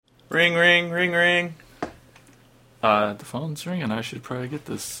Ring, ring, ring, ring. The phone's ringing. I should probably get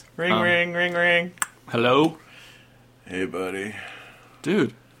this. Ring, ring, ring, ring. Hello? Hey, buddy.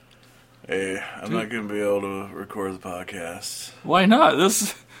 Dude. Hey, I'm not going to be able to record the podcast. Why not?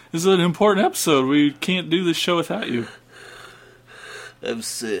 This is an important episode. We can't do this show without you. I'm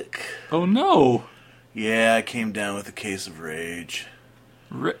sick. Oh, no. Yeah, I came down with a case of rage.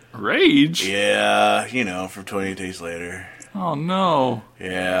 Rage? Yeah, from 28 days later. Oh, no.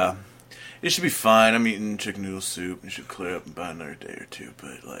 Yeah. It should be fine. I'm eating chicken noodle soup. It should clear up in about another day or two,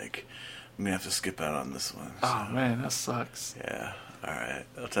 but, I'm going to have to skip out on this one. Oh, man, that sucks. Yeah. All right.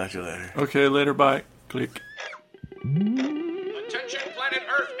 I'll talk to you later. Okay, later. Bye. Click. Attention planet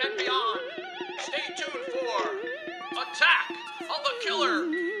Earth and beyond. Stay tuned for Attack of the Killer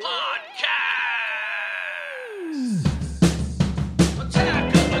Podcast.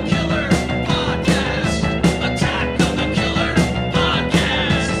 Attack of the Killer Podcast. Attack of the Killer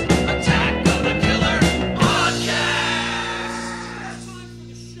Podcast. Attack of the Killer Podcast.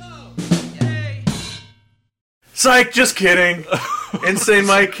 Yay. Psych, just kidding. Insane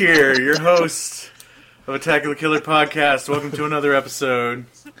Mike here, your host of Attack of the Killer Podcast. Welcome to another episode.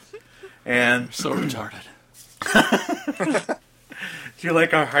 And So retarded. do you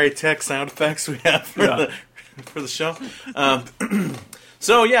like our high-tech sound effects we have for the show?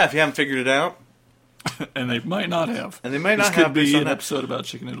 So, yeah, if you haven't figured it out. And they might not have. And they might not this have could be based on an that. episode about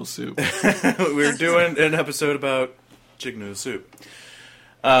chicken noodle soup. We're doing an episode about chicken noodle soup.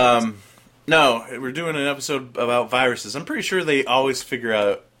 No, we're doing an episode about viruses. I'm pretty sure they always figure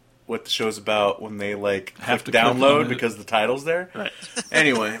out what the show's about when they Have click to click on download it. because the title's there. Right.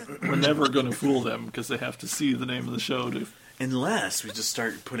 Anyway, We're never going to fool them because they have to see the name of the show to... unless we just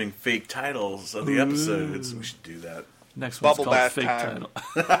start putting fake titles of the episodes, we should do that. Next one's Bubble called bath Fake time. Title.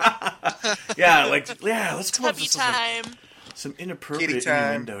 Let's come up Tubby with time. some inappropriate Kitty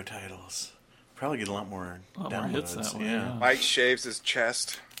time. innuendo titles. Probably get a lot more More downloads. hits that way. Yeah. Yeah. Mike shaves his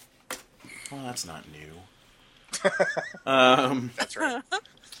chest. Well, that's not new. That's right.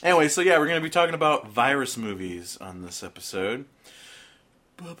 Anyway, so yeah, we're going to be talking about virus movies on this episode.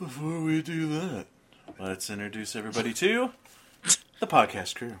 But before we do that, let's introduce everybody to the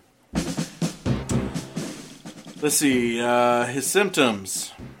podcast crew. Let's see, his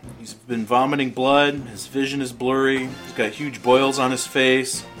symptoms. He's been vomiting blood, his vision is blurry, he's got huge boils on his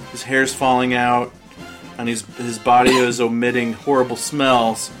face, his hair's falling out, and his body is omitting horrible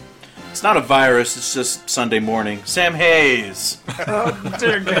smells. It's not a virus, it's just Sunday morning. Sam Hayes! Oh,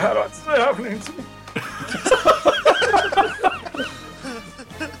 dear God, what's happening to me?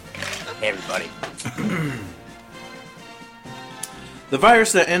 Hey, everybody. The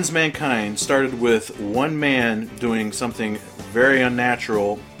virus that ends mankind started with one man doing something very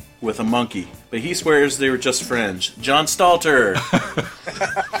unnatural with a monkey, but he swears they were just friends. John Stalter!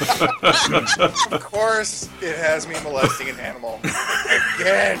 Of course, it has me molesting an animal.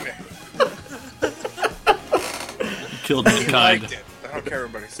 Again. Killed He mankind. liked it. I don't care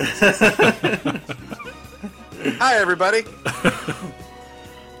what everybody says. Hi, everybody.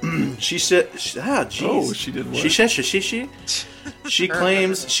 She said, jeez. Oh, she did what? She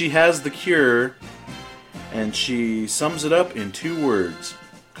claims she has the cure, and she sums it up in 2 words.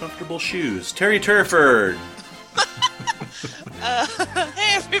 Comfortable shoes. Terry Turford!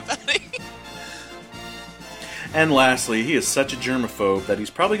 Hey, everybody. And lastly, he is such a germaphobe that he's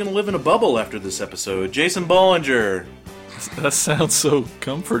probably going to live in a bubble after this episode. Jason Bollinger! That sounds so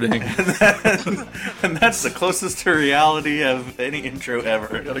comforting. And that's the closest to reality of any intro I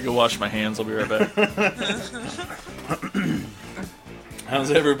ever. gotta go wash my hands. I'll be right back. How's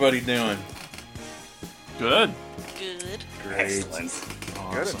everybody doing? Good. Good. Great. Excellent.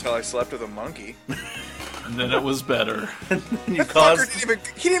 Good until I slept with a monkey. And then it was better. And you That caused,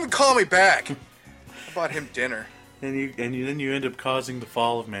 fucker he didn't even call me back. I bought him dinner. and then you end up causing the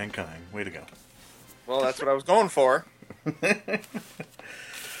fall of mankind. Way to go. Well, that's what I was going for.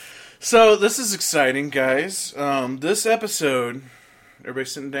 So this is exciting, guys. This episode, everybody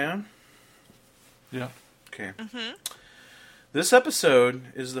sitting down? Yeah. Okay. This episode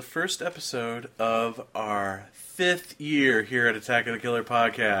is the first episode of our 5th year here at Attack of the Killer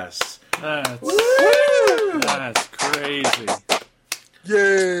Podcast. That's crazy.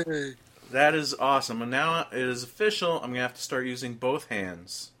 Yay! That is awesome. And now it is official. I'm going to have to start using both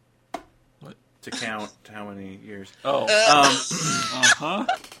hands What? to count how many years. Oh. Uh-huh.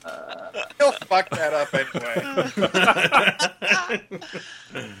 He'll fuck that up anyway.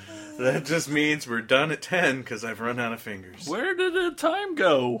 That just means we're done at 10 because I've run out of fingers. Where did the time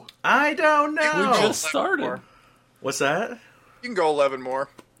go? I don't We know. just started. What's that? You can go 11 more.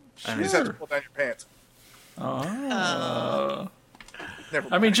 I You know. just have to pull down your pants. Oh. Never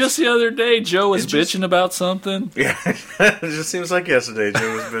I mean, mind. just the other day, Joe was It just- bitching about something. Yeah, it just seems like yesterday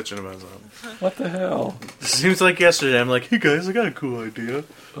Joe was bitching about something. What the hell? It seems like yesterday I'm like, hey guys, I got a cool idea.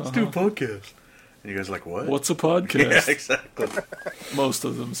 Let's do a podcast. And you guys are like, what? What's a Yeah, podcast? exactly. Most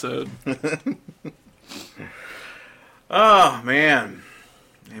of them said. Oh, man.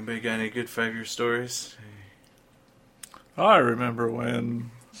 Anybody got any good 5-year stories? I remember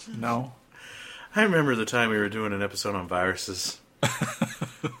when. No. I remember the time we were doing an episode on viruses.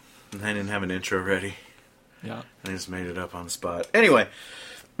 And I didn't have an intro ready. Yeah. I just made it up on the spot. Anyway,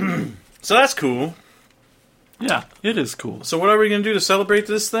 so that's cool. Yeah, it is cool. So what are we going to do to celebrate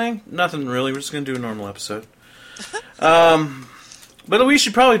this thing? Nothing really. We're just going to do a normal episode. But we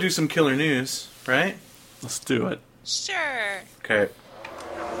should probably do some killer news, right? Let's do it. Sure. Okay.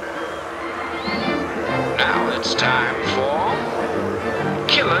 Now it's time for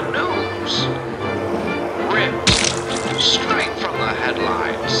Killer News. Ripped straight from the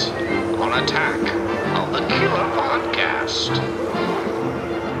headlines on Attack of the Killer Podcast.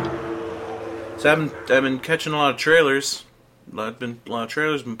 So I've been catching a lot of trailers. A lot of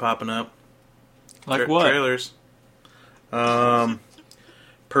trailers been popping up. Like what? Trailers.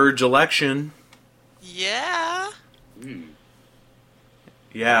 Purge Election. Yeah.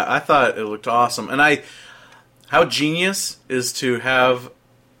 Yeah, I thought it looked awesome. And how genius is to have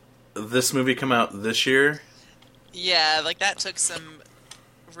this movie come out this year. Yeah, like that took some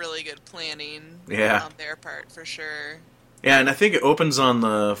really good planning Yeah. on their part for sure. Yeah, and I think it opens on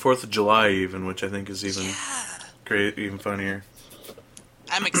the 4th of July even, which I think is even Yeah. great, even funnier.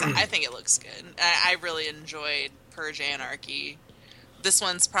 I'm excited. I think it looks good. I really enjoyed Purge Anarchy. This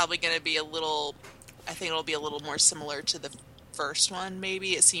one's probably going to be a little... I think it'll be a little more similar to the first one,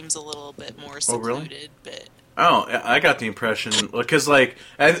 maybe. It seems a little bit more Oh, really? secluded, but... Oh, I got the impression, because like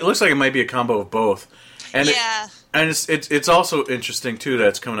it looks like it might be a combo of both. And yeah. And it's also interesting too that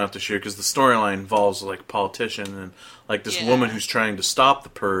it's coming out this year because the storyline involves like a politician and like this Yeah. woman who's trying to stop the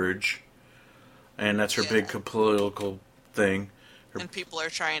purge, and that's her Yeah. big political thing. And people are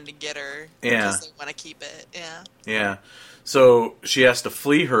trying to get her Yeah. because they want to keep it. Yeah. Yeah, so she has to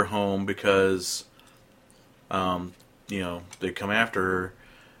flee her home because, they come after her,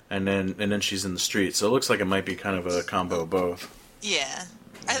 and then she's in the street. So it looks like it might be kind of a combo of both. Yeah.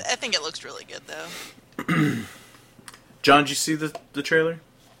 I think it looks really good, though. John, did you see the trailer?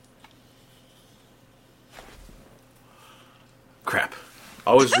 Crap.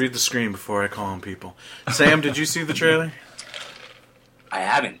 Always read the screen before I call on people. Sam, did you see the trailer? I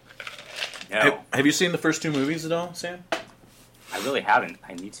haven't. No, Have you seen the first two movies at all, Sam? I really haven't.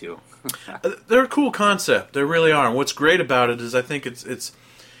 I need to. They're a cool concept. They really are. And what's great about it is I think it's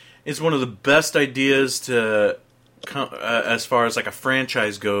one of the best ideas to as far as like a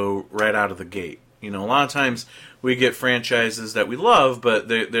franchise go right out of the gate. You know, a lot of times we get franchises that we love, but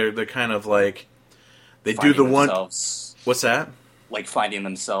they're kind of like they do the one. What's that? Like finding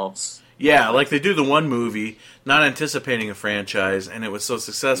themselves. Yeah, like they do the one movie, not anticipating a franchise, and it was so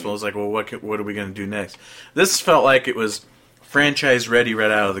successful. It's like, well, what are we going to do next? This felt like it was franchise ready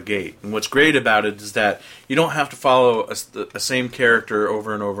right out of the gate. And what's great about it is that you don't have to follow a same character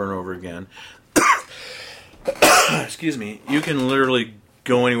over and over and over again. Excuse me. You can literally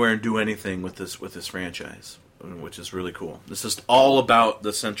go anywhere and do anything with this franchise, which is really cool. This is all about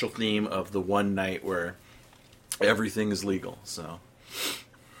the central theme of the one night where everything is legal. So,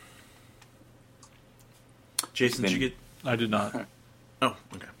 Jason, did you get? I did not. Oh,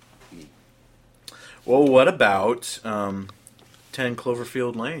 okay. Well, what about 10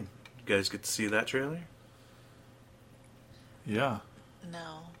 Cloverfield Lane? You guys get to see that trailer? Yeah.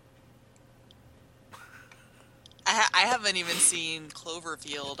 No. I haven't even seen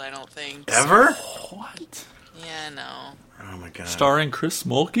Cloverfield, I don't think. Ever? What? Yeah, no. Oh my god. Starring Chris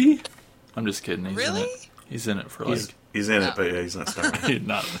Mulkey? I'm just kidding. He's Really? In it. He's in it for He's in it, but yeah, he's not starring. like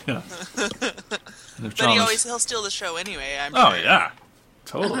not. Yeah. And if But John he'll steal the show anyway, I'm Oh sure. yeah,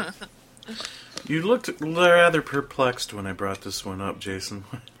 totally. You looked rather perplexed when I brought this one up, Jason.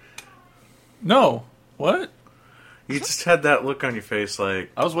 No. What? You just had that look on your face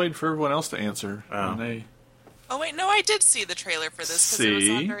like, I was waiting for everyone else to answer. Oh. And they. Oh, wait, no, I did see the trailer for this because it was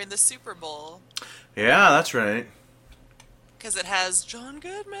on See? during the Super Bowl. yeah, that's right. Because it has John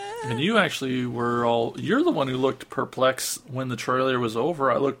Goodman. And you actually were all. You're the one who looked perplexed when the trailer was over.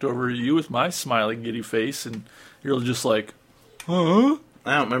 I looked over at you with my smiling giddy face, and you're just like, huh?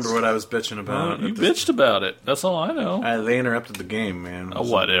 I don't remember what I was bitching about. You at this- bitched about it. That's all I know. They interrupted the game, man. It was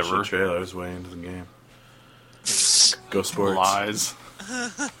a Whatever. bullshit trailer. I was way into the game. Go Sports. Lies.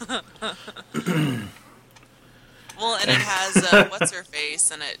 Well, and it has what's her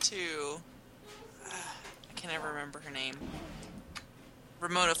face in it too. I can never remember her name.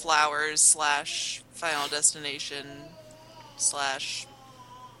 Ramona Flowers / Final Destination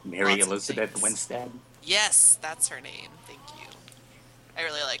 / Mary Lots of Elizabeth things. Winstead. Yes, that's her name. Thank you. I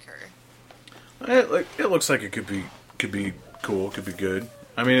really like her. It looks like it could be cool, could be good.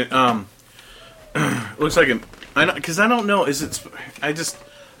 I mean, it looks like it. Because I don't know. I just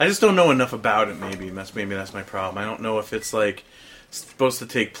don't know enough about it. Maybe that's my problem. I don't know if it's like supposed to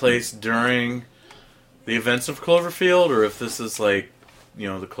take place during the events of Cloverfield, or if this is like, the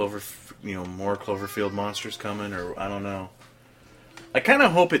more Cloverfield monsters coming, or I don't know. I kind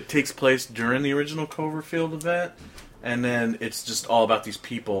of hope it takes place during the original Cloverfield event, and then it's just all about these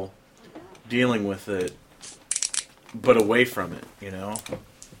people dealing with it, but away from it, I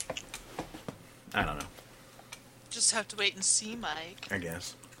don't know. Just have to wait and see, Mike. I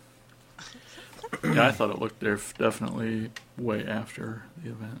guess. Yeah, I thought it looked definitely way after the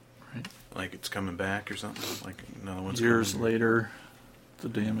event, right? Like it's coming back or something? Like another one's Years coming? later, the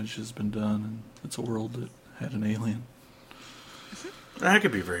damage has been done, and it's a world that had an alien. That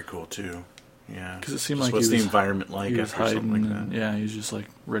could be very cool, too. Yeah. Because it seemed Just like what's he was, the environment like he was after hiding, something like and, that? yeah, he was just like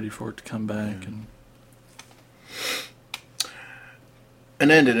ready for it to come back. Yeah. And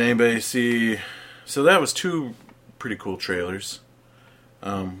then did anybody see... So that was 2 pretty cool trailers.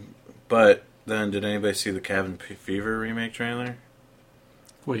 But then did anybody see the Cabin Fever remake trailer?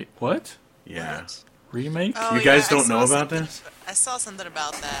 wait, what? Yeah. What? Remake? Oh, You guys yeah, I don't know saw about something- this? I saw something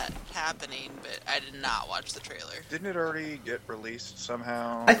about that happening, but I did not watch the trailer. Didn't it already get released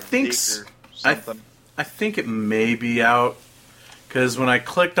somehow? I or think leaked s- or something. I think it may be out, because when I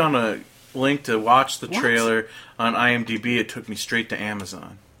clicked on a link to watch the What? trailer on IMDb, it took me straight to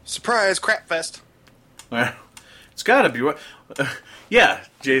Amazon. Surprise! Crap fest. Well, it's got to be what. Yeah,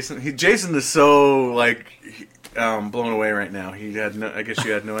 Jason. Jason is so blown away right now. He had no. I guess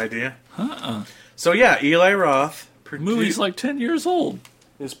you had no idea. So yeah, Eli Roth The movie's like 10 years old.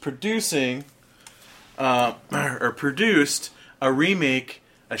 is producing, or produced a remake,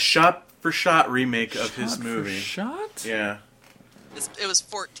 a shot-for-shot remake of his Shot for movie. shot? Yeah. It was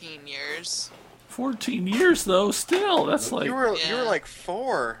 14 years. 14 years, though, still. That's like... You were Yeah. like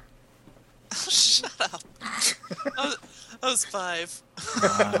 4. Shut up. I was 5.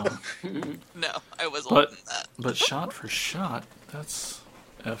 Wow. No, I was older than that. But shot for shot, that's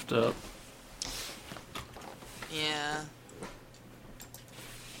effed up. Yeah.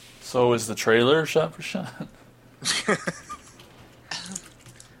 So is the trailer shot for shot?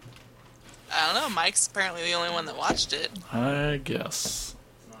 I don't know. Mike's apparently the only one that watched it. I guess.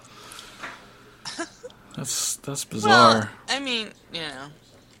 That's bizarre. Well, I mean,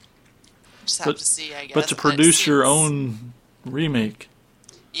 just have to see, I guess. But to it produce your seems- own remake,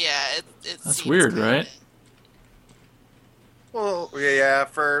 Yeah, it that's seems weird, kinda- right? Well, yeah,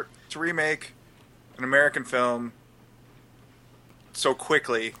 to remake an American film so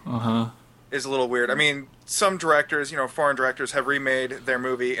quickly Uh-huh. is a little weird. I mean, some directors, foreign directors have remade their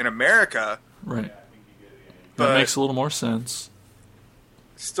movie in America, Right. But- That makes a little more sense.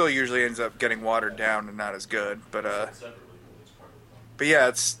 still usually ends up getting watered down and not as good. But yeah,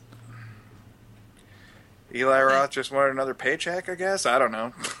 it's Eli Roth just wanted another paycheck, I guess. I don't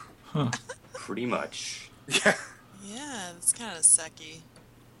know. Pretty much. Yeah. Yeah, it's kind of sucky.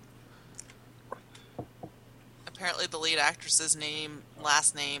 Apparently, the lead actress's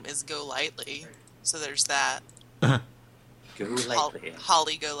last name is Golightly, so there's that. Go lightly.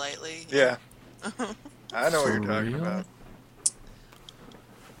 Holly Golightly. Yeah. I know what For you're talking real? about.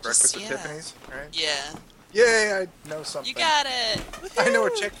 Breakfast at yeah. Tiffany's, right? Yeah, Yay, I know something. you got it. I know a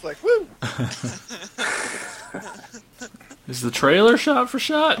Woohoo! chick flick. Woo! Is the trailer shot for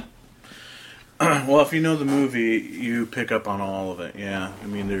shot? Well, if you know the movie, you pick up on all of it. Yeah. I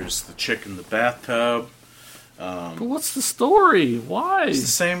mean, there's the chick in the bathtub. But what's the story? Why? It's the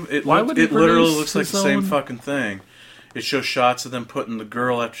same. Why would he it literally produce looks like his the same own- fucking thing. It shows shots of them putting the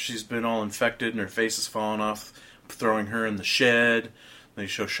girl after she's been all infected and her face is falling off, throwing her in the shed. They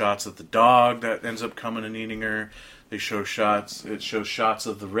show shots of the dog that ends up coming and eating her. They show shots. It shows shots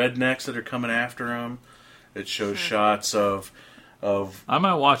of the rednecks that are coming after him. It shows shots of I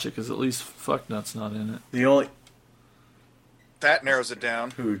might watch it because at least Fucknut's not in it. the only That narrows it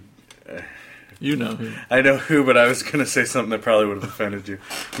down. who. You know who. I know who, but I was going to say something that probably would have offended you.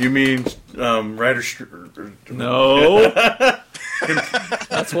 You mean Ryder? No.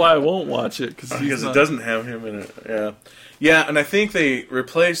 That's why I won't watch it Because it doesn't have him in it. Yeah, yeah, and I think they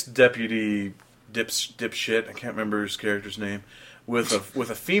replaced Deputy Dipshit. I can't remember his character's name with a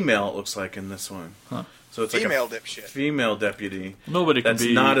female. It looks like in this one. Huh. So it's Female like a dipshit. female deputy. Nobody can That's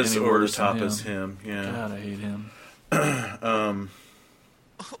be not as any over the worse than top as him. Yeah. God, I hate him. Um,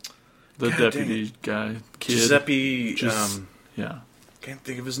 The God deputy guy, kid. Giuseppe. Just- yeah. can't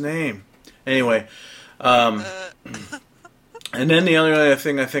think of his name. Anyway, and then the other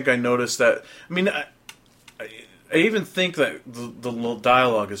thing I think I noticed that, I mean, I even think that the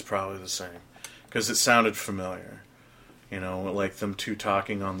dialogue is probably the same because it sounded familiar. You know, like them two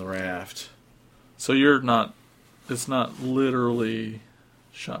talking on the raft. So it's not literally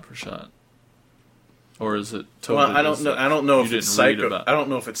shot for shot, or is it totally? Well, I don't know if it's psycho. I don't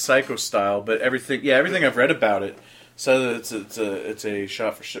know if it's psycho style, but everything I've read about it says that it's a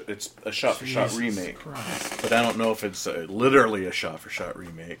shot for shot. It's a shot for shot remake. Christ. But I don't know if it's literally a shot for shot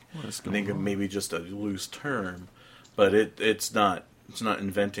remake. What is I going think it on? may be just a loose term, but it's not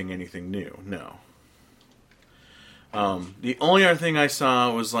inventing anything new. No. The only other thing I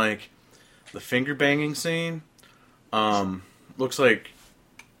saw was like the finger banging scene. Looks like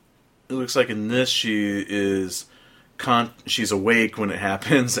in this she's awake when it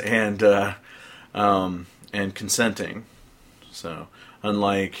happens and consenting. So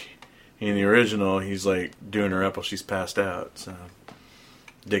unlike in the original, he's like doing her up while she's passed out. So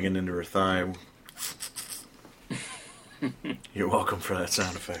digging into her thigh. You're welcome for that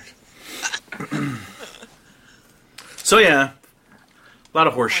sound effect. So yeah, a lot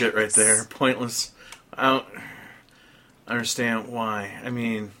of horse shit right there. Pointless. I don't understand why. I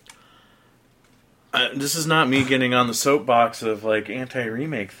mean, this is not me getting on the soapbox of like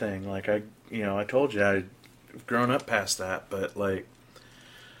anti-remake thing. Like I told you I've grown up past that, but like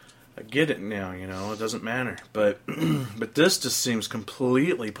I get it now. You know, it doesn't matter. But but this just seems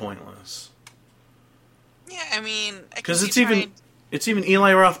completely pointless. Yeah, I mean, Because it's even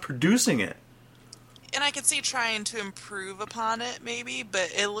Eli Roth producing it. And I could see trying to improve upon it, maybe,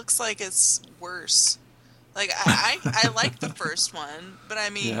 but it looks like it's worse. Like, I like the first one, but I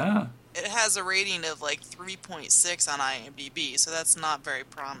mean, Yeah. it has a rating of like 3.6 on IMDb, so that's not very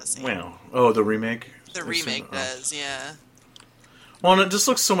promising. Well, the remake? The remake does, yeah. Well, and it just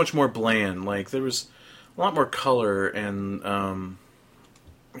looks so much more bland. Like, there was a lot more color and,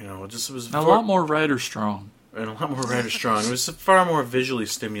 it was... A lot more writer strong. And a lot more writer strong. It was far more visually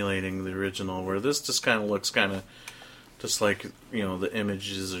stimulating, the original, where this just kind of looks kind of just like, the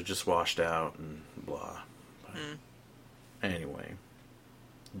images are just washed out and blah. Anyway.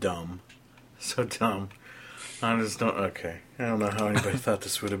 Dumb. So dumb. I just don't... Okay. I don't know how anybody thought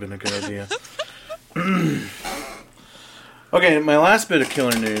this would have been a good idea. Okay, my last bit of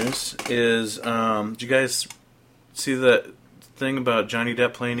killer news is, did you guys see that thing about Johnny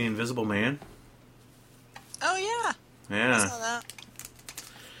Depp playing the Invisible Man? Oh, yeah. Yeah. I saw that.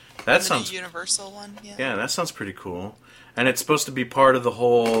 That sounds... The Universal one, yeah. Yeah, that sounds pretty cool. And it's supposed to be part of the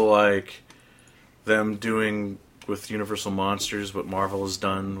whole, like, them doing with Universal Monsters what Marvel has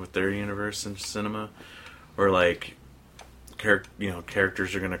done with their universe in cinema. Or, like,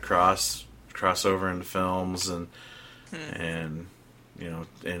 characters are going to cross over into films and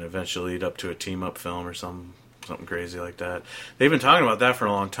eventually lead up to a team-up film or something crazy like that. They've been talking about that for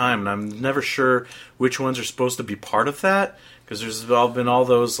a long time, and I'm never sure which ones are supposed to be part of that, because there's been all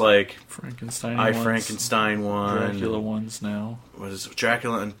those, like... Frankenstein Frankenstein one. Dracula ones now. What is it?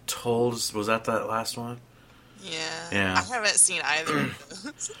 Dracula Untold? Was that last one? Yeah. I haven't seen either of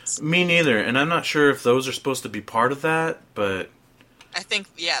those. Me neither, and I'm not sure if those are supposed to be part of that, but... I think,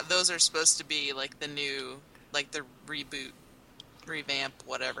 those are supposed to be, like, the new... Like, the reboot, revamp,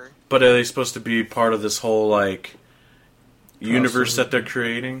 whatever. But are they supposed to be part of this whole, like, universe that they're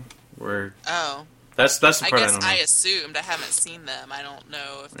creating? Where... Oh. That's the part I guess don't know. I assumed. I haven't seen them. I don't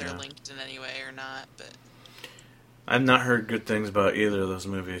know if they're linked in any way or not, but... I've not heard good things about either of those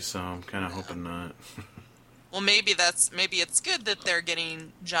movies, so I'm kind of hoping not. Well, maybe it's good that they're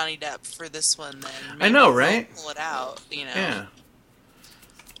getting Johnny Depp for this one, then. Maybe I know, right? Pull it out, Yeah.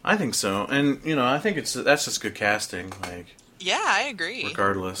 I think so. And, I think that's just good casting, like... Yeah, I agree.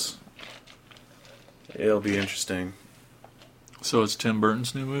 Regardless. It'll be interesting. So it's Tim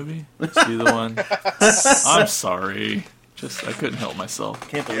Burton's new movie? Is he the one? I'm sorry. I couldn't help myself.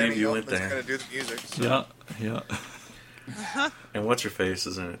 Can't believe you went there. Gonna do the music. So. Yeah. And what's her face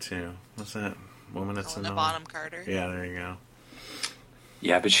is in it too? What's that woman that's in the Bonham Carter. Yeah, there you go.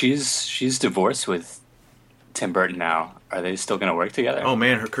 Yeah, but she's divorced with Tim Burton now. Are they still going to work together? Oh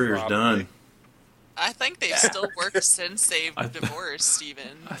man, her career's done. I think they've still worked since they've divorced,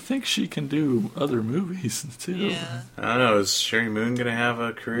 even. I think she can do other movies too. Yeah. I don't know. Is Sherry Moon gonna have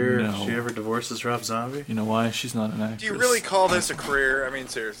a career if No. she ever divorces Rob Zombie? You know why? She's not an actress. Do you really call this a career? I mean,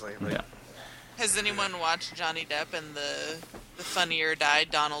 seriously. Like, Yeah. Has anyone watched Johnny Depp and the Funny or Die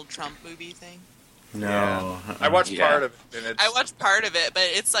Donald Trump movie thing? No. Yeah. I watched part of it. And it's, I watched part of it, but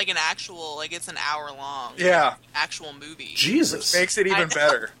it's like it's an hour long. Yeah. Actual movie. Jesus. Makes it even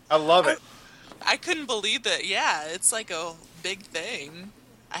better. I love it. I couldn't believe that. Yeah, it's like a big thing.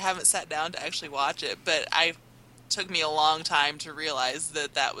 I haven't sat down to actually watch it, but took me a long time to realize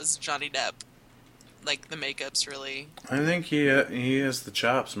that that was Johnny Depp. Like, the makeup's really... I think he has the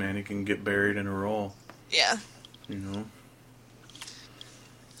chops, man. He can get buried in a role, Yeah. you know.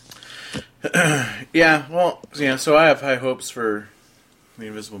 Yeah, well, yeah. So I have high hopes for The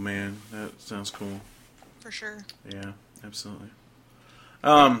Invisible Man. That sounds cool. For sure. Yeah, absolutely.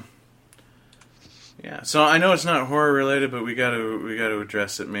 Yeah. So I know it's not horror related, but we gotta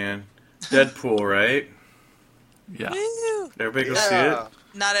address it, man. Deadpool, right? Yeah. Woo! Everybody go see it.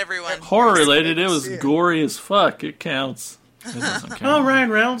 Not everyone. Horror related, it was See it. gory as fuck. It counts. It doesn't Oh, count. Ryan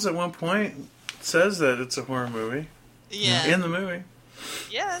Reynolds at one point says that it's a horror movie Yeah. in the movie.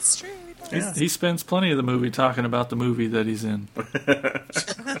 Yeah, that's true. He does. Yeah. He spends plenty of the movie talking about the movie that he's in.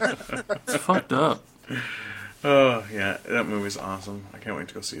 It's fucked up. Oh yeah, that movie's awesome. I can't wait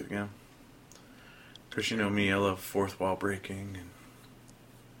to go see it again. Cause you know me, I love fourth wall breaking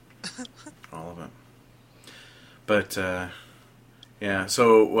and all of it. But yeah.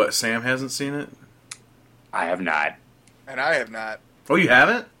 So what? Sam hasn't seen it. I have not. And I have not. Oh, you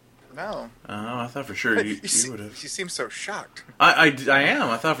haven't? No. Oh, I thought for sure you would have. She seems so shocked. I am.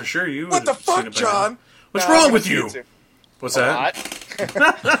 I thought for sure you would. What the have seen fuck, it by now. John? What's No, wrong I'm with gonna you? see it What's soon. that?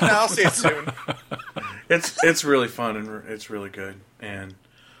 No, I'll see it soon. It's really fun and it's really good. And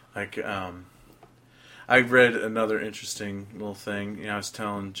like I read another interesting little thing. You know, I was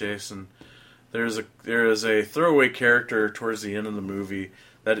telling Jason there is a throwaway character towards the end of the movie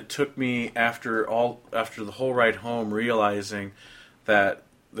that it took me after the whole ride home realizing that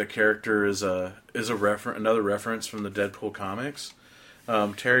the character is another reference from the Deadpool comics.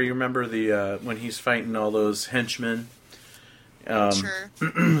 Terry, you remember the when he's fighting all those henchmen? Sure.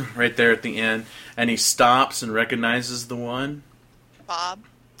 Right there at the end, and he stops and recognizes the one. Bob.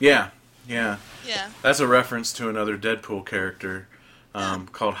 Yeah. Yeah. That's a reference to another Deadpool character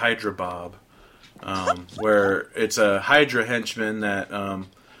called Hydra Bob, where it's a Hydra henchman that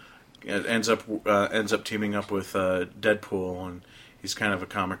ends up teaming up with Deadpool, and he's kind of a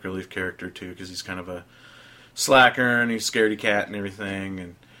comic relief character too, because he's kind of a slacker and he's scaredy cat and everything,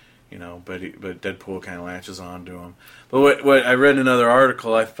 and you know, but Deadpool kind of latches on to him. But what I read in another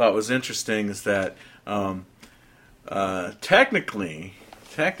article I thought was interesting is that technically,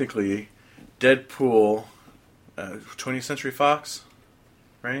 Deadpool, 20th Century Fox,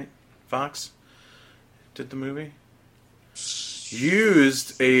 right? Fox did the movie.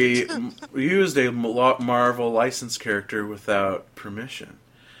 Used a Marvel licensed character without permission,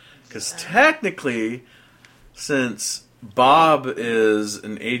 because technically, since Bob is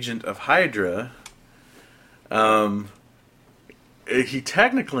an agent of Hydra, he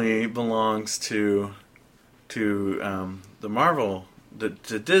technically belongs to the Marvel,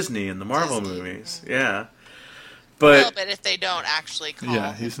 to Disney and the Marvel Disney, movies. Yeah, Well, but but if they don't actually call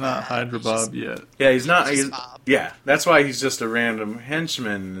Yeah, him he's not that, Hydra he's just- Bob yet. yeah, he's not. Just He's, Bob. yeah, that's why he's just a random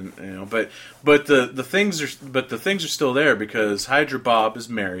henchman. You know, but the things are still there because Hydra Bob is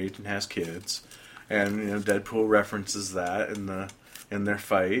married and has kids, and you know Deadpool references that in their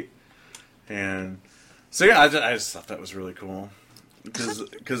fight, and so yeah, I just thought that was really cool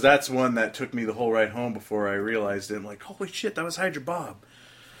because that's one that took me the whole ride home before I realized it. I'm like, holy shit, that was Hydra Bob.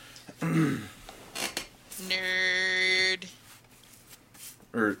 Nerd.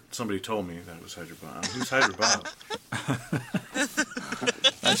 Or somebody told me that it was Hydra Bob. Who's Hydra Bob?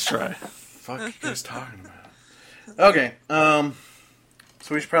 Nice try. Fuck you guys talking about? Okay, so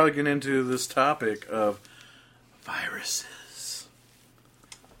we should probably get into this topic of viruses,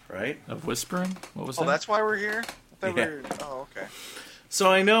 right? Of whispering? What was Oh, that? that's why we're here? I thought we Yeah. were... Oh, okay.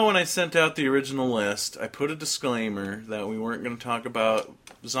 So I know when I sent out the original list, I put a disclaimer that we weren't going to talk about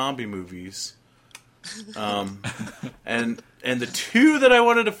zombie movies. And the two that I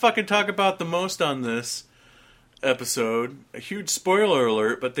wanted to fucking talk about the most on this episode, a huge spoiler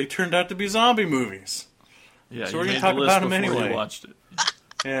alert, but they turned out to be zombie movies. Yeah, So you we're gonna made talk the list about 'em before anyway. You watched it.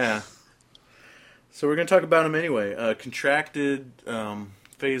 Yeah. So we're going to talk about them anyway. Contracted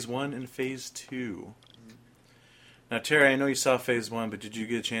Phase 1 and Phase 2. Now, Terry, I know you saw Phase 1, but did you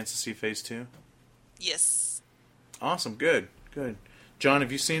get a chance to see Phase 2? Yes. Awesome. Good. John,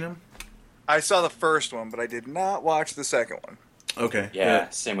 have you seen them? I saw the first one, but I did not watch the second one. Okay. Yeah,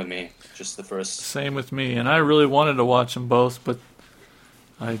 same with me. Just the first. Same with me, and I really wanted to watch them both, but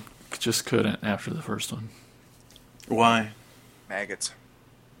I just couldn't after the first one. Why? Maggots.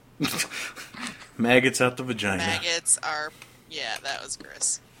 Maggots out the vagina. Maggots are. Yeah, that was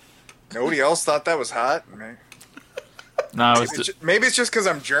gross. Nobody else thought that was hot. No, I was Maybe it's just because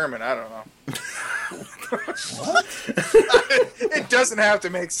I'm German. I don't know. It doesn't have to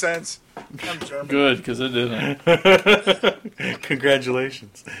make sense. I'm German. Good, because it didn't.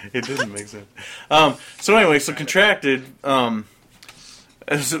 Congratulations. It didn't make sense. So anyway, so Contracted,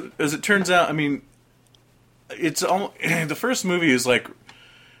 as it turns out, I mean, it's all, the first movie is like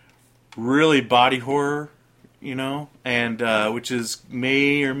really body horror, you know, and which is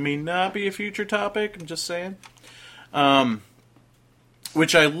may or may not be a future topic. I'm just saying.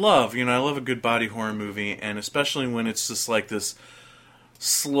 Which I love, you know, I love a good body horror movie, and especially when it's just like this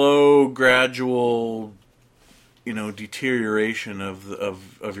slow, gradual, you know, deterioration of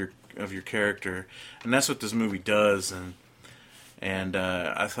your character, and that's what this movie does. And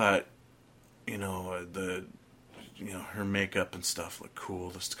I thought, you know, her makeup and stuff looked cool.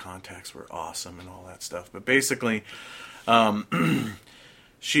 The contacts were awesome and all that stuff. But basically,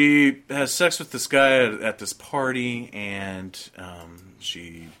 she has sex with this guy at this party, and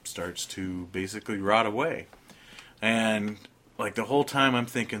she starts to basically rot away. And like the whole time I'm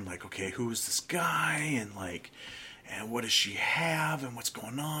thinking, like, okay, who is this guy? And like, and what does she have? And what's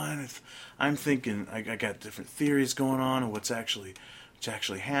going on? If I'm thinking, I got different theories going on, and what's actually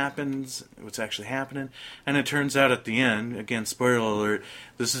happening. And it turns out at the end, again, spoiler alert,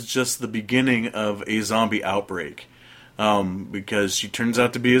 this is just the beginning of a zombie outbreak. Because she turns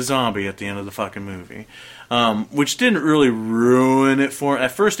out to be a zombie at the end of the fucking movie. Which didn't really ruin it for me. At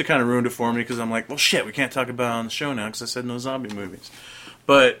first it kind of ruined it for me because I'm like, well shit, we can't talk about it on the show now because I said no zombie movies.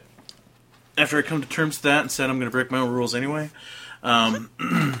 But after I come to terms with that and said I'm going to break my own rules anyway, then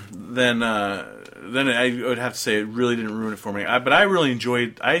I would have to say it really didn't ruin it for me. But I really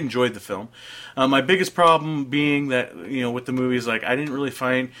enjoyed the film. My biggest problem being that, you know, with the movie is like I didn't really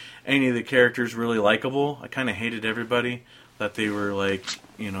find any of the characters really likable. I kind of hated everybody. That they were like,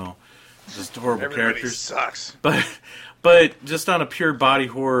 you know, just horrible Everybody characters. sucks. But just on a pure body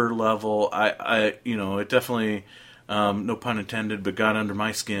horror level, I you know, it definitely, no pun intended, but got under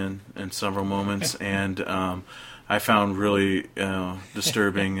my skin in several moments, and I found really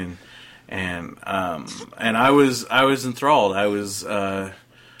disturbing, and I was enthralled. I was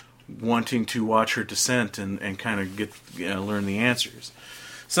wanting to watch her descent and kind of get learn the answers.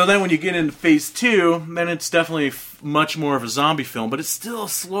 So then when you get into phase 2, then it's definitely much more of a zombie film, but it's still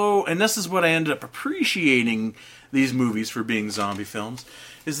slow, and this is what I ended up appreciating these movies for being zombie films,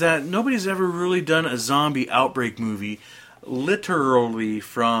 is that nobody's ever really done a zombie outbreak movie literally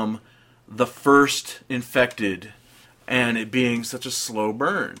from the first infected and it being such a slow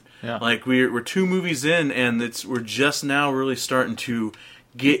burn. Yeah. Like we're 2 movies in, and we're just now really starting to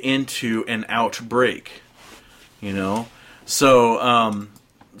get into an outbreak, you know? So,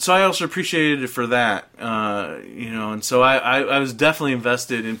 so I also appreciated it for that, you know, and so I was definitely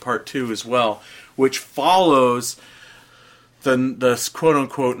invested in part 2 as well, which follows the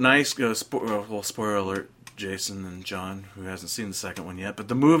quote-unquote nice, spoiler alert, Jason and John, who hasn't seen the second one yet, but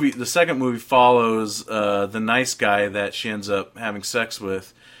the second movie follows the nice guy that she ends up having sex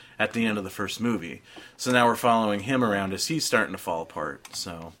with at the end of the first movie. So now we're following him around as he's starting to fall apart,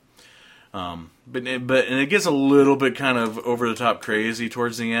 so... But it gets a little bit kind of over the top crazy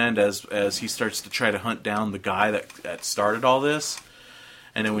towards the end as he starts to try to hunt down the guy that started all this,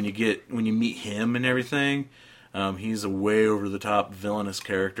 and then when you meet him and everything, he's a way over the top villainous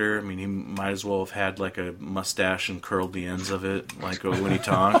character. I mean, he might as well have had like a mustache and curled the ends of it, like when he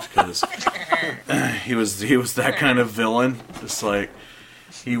talked, because he was that kind of villain. Just like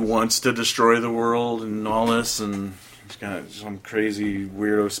he wants to destroy the world and all this and. Got some crazy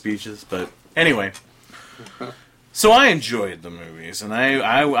weirdo speeches, but anyway. So I enjoyed the movies, and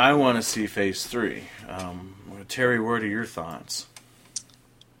I want to see phase 3. Terry, what are your thoughts?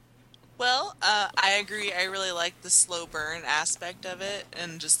 Well, I agree. I really like the slow burn aspect of it,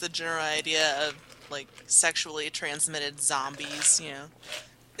 and just the general idea of like sexually transmitted zombies. You know,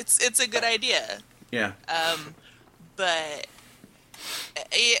 it's a good idea. Yeah. But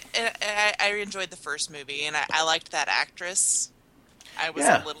I enjoyed the first movie, and I liked that actress. I was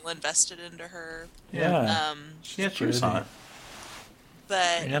a little invested into her. Yeah. Yeah, she was hot.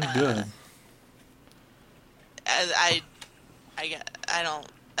 But And good. I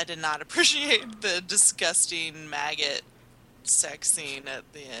did not appreciate the disgusting maggot sex scene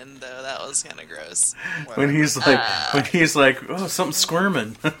at the end, though. That was kind of gross. When he's like, oh, something's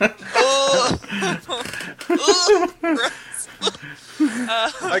squirming. Gross.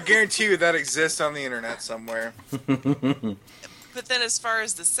 I guarantee you that exists on the internet somewhere. But then as far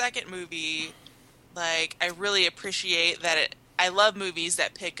as the second movie, like, I really appreciate that I love movies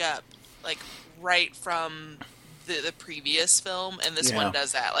that pick up, like, right from the previous film, and this one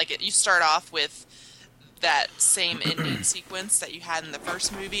does that. Like, you start off with that same ending sequence that you had in the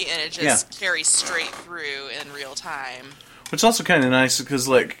first movie, and it just carries straight through in real time. It's also kind of nice because,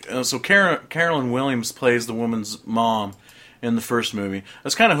 like, so Carolyn Williams plays the woman's mom in the first movie. I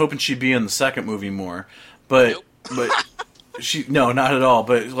was kind of hoping she'd be in the second movie more, but no, not at all.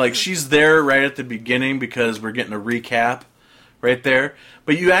 But like, she's there right at the beginning because we're getting a recap right there.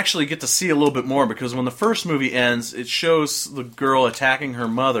 But you actually get to see a little bit more because when the first movie ends, it shows the girl attacking her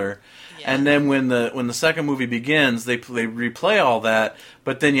mother. Yeah. And then when the second movie begins, they replay all that,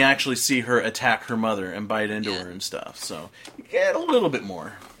 but then you actually see her attack her mother and bite into her and stuff. So you get a little bit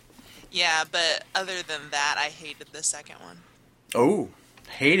more. Yeah, but other than that, I hated the second one. Oh,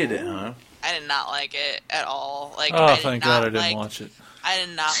 hated it, huh? I did not like it at all. Like, Oh, thank God I didn't watch it. I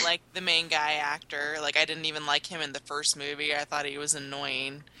did not like the main guy actor. Like, I didn't even like him in the first movie. I thought he was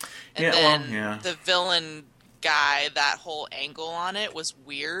annoying. And then the villain guy, that whole angle on it was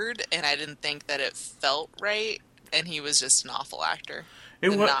weird, and I didn't think that it felt right, and he was just an awful actor.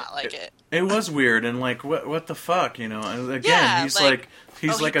 Did not like it. It was weird, and like, what the fuck, you know? Again, he's like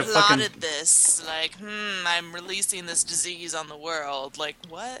a fucking... this, like, I'm releasing this disease on the world. Like,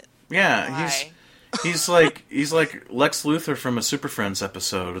 what? Yeah, Why? he's like Lex Luthor from a Super Friends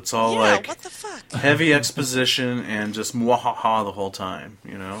episode. It's all like, what the fuck? Heavy exposition and just mwahaha the whole time,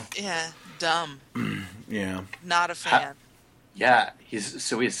 you know? Yeah, dumb. Yeah. Not a fan. Yeah, he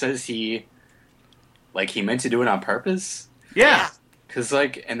says he meant to do it on purpose? Yeah. Because,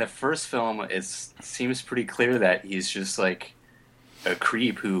 like, in the first film, it seems pretty clear that he's just, like, a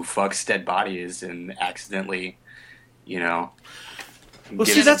creep who fucks dead bodies and accidentally, you know... Well,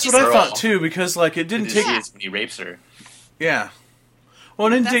 see, that's what I thought, too, because, like, it didn't take... When he rapes her. Yeah.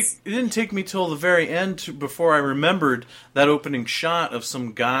 Well, it didn't take me till the very end before I remembered that opening shot of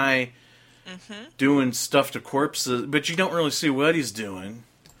some guy doing stuff to corpses, but you don't really see what he's doing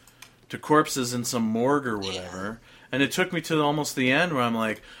to corpses in some morgue or whatever. Yeah. And it took me to almost the end where I'm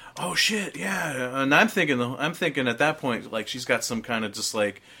like, oh shit, yeah. And I'm thinking at that point, like, she's got some kind of just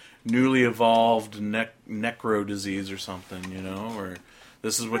like newly evolved necro disease or something, you know, or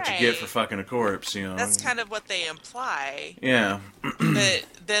this is what you get for fucking a corpse, you know. That's kind of what they imply. Yeah. But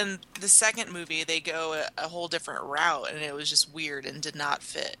then the second movie, they go a whole different route, and it was just weird and did not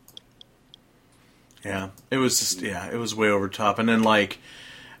fit. Yeah, it was just, it was way over top. And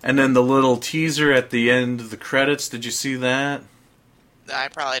then the little teaser at the end of the credits, did you see that? I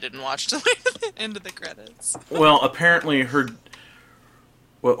probably didn't watch till the end of the credits. Well, apparently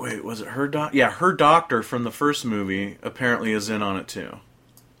was it her doc? Yeah, her doctor from the first movie apparently is in on it too.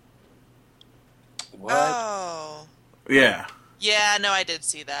 What? Oh. Yeah. Yeah, no, I did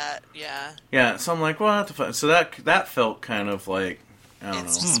see that. Yeah. Yeah, so I'm like, what the fuck? So that felt kind of like, I don't know.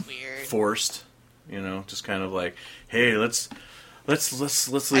 It's just weird. Forced. You know, just kind of like, hey, let's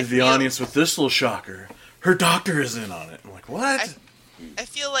leave the audience with this little shocker. Her doctor is in on it. I'm like, what? I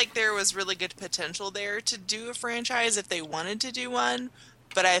feel like there was really good potential there to do a franchise if they wanted to do one,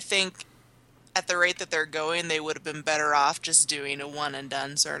 but I think at the rate that they're going, they would have been better off just doing a one and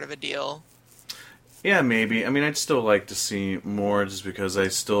done sort of a deal. Yeah, maybe. I mean, I'd still like to see more just because I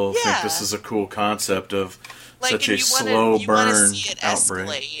still think this is a cool concept of such a slow burn outbreak. You want to see it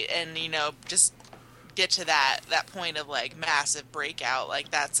escalate and, you know, just get to that point of like massive breakout.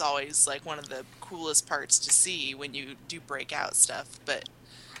 Like, that's always like one of the coolest parts to see when you do breakout stuff, but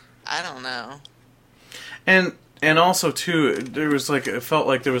I don't know. And also too, there was like, it felt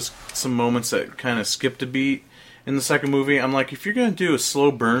like there was some moments that kind of skipped a beat in the second movie. I'm like, if you're gonna do a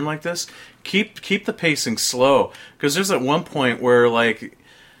slow burn like this, keep the pacing slow, because there's at one point where like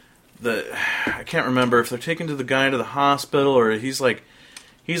I can't remember if they're taking the guy to the hospital or he's like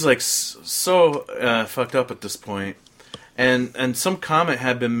so fucked up at this point, and some comment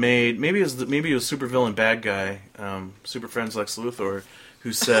had been made. Maybe it was supervillain bad guy, Super Friends Lex Luthor,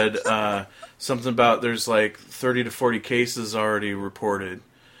 who said something about there's like 30 to 40 cases already reported,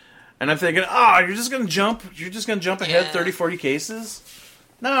 and I'm thinking, you're just gonna jump ahead 30, 40 cases?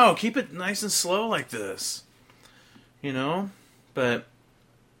 No, keep it nice and slow like this, you know. But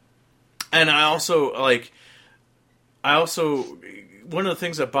and I also one of the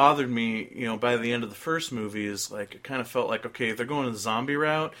things that bothered me, you know, by the end of the first movie is, like, it kind of felt like, okay, if they're going the zombie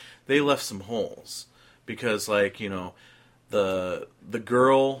route, they left some holes. Because, like, you know, the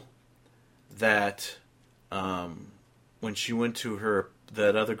girl that, when she went to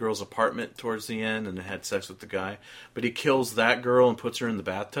that other girl's apartment towards the end and had sex with the guy, but he kills that girl and puts her in the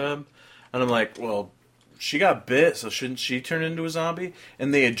bathtub. And I'm like, well, she got bit, so shouldn't she turn into a zombie?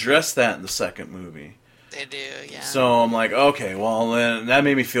 And they addressed that in the second movie. They do, yeah. So I'm like, okay, well, then that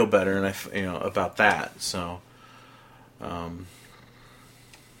made me feel better, and about that. So,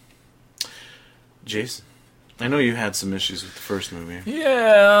 Jason, I know you had some issues with the first movie.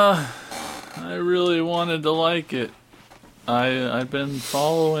 Yeah, I really wanted to like it. I've been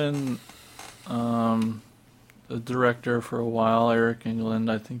following the director for a while, Eric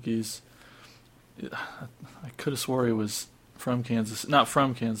England. I think I could have swore he was from Kansas, not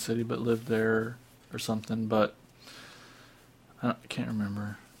from Kansas City, but lived there or something. But I can't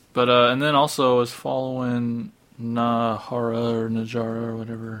remember. But and then also I was following Nahara or Najara or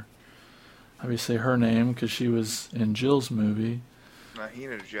whatever, how do you say her name? Because she was in Jill's movie.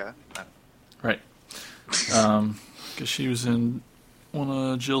 Nahina. Right. Because she was in one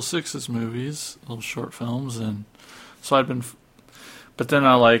of Jill Six's movies, little short films, and so I'd been. But then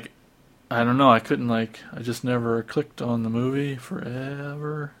I don't know, I couldn't I just never clicked on the movie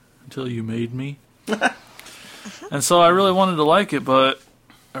forever until you made me. And so I really wanted to like it, but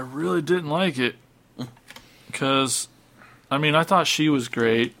I really didn't like it. Because, I mean, I thought she was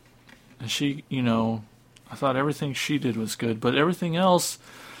great. And she, I thought everything she did was good. But everything else,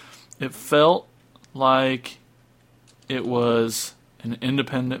 it felt like it was an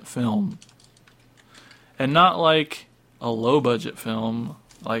independent film. And not like a low-budget film,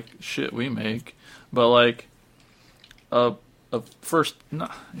 like shit we make, but like a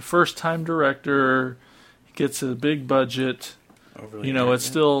first-time director gets a big budget. Overly It's arrogant?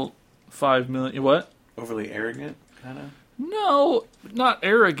 still $5 million. What? Overly arrogant, kind of. No, not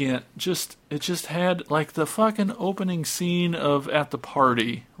arrogant. It just had like the fucking opening scene of At the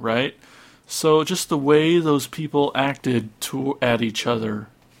Party, right? So just the way those people acted at each other.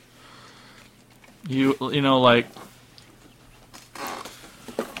 Like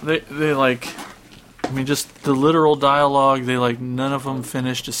they like, I mean, just the literal dialogue. They like none of them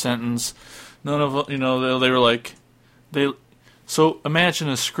finished a sentence. None of them, they were like So imagine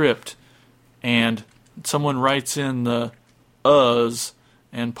a script, and someone writes in the uhs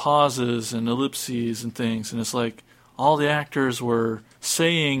and pauses and ellipses and things, and it's like all the actors were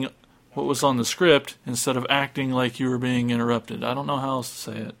saying what was on the script instead of acting like you were being interrupted. I don't know how else to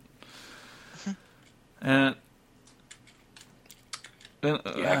say it. And Yeah,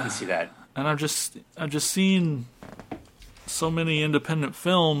 I can see that. And I've just seen so many independent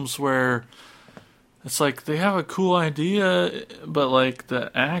films where it's like they have a cool idea, but like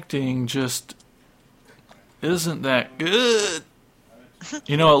the acting just isn't that good.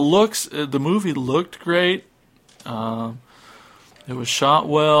 The movie looked great. It was shot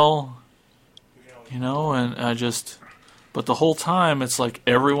well, and but the whole time it's like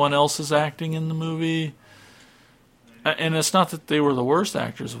everyone else is acting in the movie. And it's not that they were the worst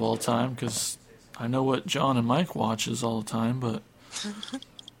actors of all time, because I know what John and Mike watches all the time, but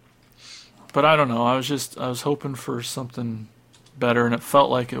I don't know. I was hoping for something better, and it felt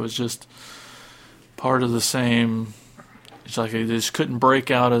like it was just part of the same. It's like they just couldn't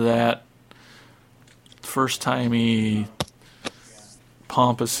break out of that first-timey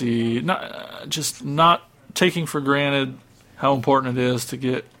pompousy. Not taking for granted how important it is to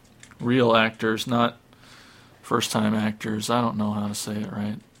get real actors, not first-time actors. I don't know how to say it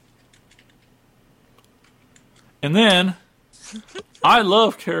right. And then, I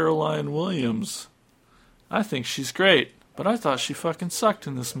love Caroline Williams. I think she's great, but I thought she fucking sucked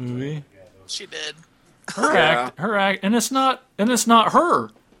in this movie. She did. Her act, and it's not her.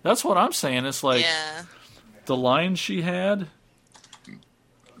 That's what I'm saying. It's like Yeah. the lines she had.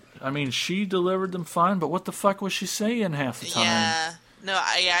 I mean, she delivered them fine, but what the fuck was she saying half the time? Yeah. No,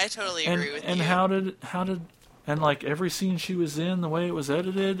 I totally agree with and you. how did and like every scene she was in, the way it was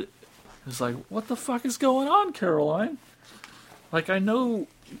edited, it's like, what the fuck is going on, Caroline? Like, I know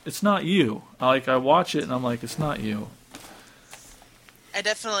it's not you. I watch it and I'm like, it's not you. I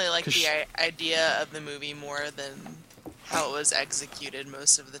definitely like 'Cause the idea of the movie more than how it was executed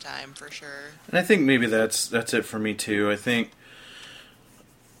most of the time, for sure. And I think maybe that's it for me too. I think,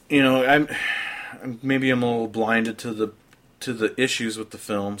 I'm maybe I'm a little blinded to the issues with the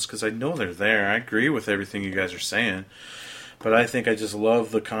films, because I know they're there. I agree with everything you guys are saying, but I think I just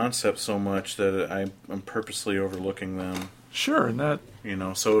love the concept so much that I'm purposely overlooking them. Sure, and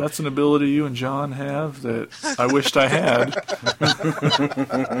So that's an ability you and John have that I wished I had.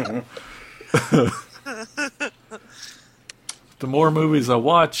 The more movies I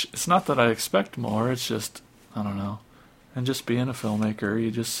watch, it's not that I expect more, it's just, I don't know. And just being a filmmaker, you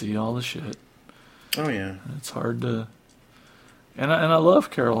just see all the shit. oh yeah, It's hard to... And I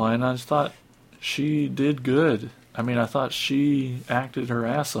love Caroline. I just thought she did good. I mean, I thought she acted her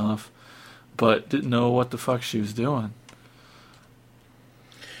ass off, but didn't know what the fuck she was doing.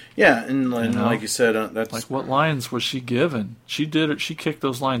 yeah, and like you said, that's Like, what lines was she given? She kicked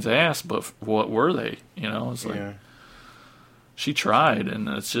those lines ass, but what were they? It's like, yeah. she tried, and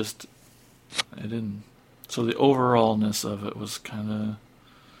it's just, it didn't. So the overallness of it was kind of,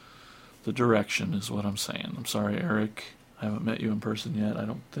 the direction is what I'm saying. I'm sorry, Eric. I haven't met you in person yet, I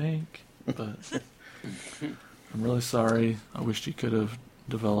don't think. But I'm really sorry. I wished you could have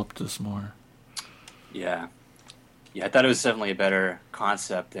developed this more. Yeah. Yeah, I thought it was definitely a better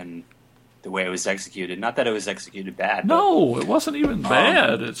concept than the way it was executed. Not that it was executed bad. No, it wasn't even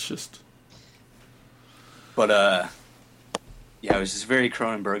bad. It's just... But, yeah, it was just very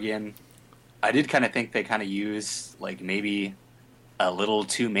Cronenbergian. I did kind of think they kind of used, like, maybe a little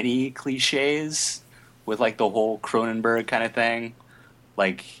too many cliches with, like, the whole Cronenberg kind of thing.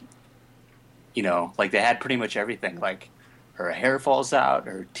 Like, you know, like, they had pretty much everything. Like, her hair falls out,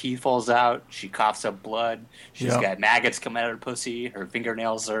 her teeth falls out, she coughs up blood, she's Yep. got maggots coming out of her pussy, her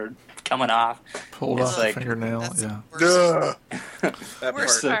fingernails are coming off. Pulled It's off like- the fingernail, That's yeah. the Ugh. That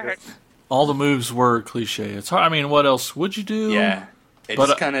worst part. part. All the moves were cliche. It's hard. I mean, what else would you do? Yeah. It But,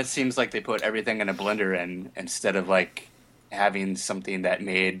 just kind of seems like they put everything in a blender and instead of, like, having something that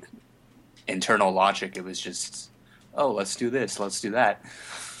made internal logic, it was just, oh, let's do this, let's do that.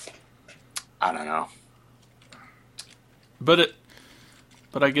 I don't know. But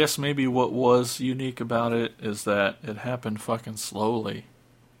I guess maybe what was unique about it is that it happened fucking slowly.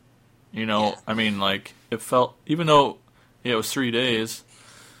 You know, Yeah. I mean, like, it felt, even though, yeah, it was 3 days,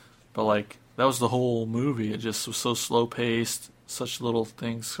 but, like, that was the whole movie. It just was so slow paced. Such little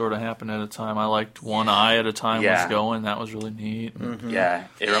things sort of happened at a time. I liked one eye at a time Yeah. was going. That was really neat. Yeah,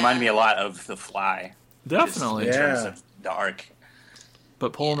 it reminded me a lot of The Fly. Definitely. Just in terms Yeah. of the arc.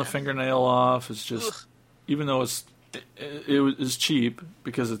 But pulling the fingernail off is just, even though it was cheap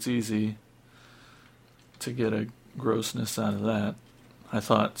because it's easy to get a grossness out of that. I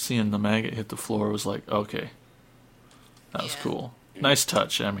thought seeing the maggot hit the floor was like, okay, that was Yeah. cool. Nice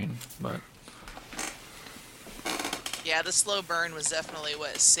touch, I mean, but Yeah, the slow burn was definitely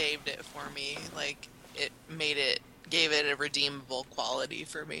what saved it for me. Like, gave it a redeemable quality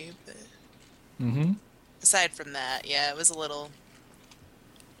for me. But aside from that, yeah, it was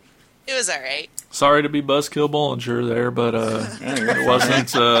alright. sorry to be Buzzkill Bollinger there, but it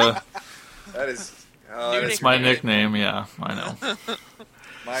wasn't. That is. Oh, New that is It's my Nickname. nickname. Yeah, I know.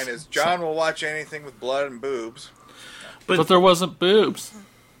 mine is John will watch anything with blood and boobs. But there wasn't boobs.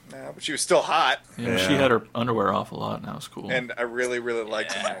 No, but she was still hot, Yeah, she Yeah. had her underwear off a lot, and that was cool. and I really, really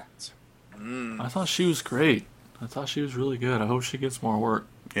liked Yeah. it. I thought she was great. I thought she was really good. I hope she gets more work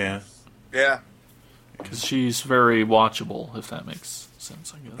Yeah. Yeah. because she's very watchable. If that makes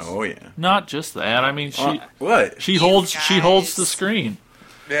sense, I guess. Oh yeah. Not just that. I mean, What? she holds guys. the screen.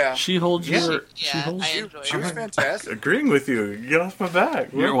 Yeah. She holds Yeah. your. She Yeah, holds I your. enjoyed She was it. fantastic. Agreeing with you. Get off my back.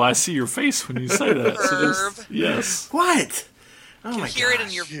 Well, I see your face when you say that. So this- Perv. yes. What? Oh You my hear it in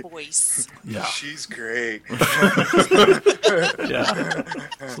gosh. your voice. Yeah. She's great. Yeah.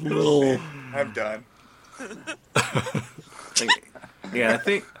 It's a little. I'm done. Yeah, I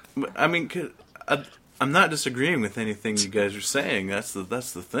think. I mean, I'm not disagreeing with anything you guys are saying. That's the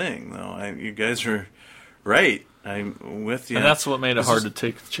thing, though. You guys are right. I'm with you. And that's what made it hard to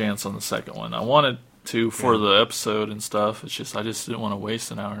take the chance on the second one. I wanted to for the episode and stuff. It's just I just didn't want to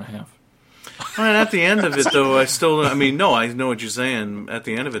waste an hour and a half. And at the end of it, though, I still. I mean, no, I know what you're saying. At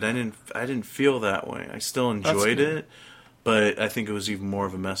the end of it, I didn't feel that way. I still enjoyed good. it, but I think it was even more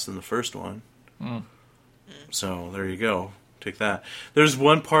of a mess than the first one. Mm. So there you go. Take that. There's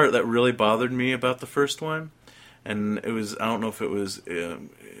one part that really bothered me about the first one, and it was I don't know if it was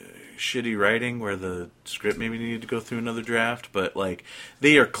shitty writing where the script maybe needed to go through another draft, but like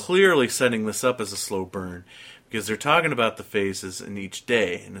they are clearly setting this up as a slow burn because they're talking about the phases in each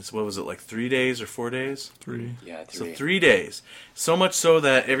day, and it's what was it like 3 days or 4 days? 3. Yeah, So 3. 3 days. So much so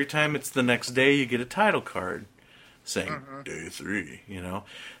that every time it's the next day, you get a title card saying day 3, you know?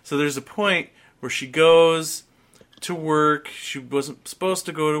 So there's a point where she goes to work. She wasn't supposed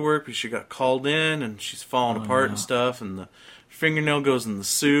to go to work, but she got called in, and she's falling apart and stuff, and the fingernail goes in the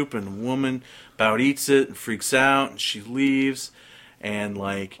soup, and the woman about eats it and freaks out, and she leaves, and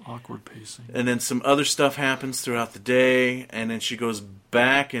like... Awkward pacing. And then some other stuff happens throughout the day, and then she goes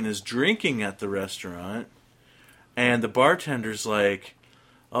back and is drinking at the restaurant, and the bartender's like,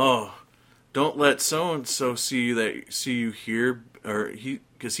 "Oh, don't let so and so see you here, or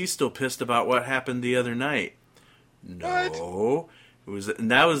because he's still pissed about what happened the other night." No, it was,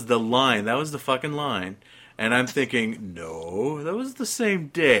 and that was the line. That was the fucking line, and I'm thinking, no, that was the same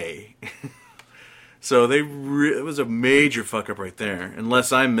day. So it was a major fuck up right there.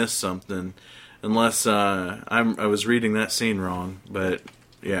 Unless I missed something, unless I was reading that scene wrong. But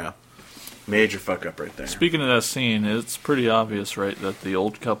yeah, major fuck up right there. Speaking of that scene, it's pretty obvious, right, that the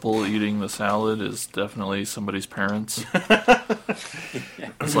old couple eating the salad is definitely somebody's parents.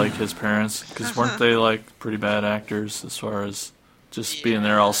 It's like his parents, because weren't they like pretty bad actors as far as just being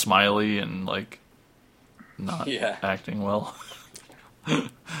there all smiley and like not Yeah. acting well.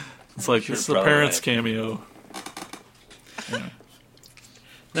 It's like Sure, this is a probably parents right. cameo. Yeah.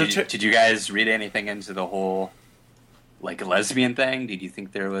 Now, Did you guys read anything into the whole like lesbian thing? Did you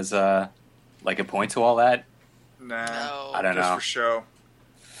think there was like a point to all that? Nah, No. I don't just know. for show.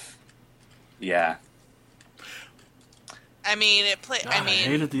 Yeah. I mean, God, I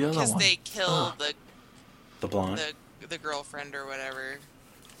hated the other because one. they kill the blonde. the girlfriend or whatever.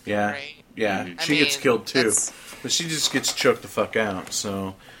 Yeah. Right. Yeah. Mhm. I She gets mean, killed too. that's- But she just gets choked the fuck out.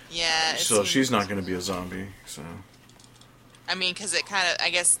 So Yeah. so she's not going to be a zombie. So I mean, because it kind of. I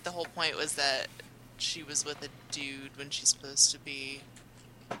guess the whole point was that she was with a dude when she's supposed to be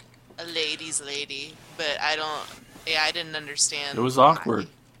a ladies' lady. But I don't. Yeah, I didn't understand. It was why. awkward.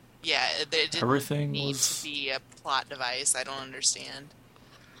 Yeah, it didn't Everything need was- to be a plot device. I don't understand.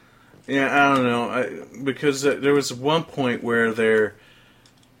 yeah, I don't know. Because there was one point where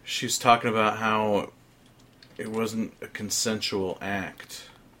she's talking about how it wasn't a consensual act.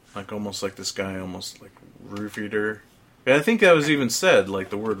 Like almost like this guy almost like roofied her. And I think that was even said,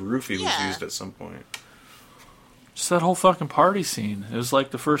 like the word roofie was Yeah. used at some point. Just that whole fucking party scene. It was like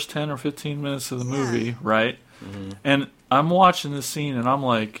the first 10 or 15 minutes of the movie, right? And I'm watching this scene and I'm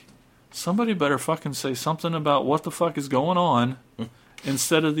like, somebody better fucking say something about what the fuck is going on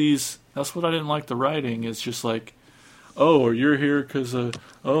instead of these. That's what I didn't like the writing. It's just like, oh, or you're here because,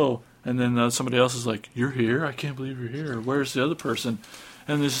 oh. And then somebody else is like, you're here? I can't believe you're here. Where's the other person?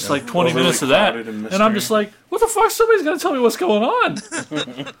 And there's just like 20 Overly minutes of that. clouded in And I'm mystery. just like, what the fuck? Somebody's got to tell me what's going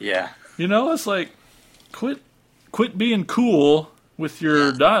on. Yeah. You know, it's like, quit being cool with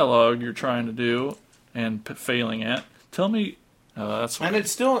your dialogue you're trying to do and failing at. Tell me, that's what And it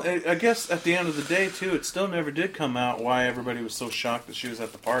still, I guess at the end of the day too, it still never did come out why everybody was so shocked that she was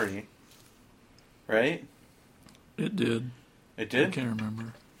at the party. Right? it did. It I did? can't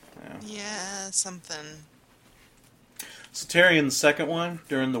remember. Yeah, something. So Terry, in the second one,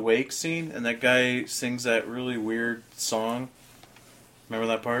 during the wake scene, and that guy sings that really weird song. Remember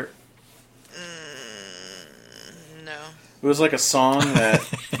that part? No. It was like a song that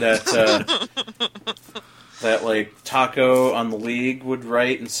like Taco on the League would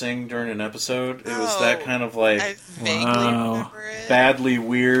write and sing during an episode. It was that Oh, kind of like I vaguely Wow. remember it. badly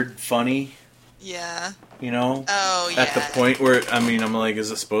weird, funny, Yeah. you know? Oh, yeah. At the point where, I mean, I'm like,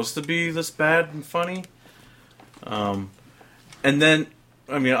 is it supposed to be this bad and funny? And then,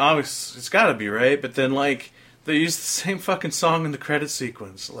 I mean, obviously, it's gotta be, right? But then, like, they use the same fucking song in the credit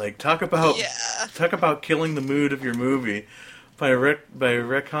sequence. Like, talk about killing the mood of your movie by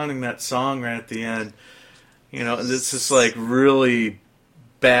retconning that song right at the end. You know, and it's just, like, really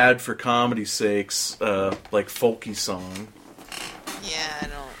bad for comedy's sakes, like, folky song. Yeah, I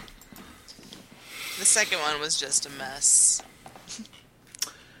don't. The second one was just a mess.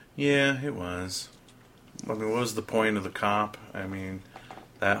 Yeah, it was. I mean, what was the point of the cop? I mean,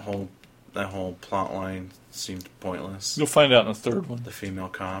 that whole plot line seemed pointless. You'll find out in the third one. The female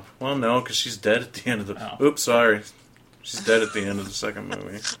cop. Well, no, because she's dead at the end of the. Oh. Oops, sorry. She's dead at the end of the second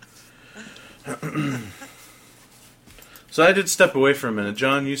movie. So I did step away for a minute.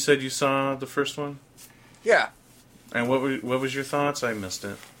 John, you said you saw the first one, Yeah, and what was your thoughts? I missed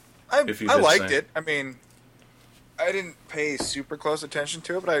it. I If you I did liked say. it. I mean, I didn't pay super close attention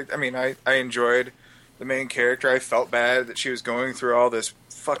to it, but I enjoyed the main character. I felt bad that she was going through all this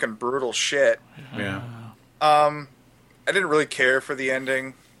fucking brutal shit. Yeah. I didn't really care for the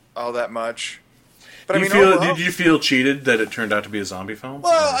ending all that much. But Did you feel cheated that it turned out to be a zombie film?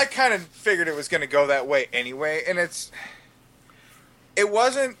 Well, I kind of figured it was going to go that way anyway, and it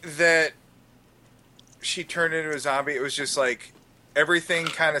wasn't that she turned into a zombie. It was just like everything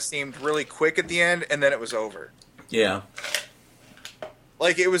kind of seemed really quick at the end, and then it was over. Yeah.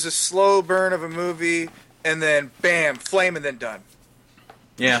 Like it was a slow burn of a movie, and then bam, flame, and then done.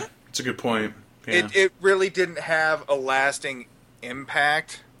 Yeah, it's a good point. Yeah. It really didn't have a lasting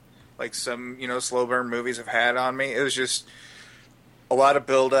impact like some slow burn movies have had on me. It was just a lot of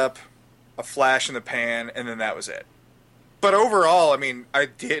build up, a flash in the pan, and then that was it. But overall, I mean, I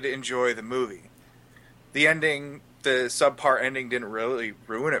did enjoy the movie. The ending, the subpart ending, didn't really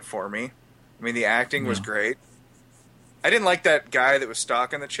ruin it for me. I mean, the acting was great. I didn't like that guy that was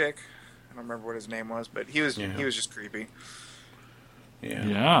stalking the chick. I don't remember what his name was, but he was just creepy. Yeah.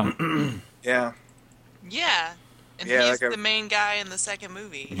 Yeah. Yeah. Yeah. And Yeah, he's like the main guy in the second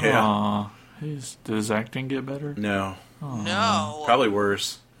movie. Yeah. Aw, did his acting get better? No. No. Probably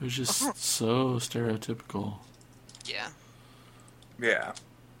worse. It was just so stereotypical. Yeah. Yeah.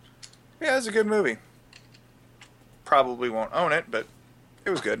 Yeah, it's a good movie. Probably won't own it, but it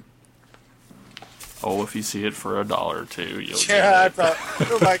was good. Oh, if you see it for $1 or $2, you'll Yeah, get I it. probably.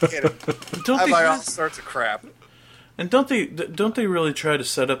 Who am I kidding? Don't I they, buy all sorts of crap. and don't they really try to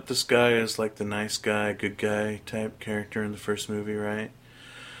set up this guy as like the nice guy, good guy type character in the first movie, right?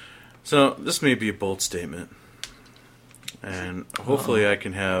 So this may be a bold statement, and hopefully I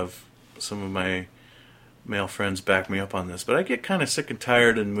can have some of my male friends back me up on this. But I get kind of sick and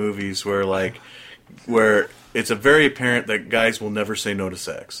tired in movies where it's a very apparent that guys will never say no to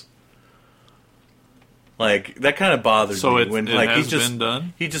sex. Like that kind of bothers So me it when has like been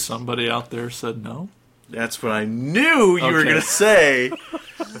done? he just Somebody out there said no? That's what I knew you were Okay. gonna say.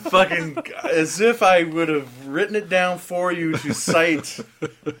 Fucking as if I would have written it down for you to cite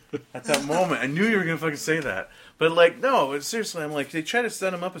at that moment. I knew you were gonna fucking say that. But like, no, seriously, I'm like, they try to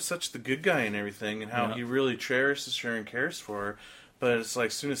set him up as such the good guy and everything, and how Yeah. he really cherishes her and cares for her. But it's like,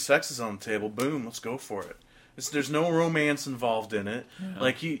 as soon as sex is on the table, boom, let's go for it. There's no romance involved in it.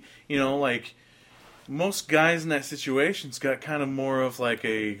 Like like most guys in that situation's got kind of more of like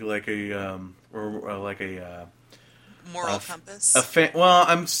a Moral compass.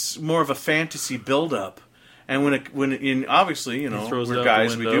 I'm more of a fantasy build-up, and obviously throws it we're out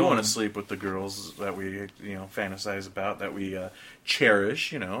guys, the we window do want to and- sleep with the girls that we fantasize about, that we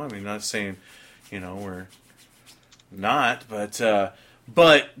cherish. I mean, not saying we're not,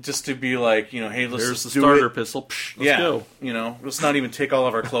 but just to be like, hey, let's Here's the do starter it. pistol. Psh, let's go. Let's not even take all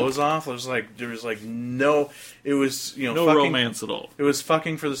of our clothes off. There was no, it was, No fucking, romance at all. It was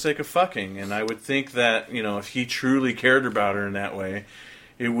fucking for the sake of fucking, and I would think that, if he truly cared about her in that way,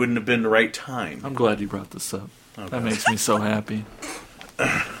 it wouldn't have been the right time. I'm glad you brought this up. Okay. That makes me so happy.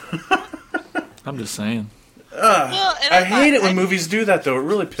 I'm just saying. Well, and I hate it when I- movies do that, though. It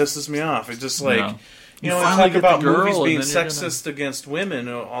really pisses me off. It's just like, No. you You know, finally talk get about the girl, movies and being then you're sexist against women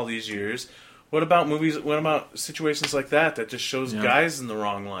all these years. What about movies? What about situations like that just shows Yeah. guys in the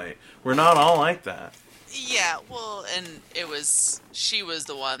wrong light? We're not all like that. Yeah, well, and she was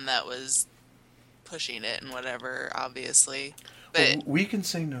the one that was pushing it and whatever, obviously. But Well, we can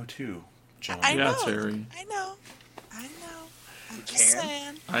say no too, John. I Yeah, know, Terry. I know. I'm just can?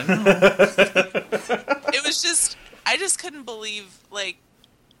 saying. I know. It was just, I just couldn't believe, like,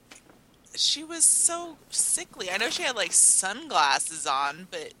 she was so sickly. I know she had like sunglasses on,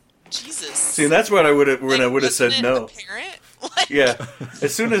 but Jesus. See, that's what I would have when I would have wasn't said it no. apparent? Like, Yeah,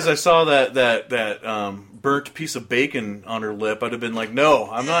 as soon as I saw that burnt piece of bacon on her lip, I'd have been like, "No,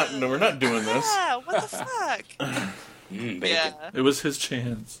 I'm not. No, we're not doing this." Yeah, what the fuck? Bacon. Yeah, It was his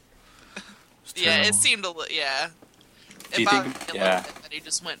chance. It's yeah. It terrible. seemed yeah. Do you If I think- would yeah. that he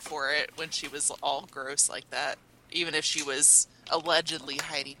just went for it when she was all gross like that, even if she was allegedly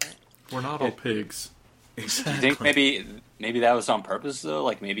hiding it. We're not all pigs. Exactly. You think maybe that was on purpose though?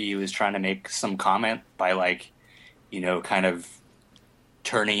 Like maybe he was trying to make some comment by like, kind of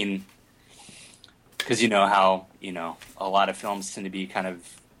turning, because how a lot of films tend to be kind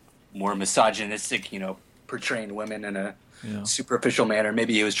of more misogynistic, portraying women in a Yeah. superficial manner.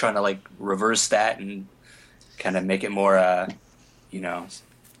 Maybe he was trying to like reverse that and kind of make it more,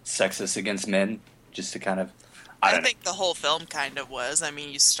 sexist against men, just to kind of. I I don't know. think the whole film kind of was. I mean,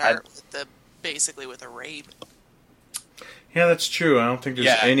 you start with basically with a rape. Yeah, that's true. I don't think there's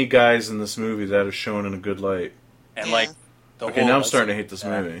Yeah. any guys in this movie that are shown in a good light. And Yeah. like the Okay, whole now I'm starting to hate this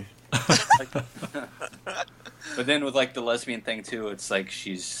yeah. movie. But then with like the lesbian thing too, it's like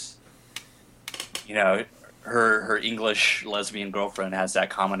she's, her English lesbian girlfriend has that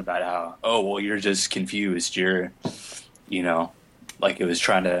comment about how, oh well, you're just confused. You're, like it was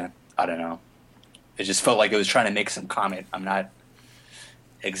trying to, I don't know. It just felt like it was trying to make some comment. I'm not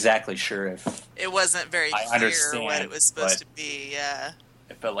exactly sure if It wasn't very I clear understand, what it was supposed but- to be. Yeah.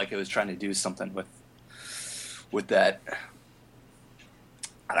 it felt like it was trying to do something with that.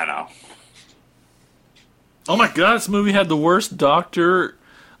 I don't know. Oh my god, this movie had the worst doctor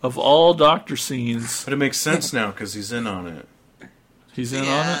of all doctor scenes. But it makes sense now because he's in on it. He's in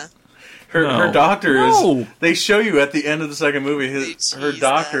Yeah. on it? Her No. doctor No. is. They show you at the end of the second movie. They Her tease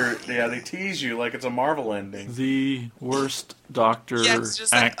doctor. that. Yeah, they tease you like it's a Marvel ending. The worst doctor Yeah, it's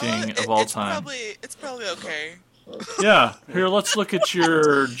just acting like, oh, of all it's time. It's probably okay. Yeah, here, let's look at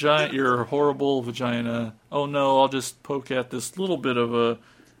your your horrible vagina. Oh no, I'll just poke at this little bit of a,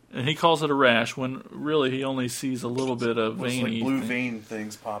 and he calls it a rash when really he only sees a little bit of It's like veiny blue thing. vein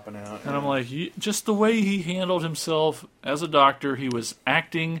things popping out. And I'm like, just the way he handled himself as a doctor, he was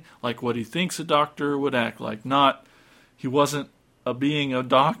acting like what he thinks a doctor would act like. He wasn't being a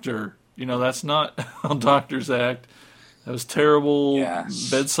doctor. That's not how doctors act. That was terrible Yeah.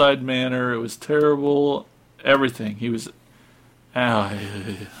 bedside manner. It was terrible everything. He was, Yeah,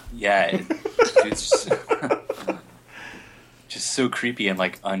 it's just so creepy and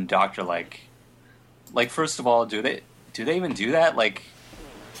like undoctor-like. Like, first of all, do they even do that? Like,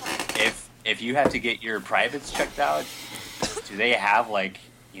 if you have to get your privates checked out, do they have, like,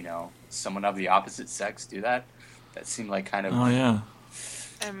 you know, someone of the opposite sex do that? That seemed like kind of... Oh yeah,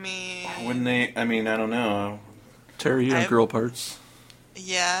 I mean, Wouldn't they? I mean, I don't know. Terry, you have I've- girl parts.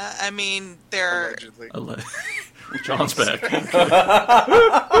 yeah. I mean, they're. Allegedly. John's back.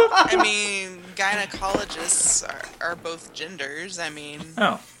 I mean, gynecologists are both genders. I mean,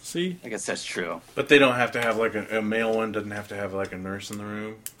 Oh, see, I guess that's true. But they don't have to have like a male one. Doesn't have to have like a nurse in the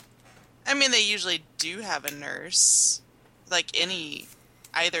room. they usually do have a nurse, like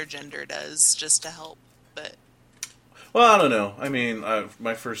either gender does, just to help. But Well, I don't know. I mean,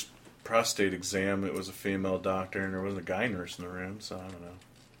 my first prostate exam, it was a female doctor, and there wasn't a guy nurse in the room, so I don't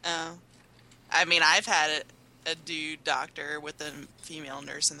know. I mean, I've had a dude doctor with a female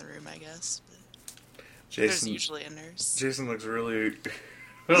nurse in the room, I guess. But there's Jason, usually a nurse. Jason looks really,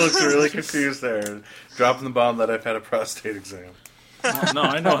 looks really confused there, dropping the bomb that I've had a prostate exam. no,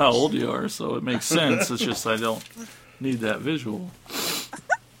 I know how old you are, so it makes sense. It's just I don't need that visual.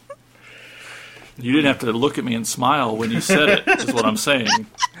 You didn't have to look at me and smile when you said it, is what I'm saying.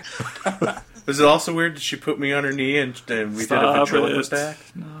 Was it also weird that she put me on her knee and we did a Stop ventriloquist it.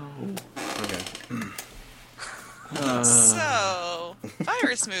 act? No. Okay. So,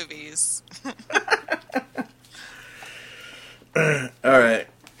 virus movies. All right.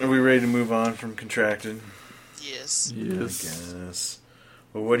 Are we ready to move on from Contracted? Yes. Yes. I guess.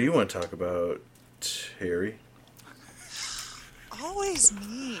 Well, what do you want to talk about, Harry? Always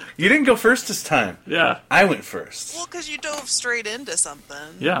me. You didn't go first this time. Yeah. I went first. Well, because you dove straight into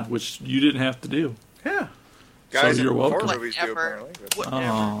something. Yeah, which you didn't have to do. Yeah. Guys So you're in horror welcome. movies do, Whatever. apparently. but- Whatever.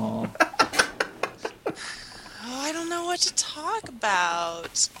 Oh. Oh, I don't know what to talk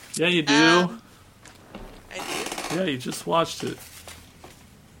about. Yeah, you do. I do. Yeah, you just watched it.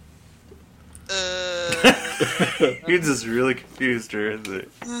 You're just really confused, or is it?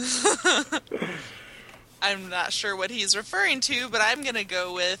 I'm not sure what he's referring to, but I'm gonna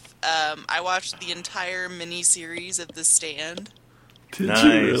go with. I watched the entire miniseries of The Stand. Did Nice.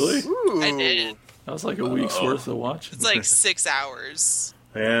 you really? Ooh. I did. That was like a week's worth of watching. It's like 6 hours.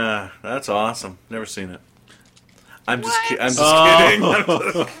 Yeah, that's awesome. Never seen it. I'm just, What? I'm just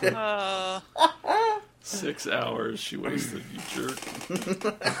Oh. kidding. Uh, 6 hours she wasted, you jerk.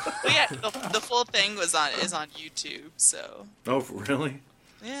 but yeah, the full thing is on YouTube. So Oh, really?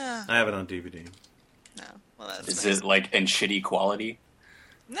 yeah, I have it on DVD. no, well that's Is nice. it like in shitty quality?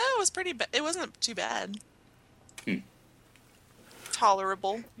 No, it was pretty. It wasn't too bad. Hmm.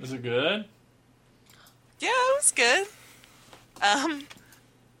 Tolerable. Is it good? Yeah, it was good.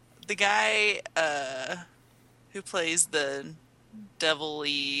 The guy who plays the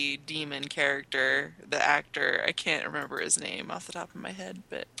devil-y demon character, the actor, I can't remember his name off the top of my head,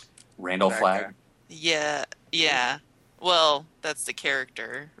 but Randall That Flagg? guy. yeah. Well, that's the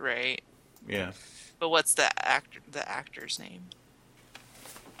character, right? Yeah. But what's the actor's name?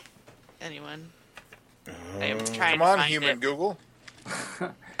 Anyone? I'm trying Come to on, find human it. Google.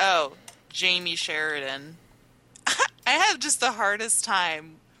 Oh, Jamie Sheridan. I have just the hardest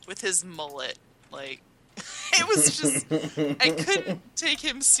time with his mullet. Like, it was just, I couldn't take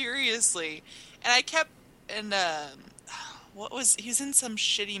him seriously. And I kept, and, he was in some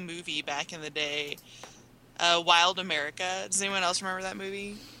shitty movie back in the day. Wild America. Does anyone else remember that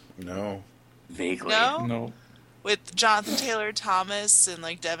movie? No. Vaguely. No? No. With Jonathan Taylor Thomas and,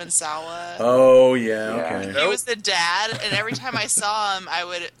 like, Devon Sawa. Oh, yeah, Yeah. okay. He was the dad, and every time I saw him, I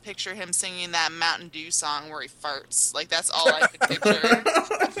would picture him singing that Mountain Dew song where he farts. Like, that's all I could picture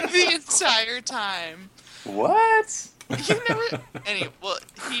the entire time. What? You never... Well,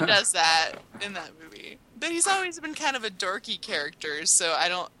 he does that in that movie. But he's always been kind of a dorky character, so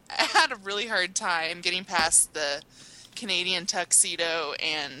I had a really hard time getting past the Canadian tuxedo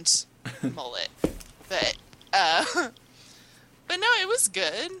and mullet. But no, it was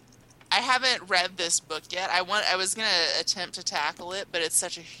good. I haven't read this book yet. I was gonna attempt to tackle it, but it's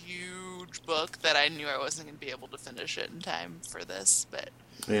such a huge book that I knew I wasn't gonna be able to finish it in time for this. But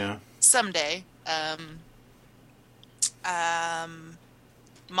Yeah. someday.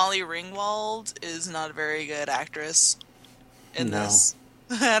 Molly Ringwald is not a very good actress in No. this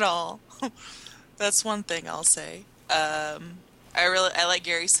at all. That's one thing I'll say. I like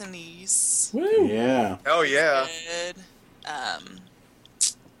Gary Sinise. Woo! Yeah. Oh yeah. Good.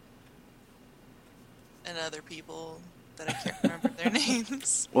 And other people that I can't remember their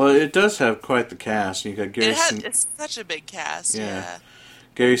names. Well, it does have quite the cast. You got Gary, It's such a big cast. Yeah. Yeah.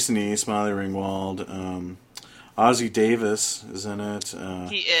 Gary Sinise, Molly Ringwald, Ozzie Davis is in it.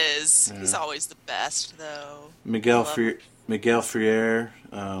 He is. Yeah. He's always the best, though. Miguel love Miguel Freire,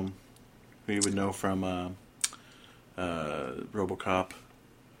 who you would know from RoboCop.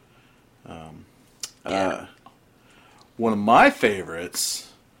 Yeah. One of my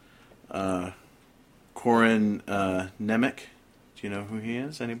favorites, Corin Nemec. Do you know who he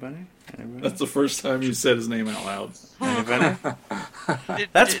is? Anybody? That's the first time you said his name out loud. Anybody?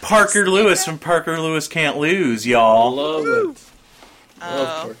 That's Parker Lewis from Parker Lewis Can't Lose, y'all. Love it. Oh.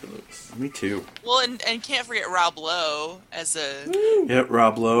 Love Parker Lewis. Me too. Well, and can't forget Rob Lowe as a Yep,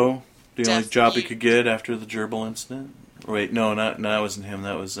 Rob Lowe. The only Deaf job he mute. could get after the gerbil incident. Wait, no, that wasn't him.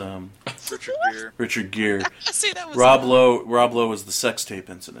 That was Richard Gere. Richard Gere. see that was Rob Lowe was the sex tape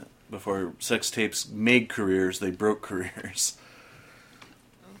incident. Before sex tapes made careers, they broke careers.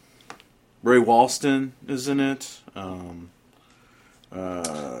 Ray Walston is in it.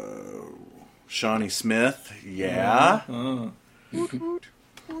 Shawnee Smith, yeah.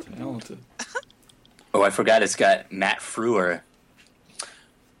 Talented. Oh, I forgot it's got Matt Frewer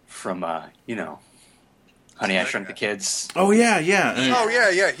from, Honey, I Shrunk the Kids, Oh yeah, yeah. Oh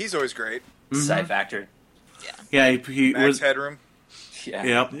yeah, he's always great. Sci Factor. Yeah, he Max was. Headroom. Yeah.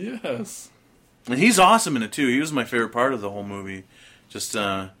 Yep, Yes. and he's awesome in it too. He was my favorite part of the whole movie. Just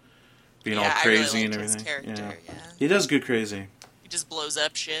being all Yeah, I crazy really and liked his everything. character, Yeah. yeah. He does good crazy. He just blows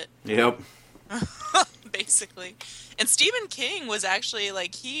up shit, Yep. basically. And Stephen King was actually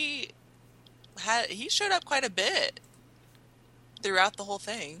like he showed up quite a bit throughout the whole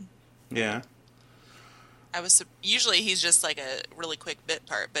thing. Yeah. Usually he's just like a really quick bit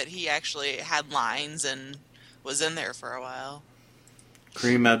part, but he actually had lines and was in there for a while.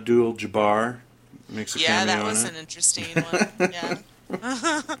 Kareem Abdul-Jabbar makes a Yeah, cameo that was in an it. interesting one. Yeah.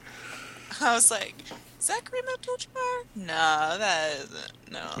 I was like, is that Kareem Abdul-Jabbar? No, that isn't.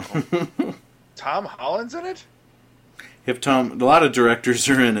 No. Tom Holland's in it? Yep, Tom. A lot of directors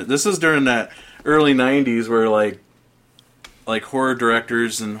are in it. This is during that early '90s where like horror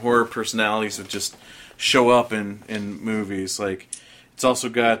directors and horror personalities would just show up in movies. Like it's also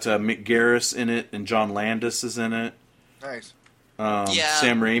got Mick Garris in it, and John Landis is in it. Nice. Yeah.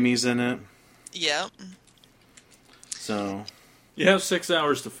 Sam Raimi's in it. Yep. So You have 6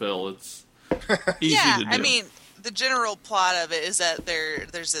 hours to fill. It's easy Yeah, to do. I mean, the general plot of it is that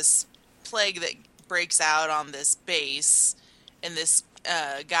there's this plague that breaks out on this base, and this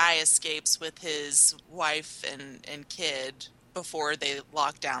guy escapes with his wife and kid before they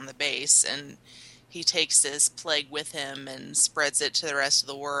lock down the base, and he takes this plague with him and spreads it to the rest of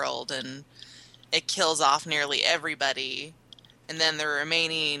the world, and it kills off nearly everybody. And then the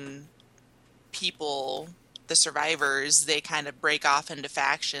remaining people, the survivors, they kind of break off into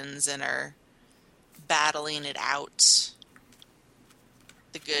factions and are battling it out.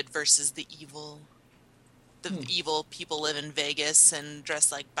 The good versus the evil. The evil people live in Vegas and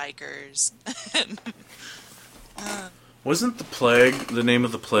dress like bikers. wasn't the name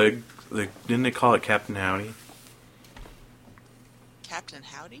of the plague? Didn't they call it Captain Howdy? Captain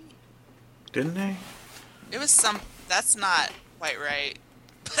Howdy? Didn't they? It was some... That's not quite right.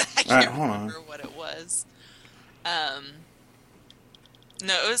 But I All right, can't hold on. remember what it was. No,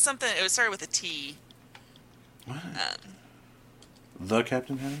 it was something... It was started with a T. What? The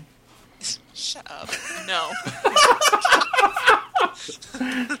Captain Howdy? Shut up. No.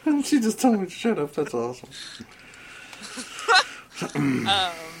 She just told me to shut up. That's awesome.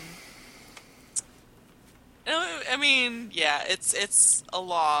 I mean, yeah, it's a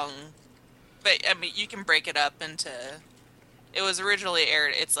long... But, I mean, you can break it up into... It was originally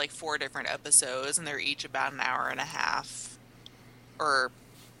aired... It's like 4 different episodes, and they're each about an hour and a half. Or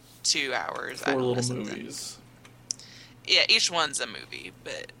 2 hours. I 4 don't know, little something. movies. Yeah, each one's a movie,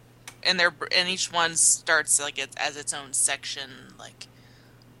 but... And each one starts like as its own section. Like,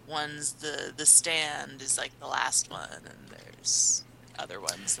 one's the Stand is like the last one, and there's other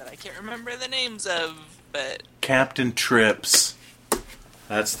ones that I can't remember the names of, but... Captain Trips.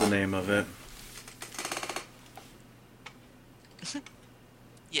 That's the name of it.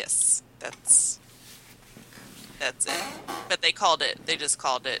 Yes, that's it. But they just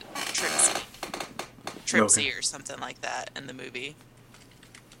called it Tripsy Okay. or something like that in the movie.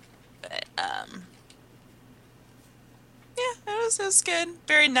 But yeah, it was good.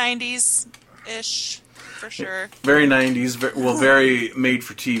 Very 90s ish for sure. Very 90s. Very made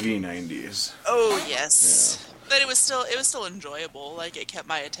for TV 90s. Oh yes, but it was still enjoyable. Like, it kept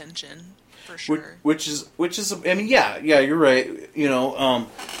my attention for sure. Which is. I mean, yeah, you're right.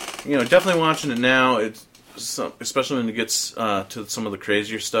 Definitely watching it now. It's especially when it gets to some of the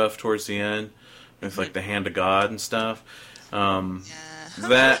crazier stuff towards the end, with like the Hand of God and stuff.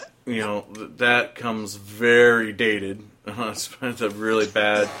 Yeah. That comes very dated. It's a really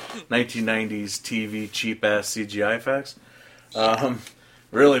bad 1990s TV cheap ass CGI effects.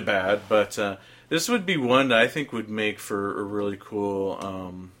 really bad. But this would be one that I think would make for a really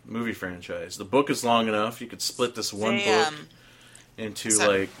cool movie franchise. The book is long enough. You could split this one book into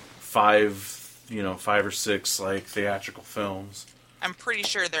like five or six like theatrical films. I'm pretty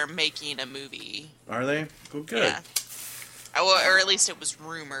sure they're making a movie. Are they? Oh, good. Yeah. Or at least it was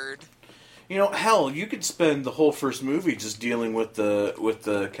rumored. Hell, you could spend the whole first movie just dealing with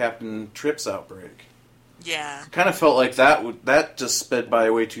the Captain Trips outbreak. Yeah. Kind of felt like that just sped by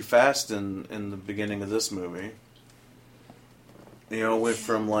way too fast in the beginning of this movie. Went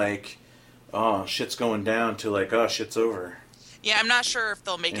from like, oh, shit's going down to like, oh, shit's over. Yeah, I'm not sure if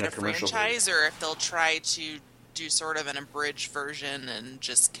they'll make In it a a commercial franchise or if they'll try to do sort of an abridged version and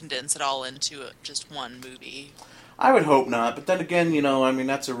just condense it all into just one movie. I would hope not, but then again,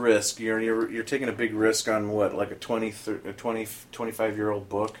 that's a risk. You're taking a big risk on what, like a 25-year-old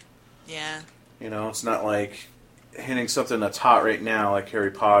book. Yeah. It's not like hitting something that's hot right now, like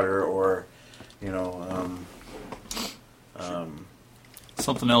Harry Potter or,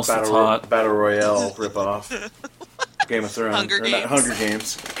 something else that's hot. Battle Royale ripoff. Game of Thrones. Hunger Games. Not Hunger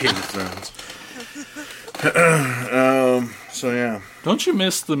Games. Game of Thrones. So yeah. Don't you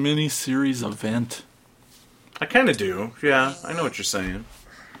miss the mini-series event? I kind of do. Yeah, I know what you're saying.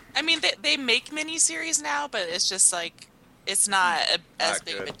 I mean, they make miniseries now, but it's just like, it's not as Not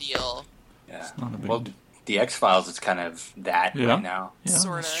big good. of a deal. Yeah. not a big Well, deal. the X-Files is kind of that Yeah. right now. Yeah,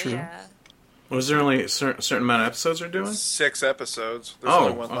 Sort that's of, true. yeah. Was there only a certain amount of episodes they're doing? 6 episodes. There's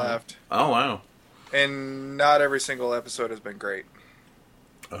only one left. Oh, wow. And not every single episode has been great,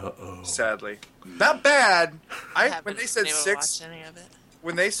 Uh-oh. sadly. Not bad. When Haven't they said been able to six watch any of it.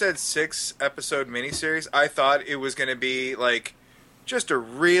 when they said 6-episode miniseries, I thought it was going to be like just a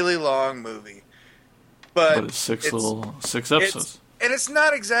really long movie. But it's six episodes. And it's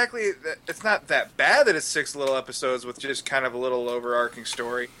not exactly, it's not that bad that it's 6 little episodes with just kind of a little overarching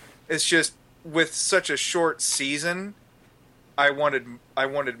story. It's just with such a short season, I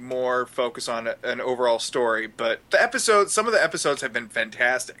wanted more focus on an overall story. But some of the episodes have been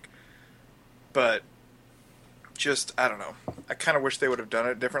fantastic. But just, I don't know. I kind of wish they would have done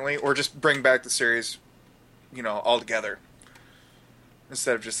it differently, or just bring back the series, altogether,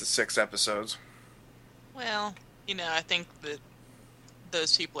 instead of just the 6 episodes. Well, I think that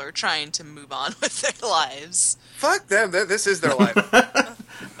those people are trying to move on with their lives. Fuck them. This is their life.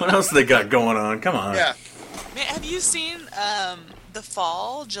 What else they got going on? Come on. Yeah. Man, have you seen The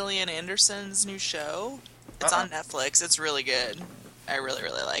Fall, Gillian Anderson's new show? It's on Netflix. It's really good. I really,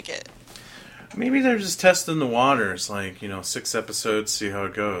 really like it. Maybe they're just testing the waters, like, 6 episodes, see how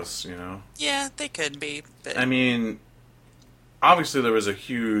it goes, Yeah, they could be. But I mean, obviously there was a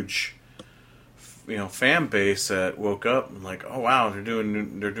huge, fan base that woke up and like, oh wow, they're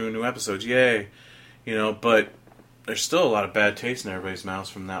doing new episodes, yay, but there's still a lot of bad taste in everybody's mouths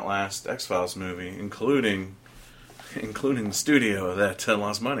from that last X-Files movie, including the studio that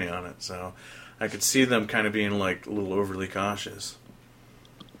lost money on it. So I could see them kind of being like a little overly cautious.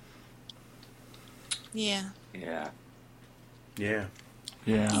 yeah. Yeah. Yeah.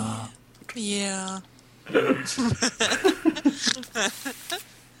 Yeah. Yeah.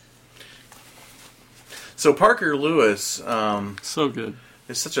 So Parker Lewis, So good.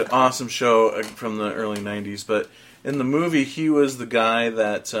 it's such an awesome show from the early 90s, but in the movie he was the guy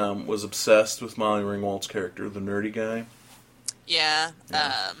that was obsessed with Molly Ringwald's character, the nerdy guy. Yeah.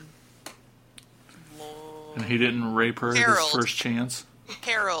 And he didn't rape her at his Harold. first chance.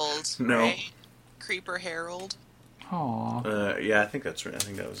 Harold. No. Right? Creeper Harold. Aw. Yeah, I think that's right. I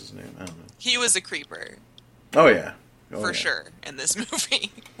think that was his name. I don't know. He was a creeper. Oh, yeah. Oh, for yeah. sure in this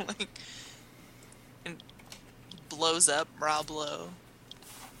movie. And blows up Rob Lowe.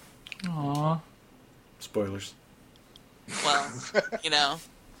 Aw. Spoilers. Well,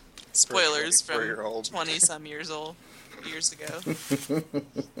 spoilers from 24-year-old. 20-some years ago.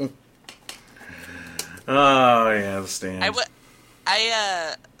 Oh, yeah, The Stand.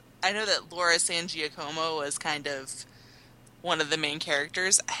 I know that Laura San Giacomo was kind of one of the main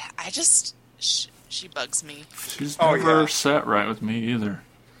characters. She bugs me. She's Oh, never yeah. sat right with me either.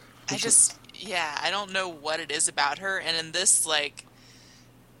 I don't know what it is about her. And in this,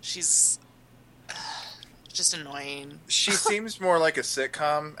 she's just annoying. She seems more like a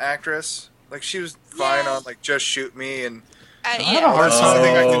sitcom actress. Like, she was fine Yeah. on, Just Shoot Me, and had a hard that's time.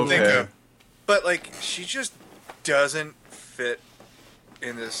 something I Oh, can think okay. of. But, she just doesn't fit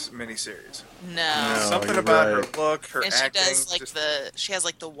in this miniseries. No. No. Something you're about right. her look, her And she acting. does just- she has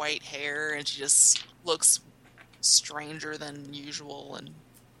the white hair, and she just looks stranger than usual, and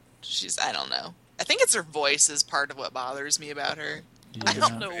I don't know. I think it's her voice is part of what bothers me about her. I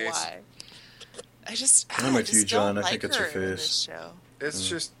don't know Face. why. I just I'm with just you, John. don't I think like it's her her in face. this show. It's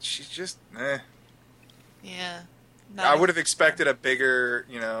just she's just. Eh. Yeah. I would have expected a bigger,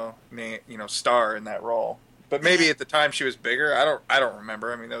 star in that role. But maybe at the time she was bigger. I don't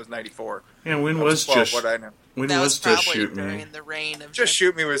remember. I mean, that was '94. Yeah, when I was 12, just what I know. when that was was Just probably Shoot during Me? the reign of Just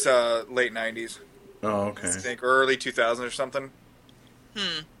Shoot Me was late '90s. Oh, I okay. think, or early 2000 or something.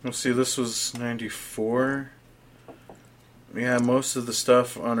 Well, see, this was '94. Yeah, most of the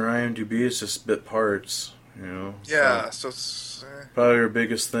stuff on her IMDb is just bit parts. Yeah, So so probably her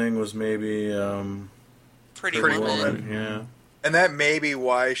biggest thing was maybe Pretty Pretty Woman. Woman. Yeah. and that may be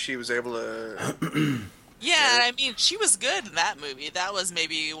why she was able to. Yeah, and I mean, she was good in that movie. That was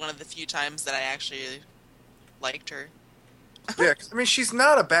maybe one of the few times that I actually liked her. Yeah, 'cause, I mean, she's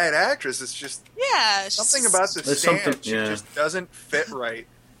not a bad actress. It's just Yeah, she's something about the There's stand. something- She yeah. just doesn't fit right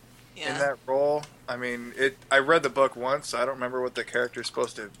yeah. in that role. I mean, I read the book once. So I don't remember what the character's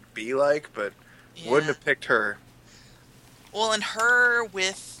supposed to be like, but Yeah. wouldn't have picked her. Well, and her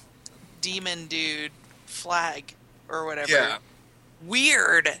with Demon Dude Flag or whatever. Yeah.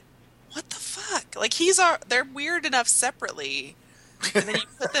 Weird. What the fuck? Like they're weird enough separately, and then you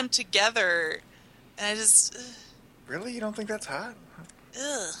put them together, and I just. Really, you don't think that's hot?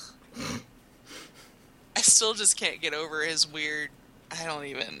 Ugh. I still just can't get over his weird. I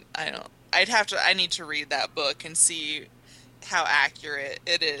need to read that book and see how accurate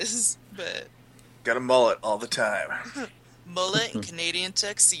it is. But Got a mullet all the time. mullet and Canadian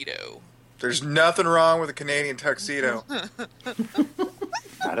tuxedo. There's nothing wrong with a Canadian tuxedo.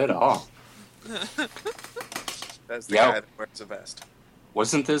 Not at all. That's the Yeah. guy that wears a vest.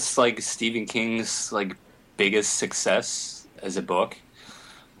 Wasn't this like Stephen King's like biggest success as a book?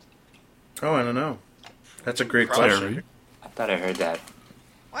 Oh, I don't know. That's a great Probably. question. I thought I heard that.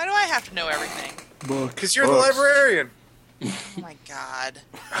 Why do I have to know everything? Book. Because you're Books. the librarian. Oh my god.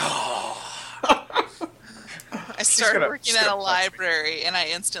 I started gonna- working she's at a gonna punch me. library and I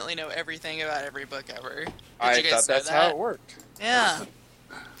instantly know everything about every book ever. Did I you guys thought know that's that? how it worked. Yeah.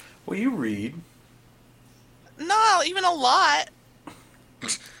 Well, you read. Not even a lot. I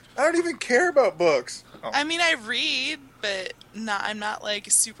don't even care about books. Oh, I mean, I read, but I'm not like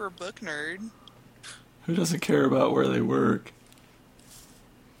a super book nerd. Who doesn't care about where they work?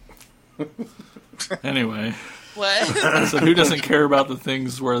 Anyway, What? I said, who doesn't care about the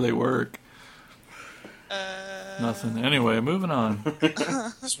things where they work? uh, Nothing. Anyway, moving on.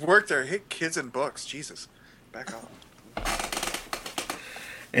 just work there. Hate kids and books. Jesus. Back off.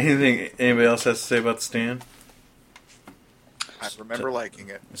 Anything anybody else has to say about the stand? I remember liking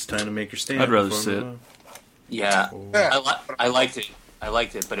it. It's time to make your stand. I'd rather before we sit. move on. Yeah, Yeah. I liked it. I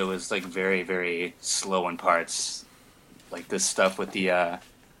liked it, but it was like very, very slow in parts. Like this stuff with the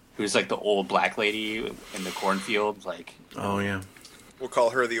who was like the old black lady in the cornfield. Like Oh yeah. We'll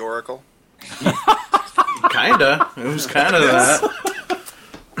call her the Oracle. Kinda. It was kind of that.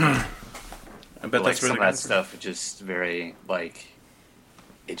 I bet like that's some really of that good. stuff, just very like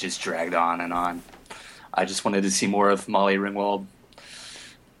it just dragged on and on. I just wanted to see more of Molly Ringwald.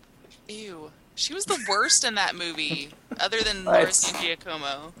 Ew. She was the worst in that movie, other than What? Laura San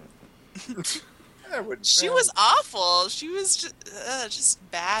Giacomo. I would, She was awful. She was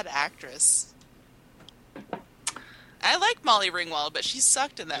just bad actress. I like Molly Ringwald, but she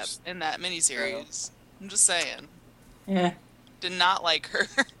sucked in that miniseries. I'm just saying. Yeah. Did not like her.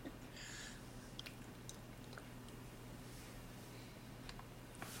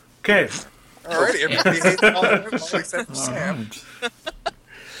 Okay. Alrighty, everybody hates Molly Ringwald except for All Sam.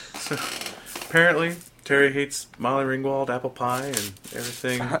 right. Apparently, Terry hates Molly Ringwald, apple pie, and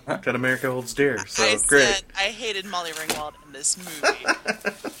everything that America holds dear. So I great. said I hated Molly Ringwald in this movie.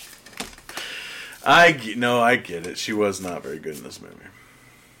 I get it. She was not very good in this movie,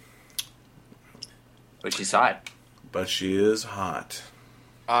 But she saw it. but she is hot.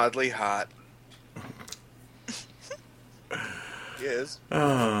 Oddly hot. He is.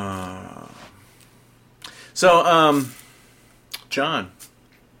 So, John,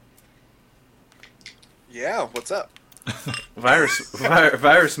 Yeah, what's up?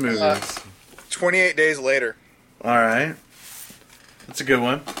 virus movies. 28 days later. All right, that's a good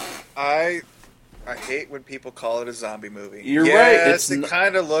one. I hate when people call it a zombie movie. You're right, Yes, it's it n-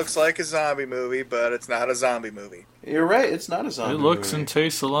 kind of looks like a zombie movie, but it's not a zombie movie. You're right. It's not a zombie. It looks movie. and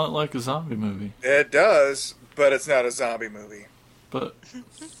tastes a lot like a zombie movie, It does, but it's not a zombie movie. but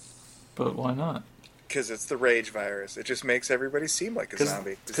why not? Because it's the rage virus. It just makes everybody seem like a 'Cause-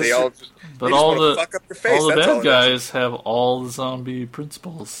 zombie. 'Cause 'cause they all it- just, But they just all wanna the fuck up your face. all the That's all bad it is. guys have all the zombie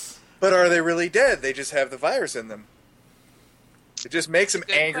principles. But are they really dead? They just have the virus in them. It just makes them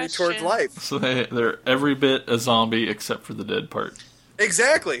Good angry question. towards life. So they're every bit a zombie except for the dead part.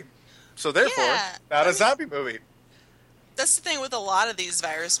 Exactly. So therefore, Yeah, not I a mean- zombie movie. That's the thing with a lot of these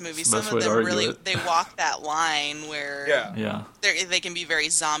virus movies. It's the Some best of way to them argue really it. they walk that line where Yeah. Yeah. they can be very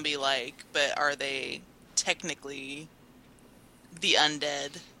zombie-like, but are they technically the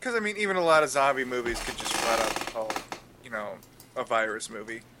undead? Because, I mean, even a lot of zombie movies could just flat out be called, a virus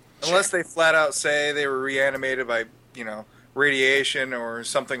movie. Unless they flat out say they were reanimated by, radiation or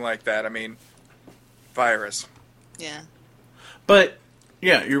something like that. I mean, virus. Yeah. But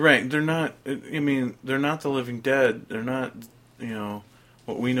yeah, you're right. They're not. I mean, they're not the living dead. They're not.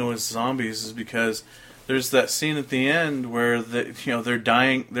 What we know as zombies is because there's that scene at the end where they're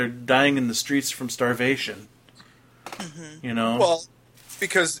dying. They're dying in the streets from starvation. Well,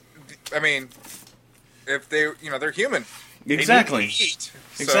 because, I mean, if they're human. They need Exactly. to eat.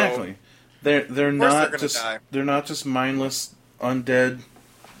 So, Exactly. They're they're not gonna just die. they're not just mindless undead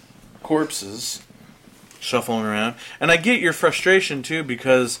corpses shuffling around. And I get your frustration too,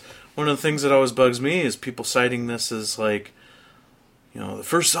 because one of the things that always bugs me is people citing this as like, the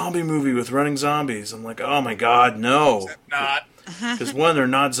first zombie movie with running zombies. I'm like, oh my god, no. Not. Because one, they're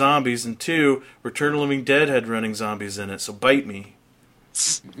not zombies, and two, Return of the Living Dead had running zombies in it, so bite me.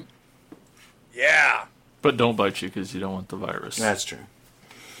 Yeah. But don't bite you because you don't want the virus. That's true.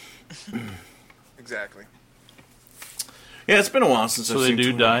 Exactly. Yeah, it's been a while since So I've they seen do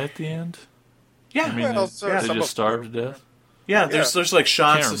 20. die at the end? Yeah, I mean, Well, they, so they some just of- starve to death? yeah. There's like I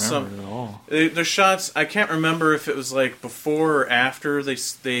shots can't of some. remember at all. There's shots. I can't remember if it was like before or after they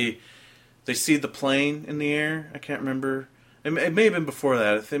see the plane in the air. I can't remember. It may have been before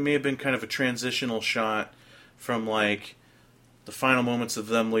that. It may have been kind of a transitional shot from like the final moments of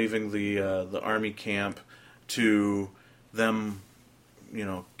them leaving the army camp to them,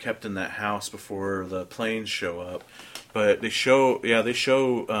 kept in that house before the planes show up. But they show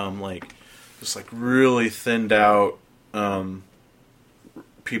like just like really thinned out.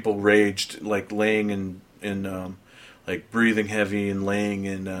 People raged, like laying in like breathing heavy and laying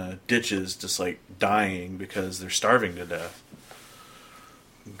in ditches, just like dying because they're starving to death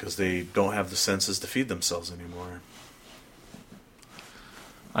because they don't have the senses to feed themselves anymore.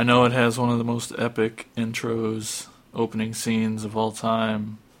 I know it has one of the most epic intros, opening scenes of all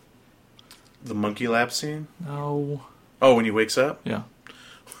time. The monkey lap scene. No. Oh, when he wakes up. Yeah.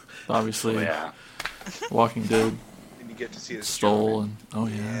 Obviously, Yeah. Walking Dead And you get to see the stole and oh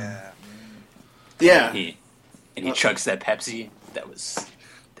yeah. Yeah. Yeah. And he chugs that Pepsi. That was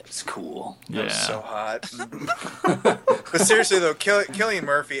cool. Yeah. So hot. But seriously though, Cillian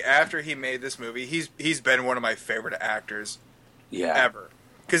Murphy, after he made this movie, he's been one of my favorite actors Yeah. ever.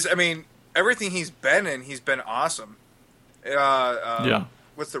 Because I mean, everything he's been in, he's been awesome. Yeah.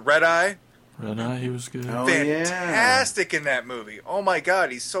 What's the Red Eye? Red Eye, he was good. Oh, Fantastic in that movie. Oh my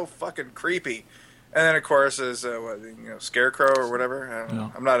god, he's so fucking creepy. And then of course is Scarecrow or whatever. I don't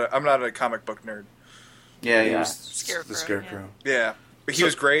know. Yeah. I'm not a comic book nerd. Yeah, he Yeah. was Scarecrow, the Scarecrow. Yeah, but he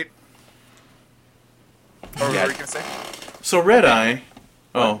was great. Or what Yeah. were you gonna say? So Red Eye.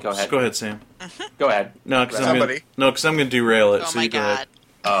 Oh, Go ahead. go ahead, Sam. Go ahead. No, because Somebody. I'm gonna derail it. Oh so my you go ahead.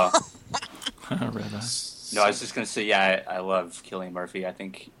 god. Red Eye. No, I was just gonna say, yeah, I love Cillian Murphy. I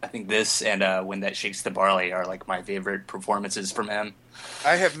think this and When That Shakes the Barley are like my favorite performances from him.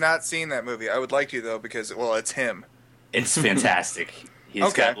 I have not seen that movie. I would like to though because it's him. It's fantastic. He's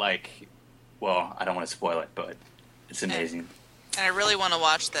Okay. got like, well, I don't want to spoil it, but it's amazing. And I really want to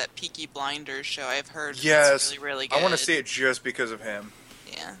watch that Peaky Blinders show. I've heard Yes, it's really, really good. I want to see it just because of him.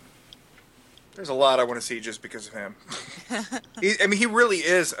 Yeah. There's a lot I want to see just because of him. He really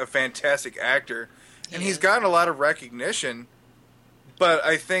is a fantastic actor, and He he's is. gotten a lot of recognition. But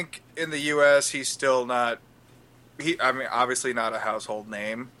I think in the U.S. he's still not. Obviously not a household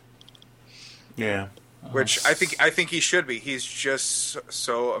name, Yeah. which I think he should be. He's just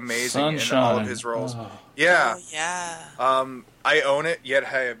so amazing in all Sunshine. of his roles. Oh, Yeah. Oh, yeah. I own it, yet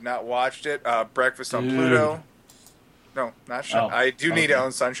I have not watched it. Breakfast on Dude. Pluto. No, not Sunshine. Oh, I do need to okay.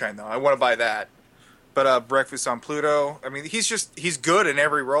 own Sunshine though. I want to buy that. But Breakfast on Pluto. I mean, he's good in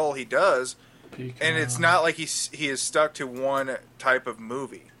every role he does, and it's not like he is stuck to one type of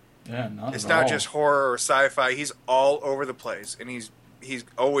movie. Yeah, not It's at not all. just horror or sci-fi. He's all over the place, and he's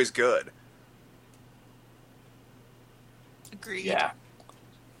always good. Agreed. Yeah.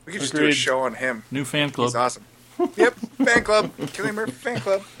 We could just do a Agreed. show on him. New fan club. He's awesome. Yep, fan club. Cillian Murphy fan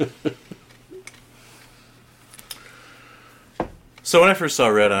club. So when I first saw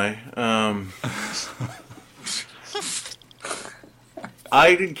Red Eye,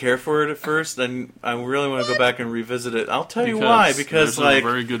 I didn't care for it at first, and I really want to go back and revisit it. I'll tell you why. Because there's like a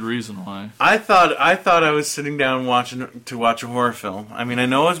very good reason why. I thought I was sitting down to watch a horror film. I mean, I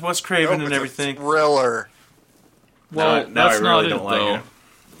know it's Wes Craven Nope, and it's a everything. thriller. Well, now I that's really not don't it like though. it.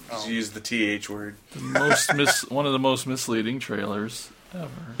 'cause you used the TH word. One of the most misleading trailers ever.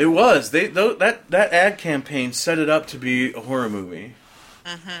 It was. That ad campaign set it up to be a horror movie.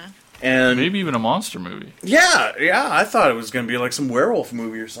 And Maybe even a monster movie. yeah, I thought it was going to be like some werewolf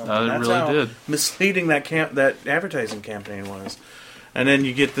movie or something. It That's really how did. misleading that advertising campaign was. And then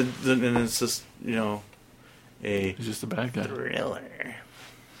you get and it's just, a He's just a bad guy. thriller.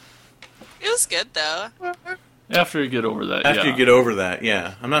 It was good though. After you get over that, After you get over that,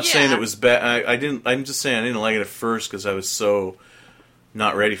 yeah. I'm not saying Yeah. it was bad. I'm just saying I didn't like it at first because I was so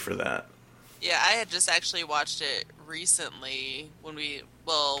not ready for that. Yeah, I had just actually watched it recently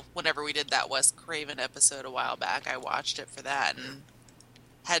whenever we did that Wes Craven episode a while back. I watched it for that and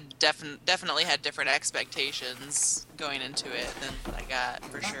had definitely had different expectations going into it than I got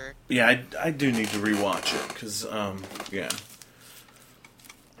for sure. Yeah, I do need to rewatch it because, yeah.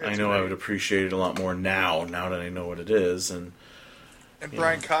 I know I would appreciate it a lot more now that I know what it is, and And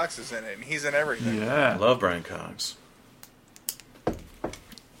Brian Cox is in it, and he's in everything. I Yeah. love Brian Cox.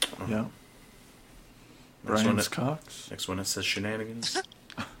 Yeah. Next one, Brian's Cox. next one it says shenanigans.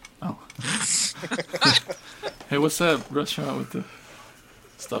 Oh. Hey, what's that restaurant with the...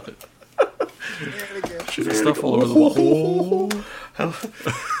 Stop it. There's stuff all over the wall. Because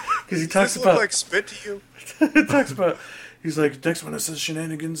he Does talks this look about like spit to you? he talks about he's like next one that says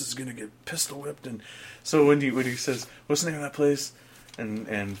shenanigans is gonna get pistol whipped, and so when he says what's the name of that place,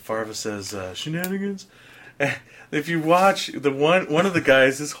 and Farva says shenanigans. If you watch one of the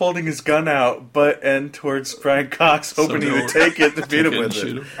guys is holding his gun out butt end towards Brian Cox, hoping he would take it to beat him with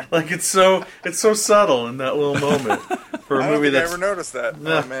shoot it. him. Like it's so subtle in that little moment for a I don't movie think I that's ever noticed that.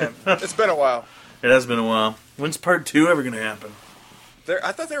 Oh man, it's been a while. it has been a while. When's part 2 ever gonna happen?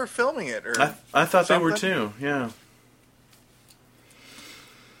 I thought they were filming it. Or I thought they were something? too. Yeah.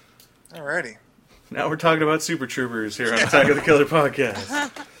 Alrighty. Now we're talking about Super Troopers here on Attack of the Killer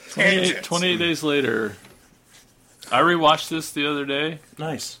podcast. 28 days later. I rewatched this the other day,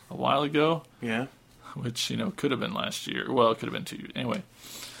 Nice. a while ago, Yeah. which, could have been last year. Well, it could have been 2 years. Anyway,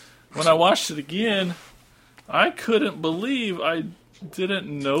 when I watched it again, I couldn't believe I didn't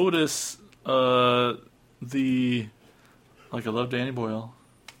notice I love Danny Boyle.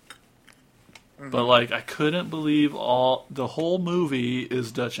 But, I couldn't believe the whole movie is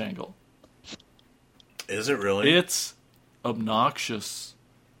Dutch angle. Is it really? It's obnoxious.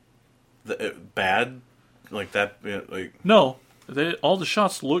 Bad? Like that? Like No, all the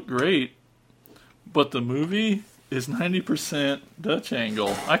shots look great, but the movie is 90% Dutch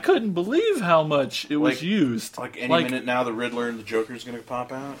angle. I couldn't believe how much it was used. Like any minute now, the Riddler and the Joker's gonna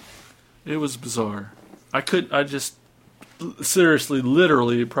pop out. It was bizarre. Seriously,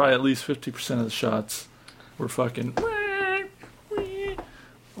 literally, probably at least 50% of the shots were fucking...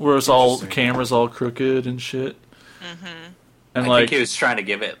 Where it's all, the camera's all crooked and shit. And I think he was trying to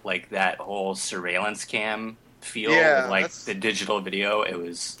give it like that whole surveillance cam feel, Yeah, like that's- the digital video. It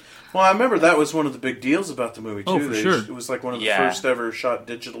was Well, I remember that was one of the big deals about the movie too. Oh, for sure. It was like one of the Yeah. first ever shot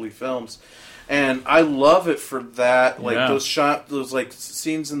digitally films, and I love it for that. Like Yeah. those like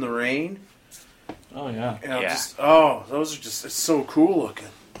scenes in the rain. Oh, yeah. And I'm Yeah. those are just it's so cool looking.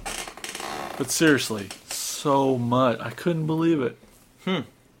 But seriously, so much. I couldn't believe it.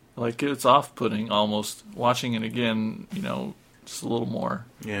 Like, it's off-putting almost. Watching it again, just a little more.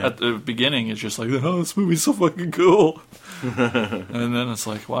 Yeah. At the beginning, it's just like, oh, this movie's so fucking cool. And then it's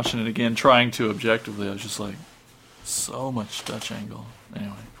like, watching it again, trying to objectively, I was just like, so much Dutch angle.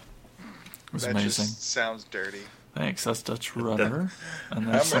 Anyway, it was That amazing. just sounds dirty. Thanks, that's Dutch rudder. And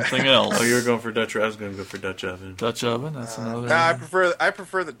that's something else. Oh, you were going for Dutch. I was going to go for Dutch oven. Dutch oven, that's another. Nah, I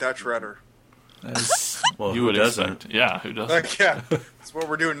prefer the Dutch rudder. That's, Well, you who would doesn't? expect. Yeah, who doesn't? Like, yeah, that's what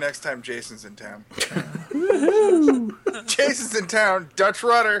we're doing next time Jason's in town. Jason's in town, Dutch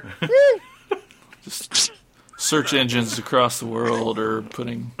rudder. Just search engines across the world are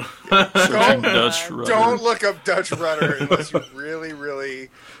searching Dutch rudder. Don't look up Dutch rudder unless you really, really,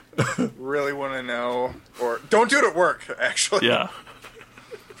 really want to know. Or don't do it at work, actually. Yeah.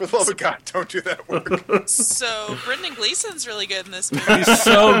 For the love of God, don't do that at work. So Brendan Gleeson's really good in this movie. He's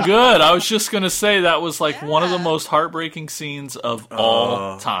so good. I was just going to say that was like one of the most heartbreaking scenes of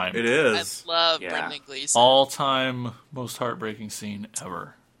all time. It I is. love Yeah. Brendan Gleeson. All time most heartbreaking scene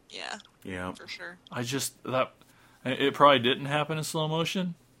ever. Yeah, Yeah. for sure. It probably didn't happen in slow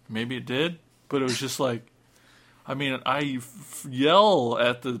motion. Maybe it did, but it was just like, I yell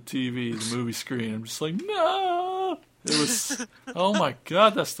at the TV, the movie screen. I'm just like, no. It was, oh my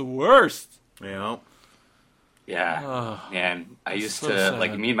God, that's the worst. Yeah. Yeah, man. I used so to sad.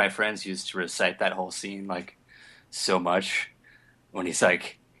 like me and my friends used to recite that whole scene like so much when he's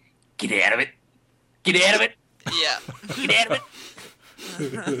like, "Get out of it, get out of it, Yeah. get out of it."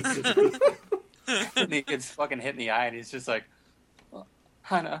 And he gets fucking hit in the eye, and he's just like, "Oh,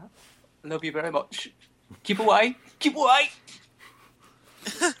 Hannah, I love you very much. Keep away, keep away."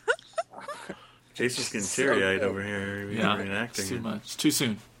 Jason's getting teary-eyed over here Yeah, reenacting it's too it. much. It's too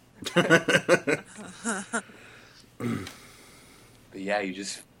soon. But yeah, you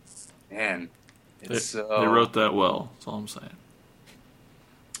just, man, They, it's they wrote that well. That's all I'm saying.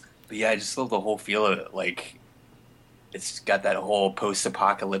 But yeah, I just love the whole feel of it. Like, it's got that whole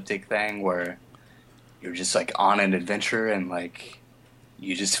post-apocalyptic thing where you're just like on an adventure and like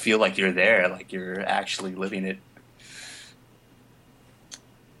you just feel like you're there, like you're actually living it.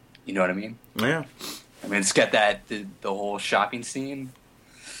 You know what I mean? Yeah. I mean, it's got that the whole shopping scene.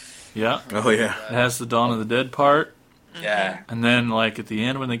 Yeah. Oh, yeah. It has the Dawn of the Dead part. Yeah, And then, like, at the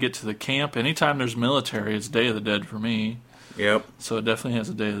end when they get to the camp, anytime there's military, it's Day of the Dead for me. Yep. So it definitely has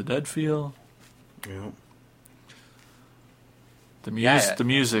a Day of the Dead feel. Yep. The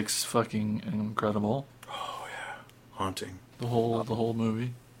music's fucking incredible. Haunting. The whole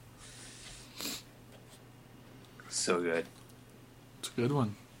movie. so good. It's a good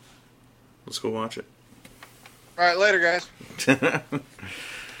one. Let's go watch it. All right, later, guys.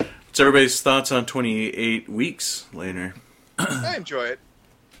 What's everybody's thoughts on 28 weeks later? I enjoy it.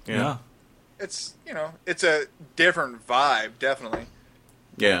 Yeah. It's it's a different vibe, definitely,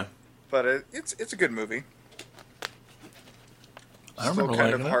 Yeah. but it's a good movie. I Still remember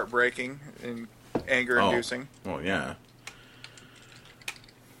kind of liking it. heartbreaking and anger-inducing. Well, yeah.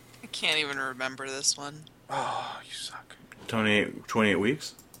 I can't even remember this one. Oh, you suck. 28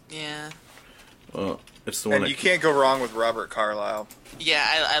 weeks? Yeah. Well, it's the one And that... you can't go wrong with Robert Carlyle. Yeah,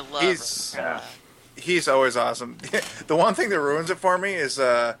 I love He's- Robert. He's always awesome. The one thing that ruins it for me is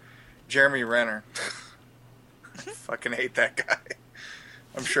Jeremy Renner. I fucking hate that guy.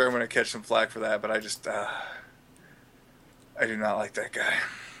 I'm sure I'm going to catch some flack for that, but I just I do not like that guy.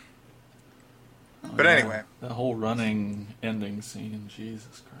 But Yeah. anyway, That whole running ending scene,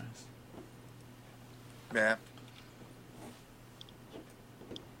 Jesus Christ. yeah.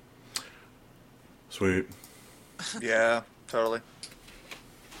 Sweet. Yeah, totally.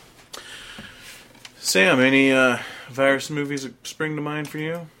 Sam, any virus movies that spring to mind for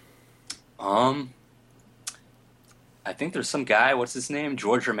you? I think there's some guy. What's his name?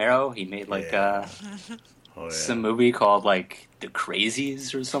 George Romero. He made like Oh, yeah. some movie called like The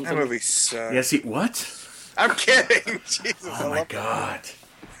Crazies or That something. movie sucks. Yes, what? I'm kidding. Jesus, I Oh, my love God.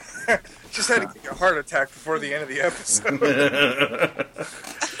 that. Just had to get a heart attack before the end of the episode.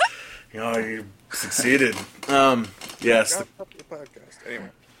 You succeeded. Yes. God, fuck the podcast. Anyway.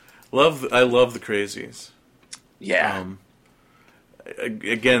 I love The Crazies. Yeah.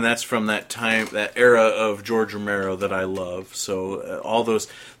 Again, that's from that time, that era of George Romero that I love. So all those,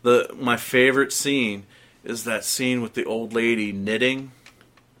 my favorite scene is that scene with the old lady knitting.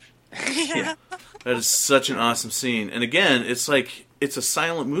 Yeah. That is such an awesome scene. And again, it's like it's a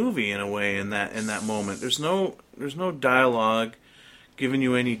silent movie in a way in that moment. There's no dialogue giving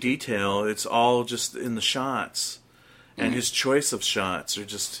you any detail. It's all just in the shots. And his choice of shots are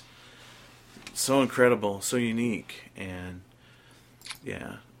just so incredible, so unique, and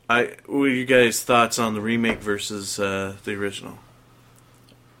yeah. What are you guys' thoughts on the remake versus the original?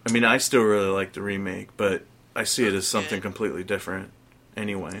 I mean, I still really like the remake, but I see it as something completely different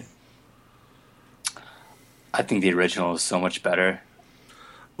anyway. I think the original is so much better.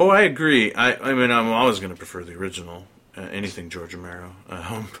 Oh, I agree. I mean, I'm always going to prefer the original. Anything George Romero.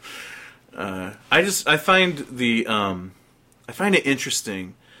 I find it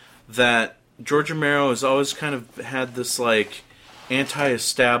interesting that George Romero has always kind of had this like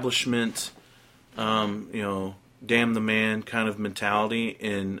anti-establishment, damn the man kind of mentality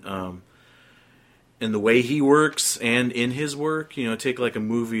in the way he works and in his work. Take like a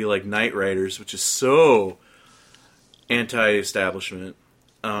movie like Knight Riders, which is so anti-establishment.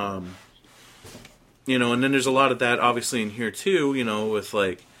 And then there's a lot of that obviously in here too. With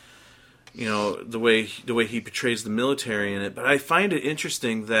like. The way he portrays the military in it. But I find it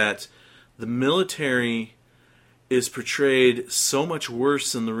interesting that the military is portrayed so much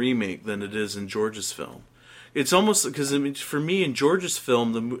worse in the remake than it is in George's film. It's almost because for me in George's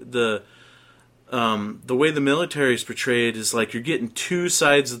film, the way the military is portrayed is like you're getting two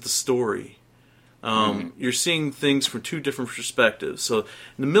sides of the story. You're seeing things from two different perspectives. So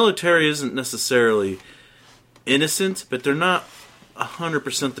the military isn't necessarily innocent, but they're not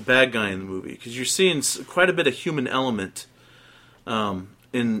 100% the bad guy in the movie, because you're seeing quite a bit of human element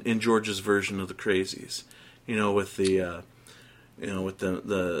in George's version of the Crazies. With the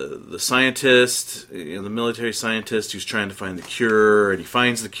scientist, the military scientist who's trying to find the cure, and he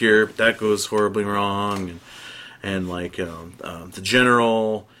finds the cure, but that goes horribly wrong. and like the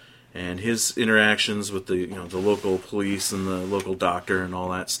general and his interactions with the the local police and the local doctor and all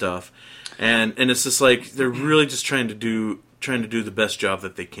that stuff, and it's just like they're really just trying to do the best job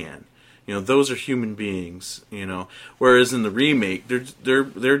that they can. Those are human beings. Whereas in the remake,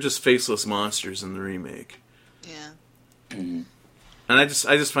 they're just faceless monsters in the remake. Yeah. Mm-hmm. And I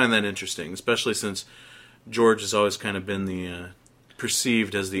just find that interesting, especially since George has always kind of been the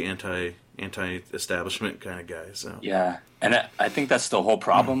perceived as the anti-establishment kind of guy. So Yeah, and I think that's the whole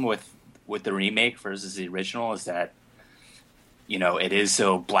problem with the remake versus the original is that it is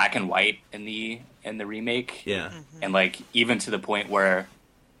so black and white in the remake. yeah, And like even to the point where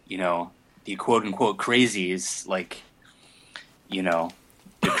the quote unquote crazies, like the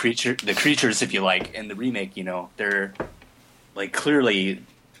creatures, if you like, in the remake, they're like clearly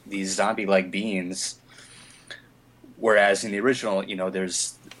these zombie like beings, whereas in the original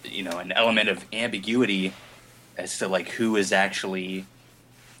there's an element of ambiguity as to like who is actually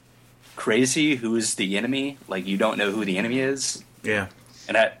crazy, who is the enemy. Like you don't know who the enemy is. yeah,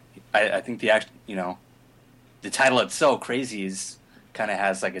 And I think the title itself, Crazies, kind of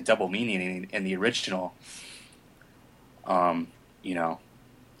has like a double meaning in the original.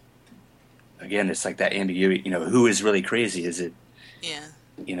 Again, it's like that ambiguity. Who is really crazy? Is it? Yeah.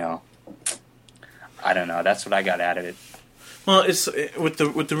 I don't know. That's what I got out of it. Well, it's with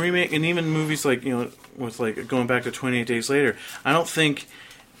the remake and even movies like with like going back to 28 Days Later. I don't think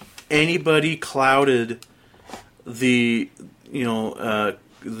anybody clouded the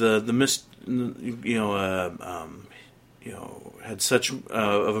had such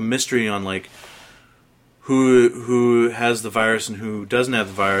of a mystery on like who has the virus and who doesn't have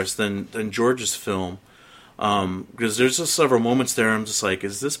the virus than George's film, because there's just several moments there I'm just like,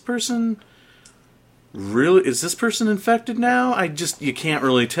 is this person infected now? You can't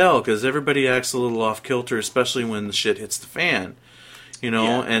really tell because everybody acts a little off kilter, especially when the shit hits the fan,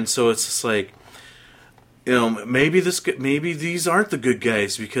 Yeah. and so it's just like, maybe these aren't the good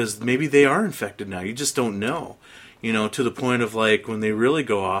guys because maybe they are infected now. You just don't know, to the point of like when they really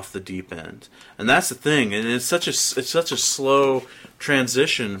go off the deep end. And that's the thing. And it's such a slow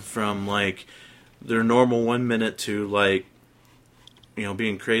transition from like their normal 1 minute to like,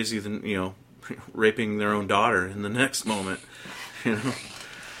 being crazy, then, raping their own daughter in the next moment,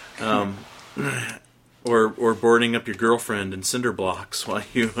 or boarding up your girlfriend in cinder blocks while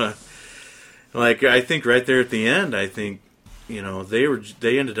you, like, I think right there at the end, I think,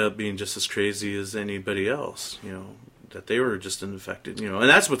 they ended up being just as crazy as anybody else, that they were just infected, and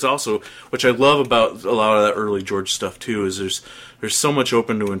that's which I love about a lot of that early George stuff too, is there's so much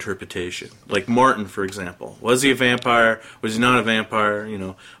open to interpretation. Like Martin, for example, was he a vampire? Was he not a vampire?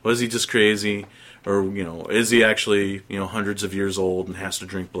 Was he just crazy? Or, is he actually, hundreds of years old and has to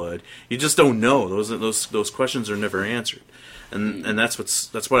drink blood? You just don't know. Those questions are never answered. And that's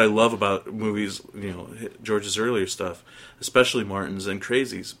what I love about movies, George's earlier stuff, especially Martin's and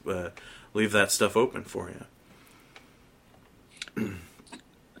Crazy's, leave that stuff open for you.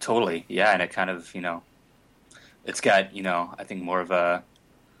 Totally, yeah, and it kind of it's got I think more of a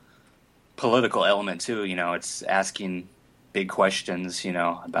political element too. It's asking big questions,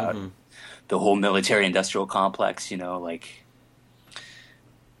 about the whole military-industrial complex. Like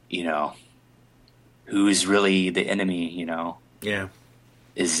who's really the enemy? Yeah.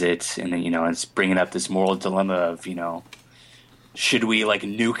 Is it? And then it's bringing up this moral dilemma of should we like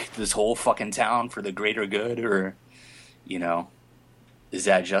nuke this whole fucking town for the greater good, or is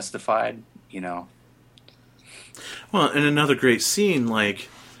that justified? Well, and another great scene, like,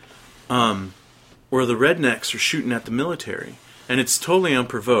 where the rednecks are shooting at the military, and it's totally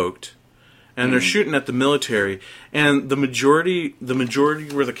unprovoked, and they're shooting at the military, and the majority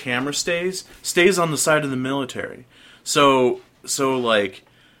where the camera stays on the side of the military. So like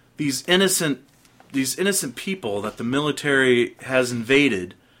these innocent people that the military has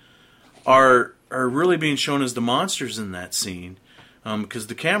invaded are really being shown as the monsters in that scene. Because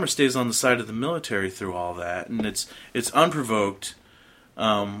the camera stays on the side of the military through all that, and it's unprovoked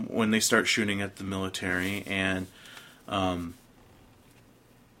when they start shooting at the military, and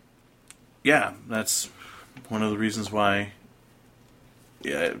that's one of the reasons why.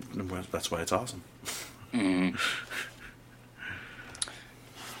 Yeah, that's why it's awesome. Mm-hmm.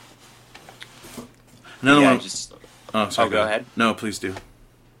 Another one. Oh, sorry. go ahead. No, please do.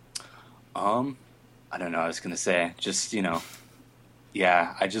 I don't know. I was gonna say just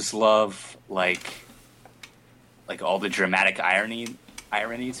yeah, I just love like all the dramatic irony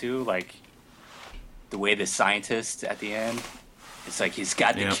too, like the way the scientist at the end, it's like he's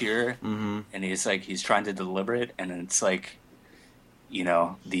got the cure, and he's trying to deliver it, and it's like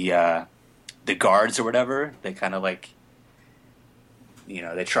the the guards or whatever, they kind of like,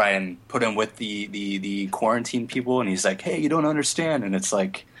 they try and put him with the quarantine people, and he's like, hey, you don't understand. And it's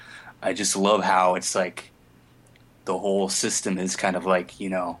like, I just love how it's like the whole system is kind of like,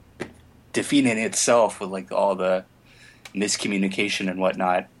 defeating itself with like all the miscommunication and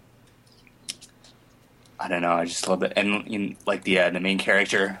whatnot. I don't know. I just love it. And like the main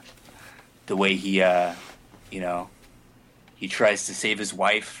character, the way he tries to save his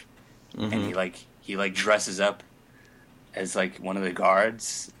wife, and he dresses up as like one of the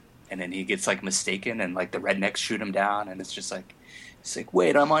guards, and then he gets like mistaken, and like the rednecks shoot him down, and it's just like,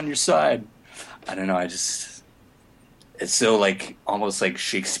 wait, I'm on your side. I don't know. It's so like almost like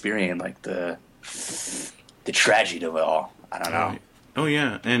Shakespearean, like the tragedy of it all. I don't know. Oh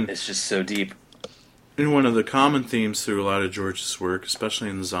yeah, and it's just so deep. And one of the common themes through a lot of George's work, especially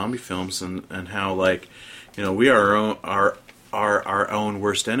in the zombie films, and how like, we are our own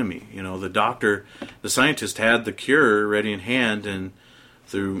worst enemy. The doctor, the scientist had the cure ready in hand, and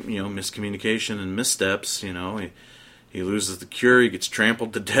through miscommunication and missteps, he loses the cure, he gets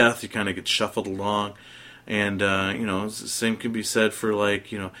trampled to death, he kind of gets shuffled along, and the same can be said for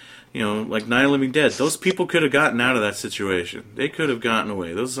like like Night of the Living Dead. Those people could have gotten out of that situation. They could have gotten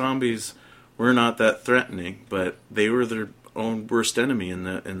away. Those zombies were not that threatening, but they were their own worst enemy in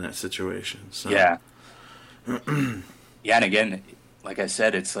that situation. So. Yeah. Yeah, and again, like I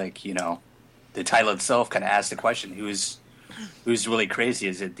said, it's like, the title itself kind of asks the question, who's really crazy?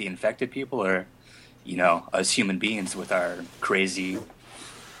 Is it the infected people, or, us human beings with our crazy,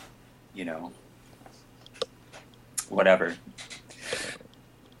 whatever.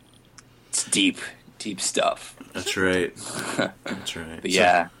 It's deep stuff. That's right. That's right. But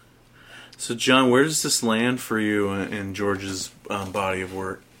yeah. So, John, where does this land for you in George's body of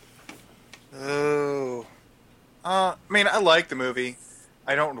work? Oh. I mean, I like the movie.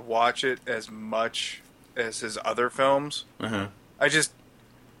 I don't watch it as much as his other films. Uh-huh. I don't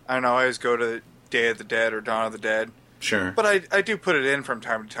know, I always go to Day of the Dead or Dawn of the Dead. Sure. But I do put it in from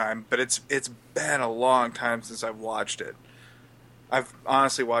time to time, but it's been a long time since I've watched it. I've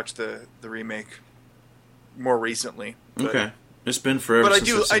honestly watched the remake more recently. But, okay. It's been forever but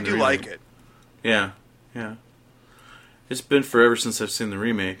since I do like it. Yeah. It's been forever since I've seen the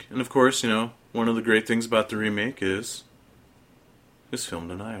remake. And of course, one of the great things about the remake is it's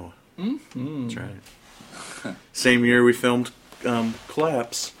filmed in Iowa. Mm-hmm. That's right. Same year we filmed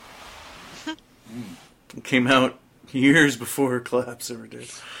Collapse. It came out years before Collapse ever did.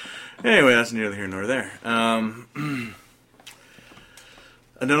 Anyway, that's neither here nor there. Another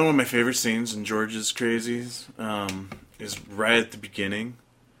one of my favorite scenes in George's Crazies is right at the beginning.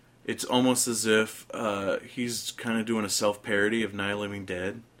 It's almost as if he's kind of doing a self-parody of Night of the Living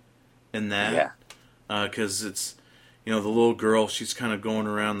Dead in that. Yeah. Because it's, the little girl, she's kind of going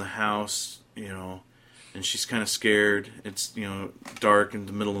around the house, and she's kind of scared. It's, dark in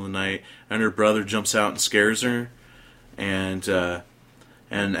the middle of the night, and her brother jumps out and scares her. And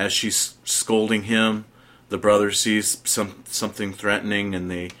as she's scolding him, the brother sees something threatening,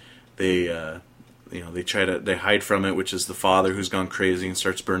 and they hide from it, which is the father who's gone crazy and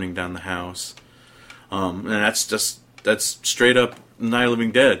starts burning down the house. And that's straight up Night of the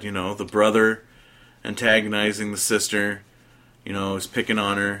Living Dead. The brother antagonizing the sister, is picking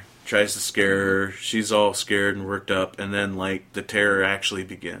on her, tries to scare her. She's all scared and worked up, and then like the terror actually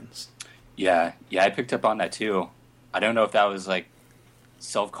begins. Yeah, I picked up on that too. I don't know if that was like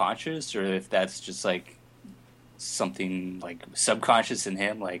self-conscious or if that's just like something like subconscious in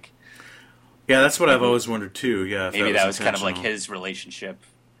him, like. Yeah, that's what I've always wondered too. Yeah, if maybe that was kind of like intentional. his relationship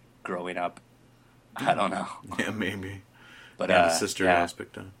growing up. I don't know. Yeah, maybe. But the sister yeah. was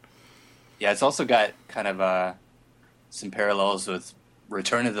picked on. Yeah, it's also got kind of some parallels with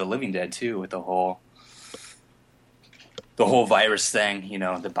Return of the Living Dead too, with the whole virus thing.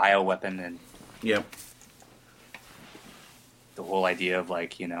 The bioweapon and Yep. the whole idea of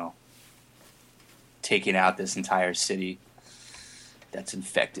like taking out this entire city that's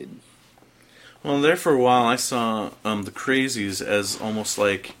infected. Well, there for a while, I saw the Crazies as almost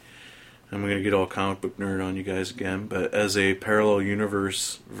like, I'm going to get all comic book nerd on you guys again, but as a parallel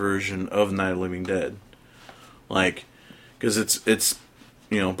universe version of Night of the Living Dead. Like, because it's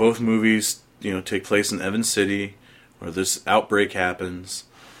both movies, take place in Evans City, where this outbreak happens.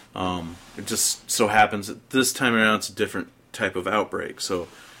 It just so happens that this time around it's a different type of outbreak. So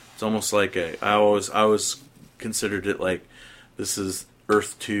it's almost like I always considered it like this is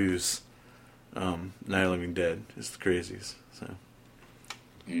Earth 2's Night of the Living Dead is the Crazies. So.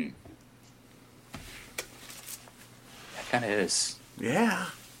 That kind of is. Yeah.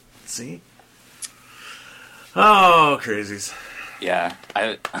 See? Oh, Crazies. Yeah,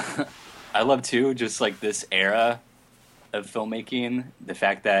 I love too, just like this era of filmmaking, the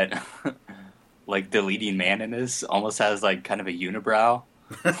fact that like the leading man in this almost has like kind of a unibrow.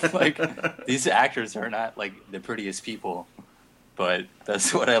 Like these actors are not like the prettiest people, but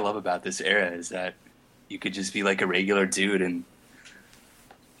that's what I love about this era is that you could just be like a regular dude and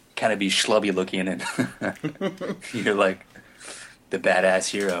kind of be schlubby looking, and you're like the badass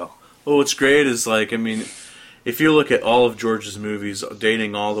hero. Well, what's great is, like, I mean, if you look at all of George's movies,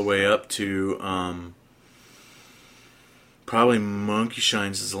 dating all the way up to probably Monkey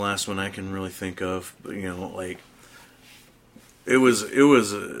Shines is the last one I can really think of. You know, like it was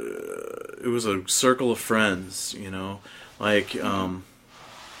a circle of friends. You know, like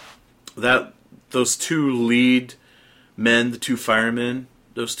that those two lead men, the two firemen.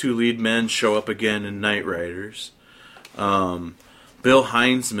 Those two lead men show up again in Night Riders. Bill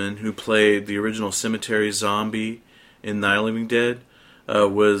Heinzman, who played the original cemetery zombie in Night of the Living Dead,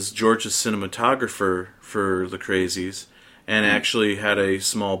 was George's cinematographer for The Crazies, and actually had a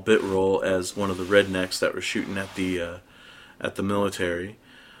small bit role as one of the rednecks that were shooting at the military.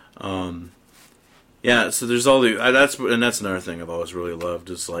 Yeah, so there's all the that's another thing I've always really loved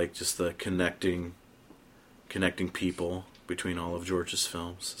is like just the connecting people between all of George's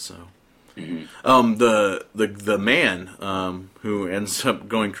films. So, the man who ends up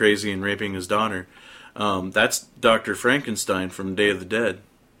going crazy and raping his daughter, that's Dr. Frankenstein from Day of the Dead.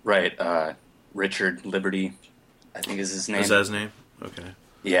 Right, Richard Liberty, I think is his name. Is that his name? Okay.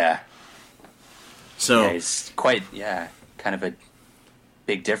 Yeah. So Yeah, it's quite kind of a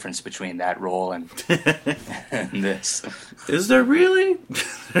big difference between that role and, and this. is there really?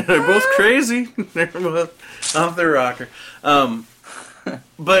 They're both crazy. They're both off their rocker.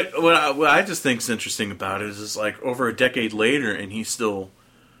 But what I just think is interesting about it is like over a decade later, and he still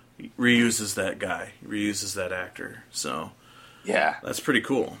reuses that guy, reuses that actor. So Yeah. that's pretty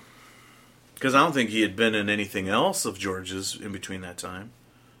cool. Because I don't think he had been in anything else of George's in between that time.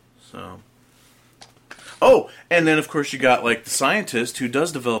 So. Oh, and then of course you got like the scientist who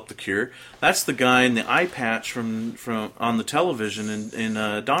does develop the cure. That's the guy in the eye patch from on the television in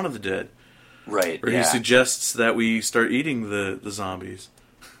Dawn of the Dead. Right. Where he suggests that we start eating the zombies.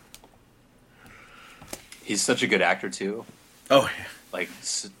 He's such a good actor too. Oh, yeah. Like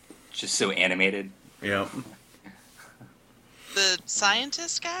just so animated. Yeah. The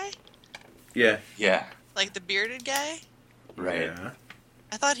scientist guy? Yeah. Yeah. Like the bearded guy? Right. Yeah.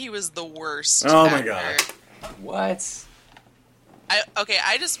 I thought he was the worst. Oh my actor. God. What?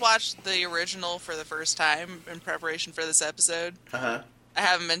 I just watched the original for the first time in preparation for this episode. Uh-huh. I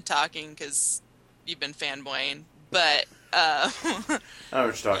haven't been talking because you've been fanboying, but I know what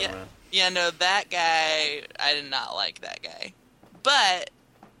you're talking about. yeah, no, that guy, I did not like that guy, but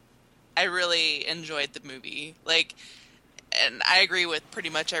I really enjoyed the movie. Like, and I agree with pretty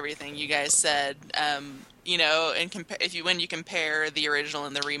much everything you guys said. You know, and when you compare the original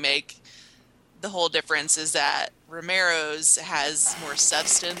and the remake, the whole difference is that Romero's has more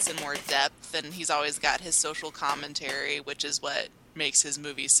substance and more depth, and he's always got his social commentary, which is what makes his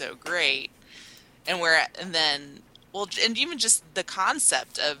movie so great. And even just the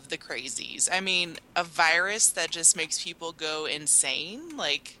concept of the crazies. I mean, a virus that just makes people go insane.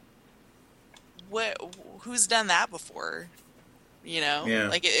 Like, who's done that before? You know, Yeah.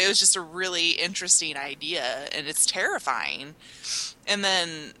 like it was just a really interesting idea, and it's terrifying. And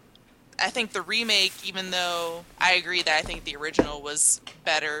then I think the remake, even though I agree that I think the original was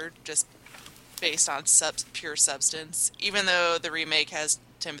better, just based on pure substance, even though the remake has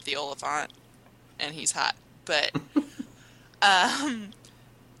Timothy Olyphant and he's hot, but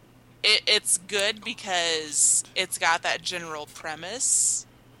it's good because it's got that general premise,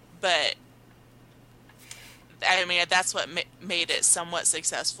 but I mean, that's what made it somewhat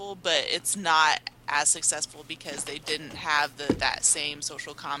successful, but it's not as successful because they didn't have that same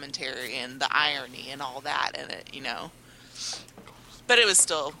social commentary and the irony and all that in it, you know. But it was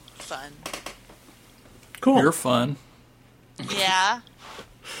still fun. Cool. You're fun. Yeah.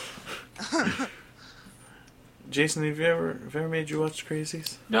 Jason, have ever made you watch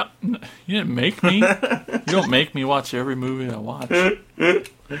Crazies? Yeah, you didn't make me. You don't make me watch every movie I watch.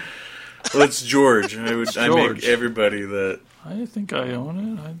 Well, it's George. I make George. everybody that. I think I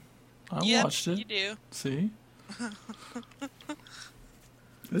own it. I Yep, watched it. you do. See?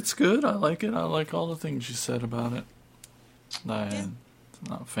 It's good. I like it. I like all the things you said about it. It's not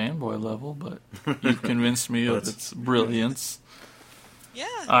fanboy level, but you've convinced me of its brilliance. Yeah.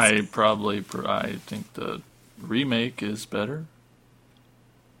 I think the remake is better.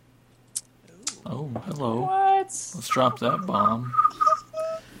 Oh, hello. What? Let's drop that bomb.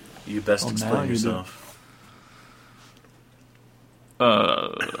 You best Oh, now explain you do. yourself.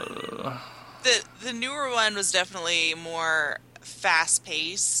 The newer one was definitely more fast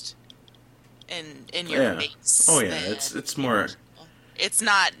paced and in your Yeah. face. Oh, yeah, than it's the more- original. It's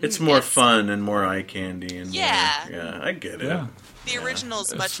not. It's more fun and more eye candy and Yeah. more, yeah, I get it. Yeah. The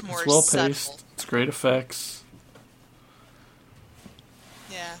original's much more It's well subtle. paced. It's great effects.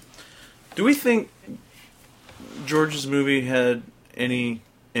 Yeah. Do we think George's movie had any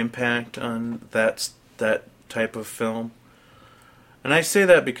impact on that type of film? And I say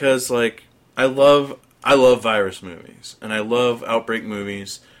that because, like, I love virus movies and I love outbreak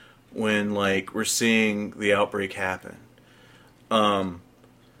movies when, like, we're seeing the outbreak happen. But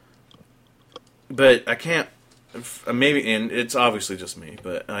I can't. Maybe, and it's obviously just me,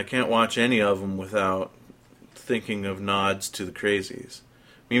 but I can't watch any of them without thinking of nods to the Crazies.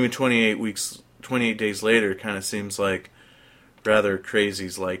 Even 28 days later kind of seems like rather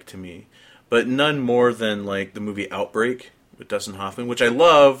Crazies-like to me. But none more than, like, the movie Outbreak with Dustin Hoffman, which I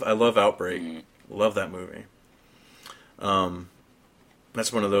love. I love Outbreak. Love that movie.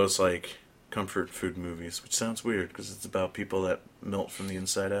 That's one of those, like, comfort food movies, which sounds weird because it's about people that melt from the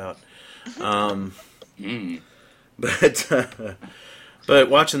inside out. But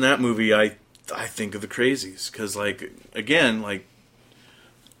watching that movie, I think of the Crazies because, like, again, like,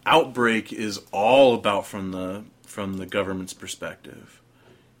 Outbreak is all about from the government's perspective.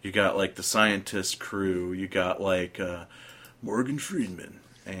 You got, like, the scientist crew. You got, like, Morgan Freeman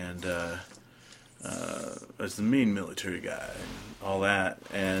and as the main military guy and all that,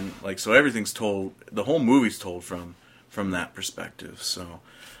 and, like, so everything's told. The whole movie's told from that perspective. So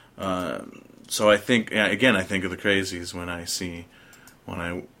I think, again, I think of the Crazies when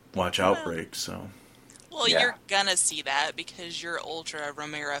I watch Outbreak. So. Well, Yeah. you're gonna see that because you're ultra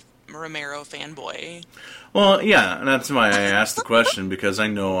Romero fanboy. Well, yeah, and that's why I asked the question, because I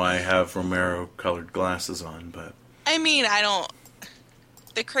know I have Romero-colored glasses on, but... I mean,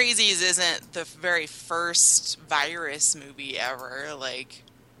 The Crazies isn't the very first virus movie ever. Like,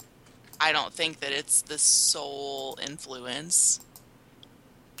 I don't think that it's the sole influence.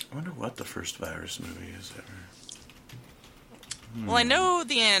 I wonder what the first virus movie is ever. Well, I know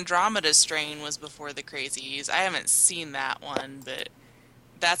the Andromeda Strain was before The Crazies. I haven't seen that one, but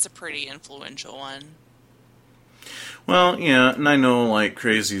that's a pretty influential one. Well, yeah, and I know, like,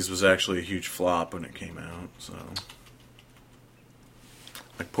 Crazies was actually a huge flop when it came out, so...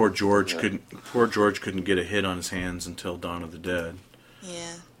 Like, poor George couldn't get a hit on his hands until Dawn of the Dead.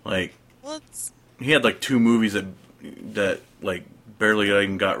 Yeah. Like, Well, it's... he had, like, 2 movies that like, barely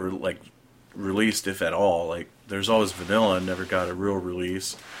even got, released, if at all. Like, There's Always Vanilla never got a real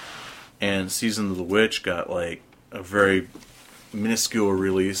release. And Season of the Witch got, like, a very minuscule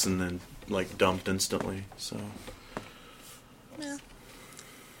release and then, like, dumped instantly, so... Yeah.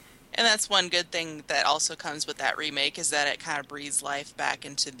 And that's one good thing that also comes with that remake, is that it kind of breathes life back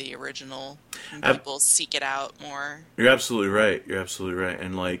into the original. And people seek it out more. You're absolutely right.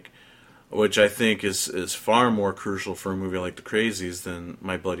 And, like, which I think is far more crucial for a movie like The Crazies than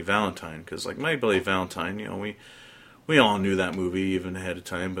My Bloody Valentine. Because, like, My Bloody Valentine, you know, we all knew that movie even ahead of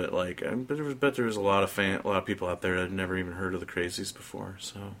time. But, like, I bet there was a lot of people out there that had never even heard of The Crazies before.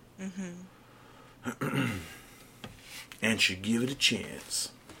 So, and should give it a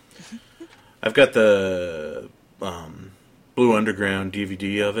chance. I've got the Blue Underground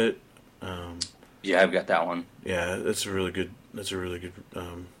DVD of it. Yeah, I've got that one. Yeah, that's a really good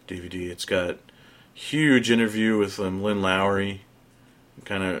DVD. It's got huge interview with Lynn Lowry,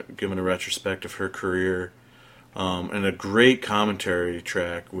 kind of giving a retrospect of her career, and a great commentary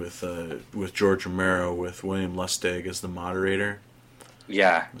track with George Romero with William Lustig as the moderator.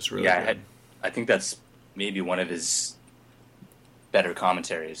 Yeah, It's really yeah. good. I think that's maybe one of his better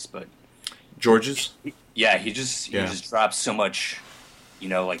commentaries, but George's? yeah, he just drops so much,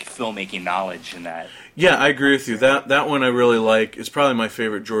 like filmmaking knowledge in that. Yeah, I agree with you. That one I really like. It's probably my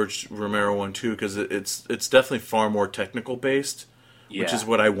favorite George Romero one too, because it's definitely far more technical based, which Yeah. is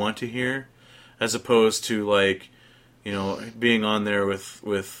what I want to hear, as opposed to, like, being on there with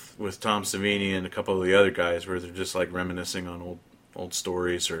Tom Savini and a couple of the other guys where they're just, like, reminiscing on old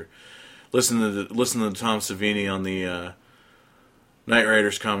stories, or listening to Tom Savini on the Knight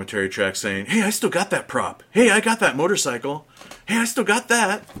Rider's commentary track saying, "Hey, I still got that prop. Hey, I got that motorcycle. Hey, I still got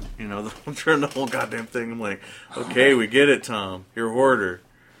that." I'm turning the whole goddamn thing. I'm like, okay, we get it, Tom. You're a hoarder.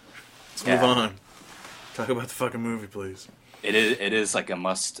 Let's move on. Talk about the fucking movie, please. It is like a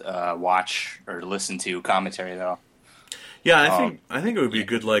must watch or listen to commentary though. Yeah, I think it would be a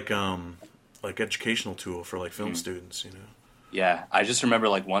good like educational tool for, like, film students. Yeah, I just remember,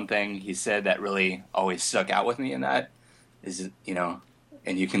 like, one thing he said that really always stuck out with me in that is, and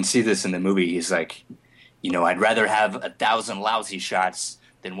you can see this in the movie. He's like, I'd rather have 1,000 lousy shots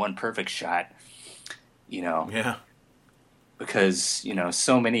than one perfect shot. you know, Yeah. because,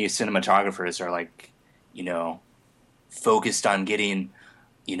 so many cinematographers are like, focused on getting,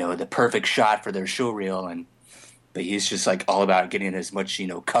 the perfect shot for their show reel, but he's just like all about getting as much,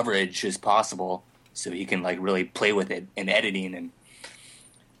 coverage as possible so he can like really play with it in editing,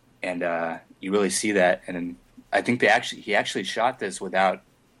 and you really see that. And I think he actually shot this without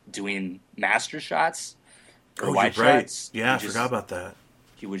doing master shots or Oh, wide you're right. shots. Yeah, I He just- forgot about that.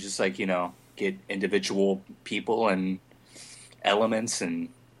 He would just like, get individual people and elements,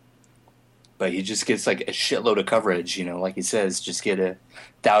 but he just gets like a shitload of coverage, like he says, just get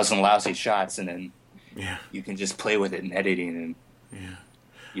 1,000 lousy shots, and then Yeah. you can just play with it in editing, and Yeah.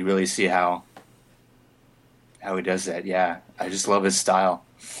 you really see how he does that. Yeah, I just love his style.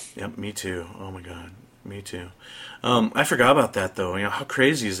 Yep, me too. Oh my god, me too. I forgot about that though. How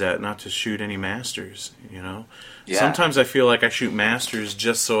crazy is that not to shoot any masters? Yeah. Sometimes I feel like I shoot masters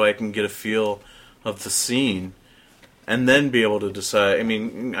just so I can get a feel of the scene, and then be able to decide. I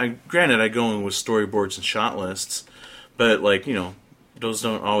mean, granted, I go in with storyboards and shot lists, but those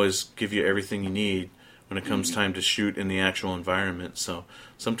don't always give you everything you need when it comes time to shoot in the actual environment. So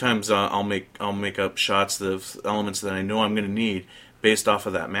sometimes I'll make up shots of elements that I know I'm going to need based off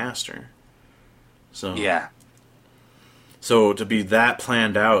of that master. So Yeah, So to be that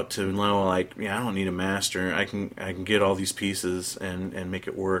planned out, to know like, I don't need a master. I can get all these pieces and make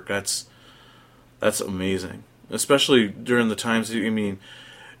it work. That's amazing. Especially during the times.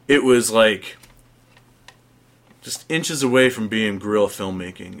 It was like just inches away from being guerrilla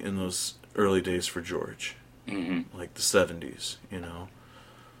filmmaking in those early days for George, like the 70s.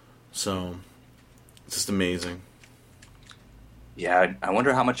 So it's just amazing. yeah. I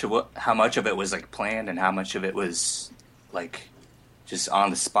wonder how much of it was like planned and how much of it was like just on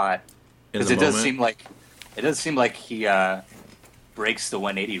the spot. In Because the it does moment. seem like he breaks the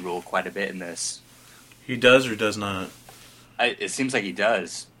 180 rule quite a bit in this. He does or does not. It seems like he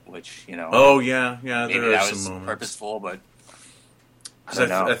does, which Oh yeah, maybe there are that some was moments. purposeful, but I 'Cause don't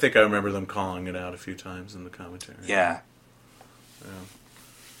know. I think I remember them calling it out a few times in the commentary. Yeah. Yeah.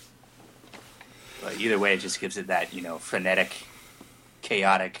 But either way, it just gives it that frenetic,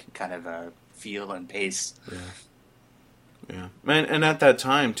 chaotic kind of feel and pace. Yeah, and at that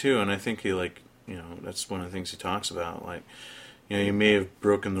time too, and I think he that's one of the things he talks about. Like, you may have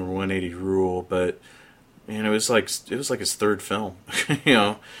broken the 180 rule, but it was like his third film,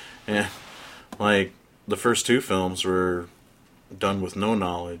 and like the first two films were done with no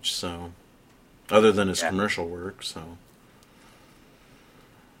knowledge, so other than his commercial work, so.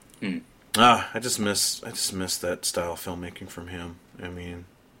 I just miss that style of filmmaking from him. I mean,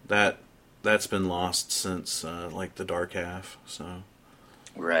 that's been lost since like The Dark Half, so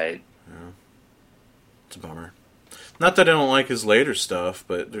Right. it's a bummer. Not that I don't like his later stuff,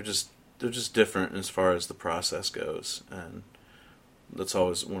 but they're just different as far as the process goes, and that's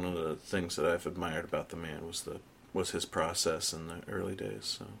always one of the things that I've admired about the man was his process in the early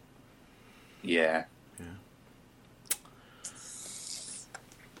days. So Yeah.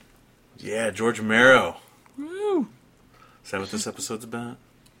 yeah, George Romero. Woo! Is that what this episode's about?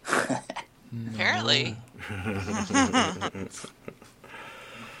 Apparently.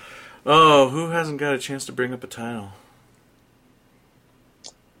 Oh, who hasn't got a chance to bring up a title?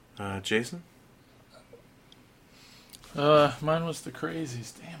 Jason? Mine was The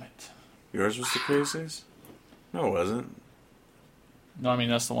Crazies. Damn it. Yours was The Crazies? No, it wasn't. No, I mean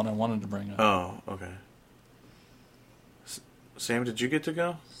that's the one I wanted to bring up. Oh, okay. Sam, did you get to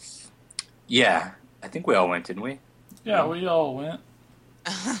go? Yeah. I think we all went, didn't we? Yeah, we all went.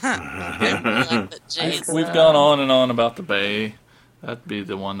 Like the Jays. We've gone on and on about the Bay. That'd be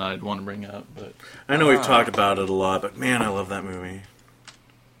the one I'd want to bring up, but I know we've talked about it a lot, but man, I love that movie.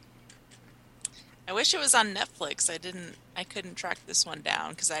 I wish it was on Netflix. I couldn't track this one down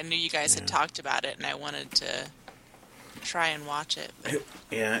because I knew you guys had talked about it and I wanted to try and watch it, but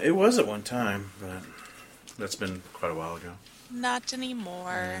Yeah, it was at one time, but that's been quite a while ago. not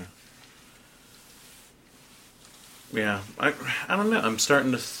anymore. Yeah, I don't know. I'm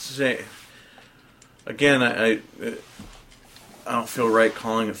starting to say again. I don't feel right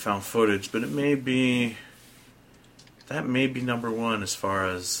calling it found footage, but it may be number one as far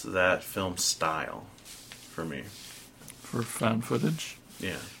as that film style for me. for found footage.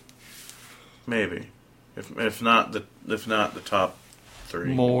 Yeah, maybe if not the top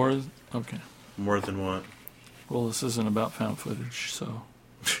three. More. Okay. More than what? Well, this isn't about found footage, so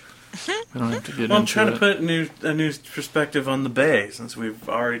we don't have to get Well, I'm into trying it. to put a new perspective on the Bay since we've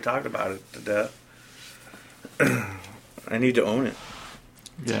already talked about it to death. I need to own it.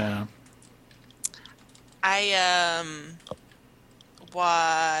 Yeah. I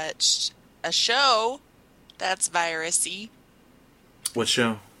watched a show That's virusy. What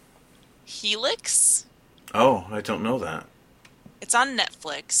show? Helix. Oh, I don't know that. It's on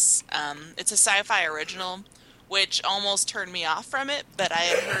Netflix. It's a sci-fi original, which almost turned me off from it, but I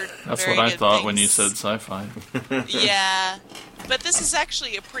had heard That's very what I good thought when you things. said sci-fi. Yeah, but this is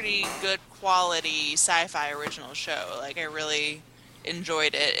actually a pretty good quality sci-fi original show. Like, I really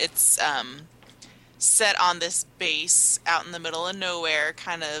enjoyed it. It's set on this base out in the middle of nowhere,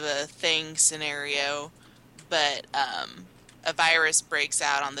 kind of a thing scenario, but a virus breaks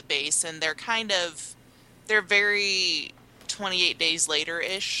out on the base, and they're very 28 Days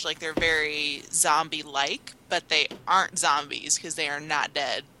Later-ish. Like, they're very zombie-like, but they aren't zombies because they are not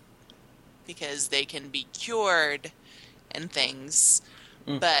dead, because they can be cured and things.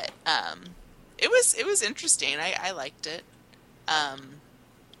 But it was interesting. I liked it.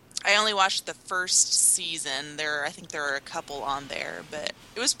 I only watched the first season. I think there are a couple on there, but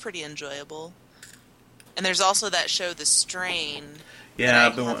it was pretty enjoyable. And there's also that show, The Strain. Yeah,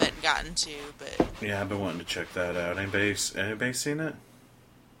 that I haven't gotten to, but I've been wanting to check that out. Anybody seen it?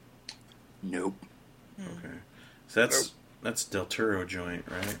 Nope. Okay, so that's Del Toro joint,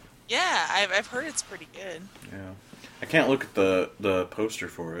 right? yeah, I've heard it's pretty good. Yeah, I can't look at the poster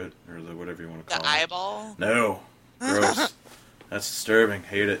for it or the whatever you want to The call it. eyeball. No, gross. That's disturbing.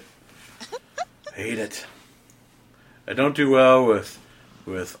 Hate it. Hate it. I don't do well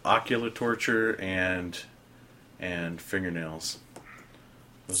with ocular torture and fingernails.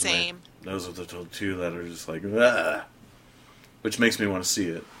 Same. Those are the two that are just like, ah, which makes me want to see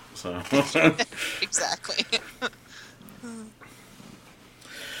it. So. Exactly.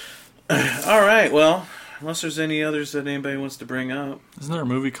 All right. Well, unless there's any others that anybody wants to bring up. Isn't there a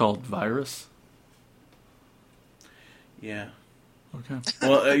movie called Virus? Yeah. Okay.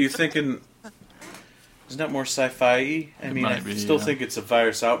 Well, are you thinking? Isn't that more sci-fi-y? I mean, I might be, still yeah. think it's a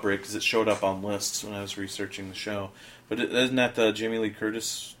virus outbreak because it showed up on lists when I was researching the show. But isn't that the Jamie Lee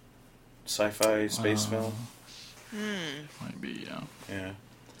Curtis sci-fi space film? Might be, yeah. Yeah.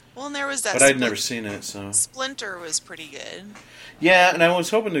 Well, and there was that. But I'd never seen it, so. Splinter was pretty good. Yeah, and I was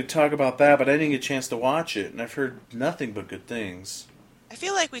hoping to talk about that, but I didn't get a chance to watch it, and I've heard nothing but good things. I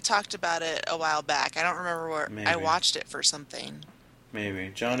feel like we talked about it a while back. I don't remember where I Maybe. watched it for something.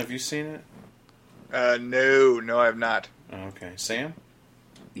 Maybe. John, have you seen it? No, I've not. Oh, okay. Sam?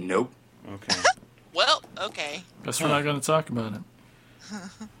 Nope. Okay. Well, okay. Guess we're not going to talk about it.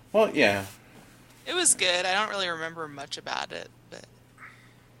 Well, yeah. It was good. I don't really remember much about it, but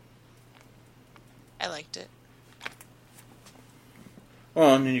I liked it.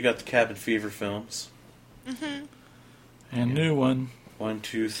 Well, and then you got the Cabin Fever films. And new one. 1,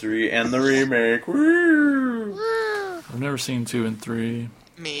 2, 3, and the remake. Woo! I've never seen 2 and 3.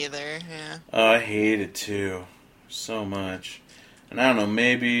 Me either, yeah. Oh, I hate it too, so much. And I don't know,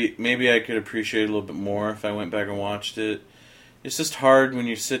 maybe I could appreciate it a little bit more if I went back and watched it. It's just hard when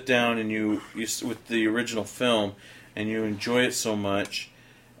you sit down and you with the original film and you enjoy it so much,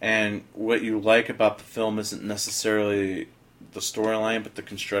 and what you like about the film isn't necessarily the storyline, but the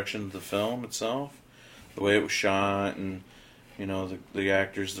construction of the film itself, the way it was shot, and the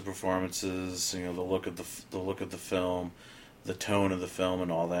actors, the performances, the look of the film, the tone of the film,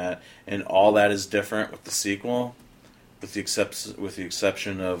 and all that is different with the sequel, with the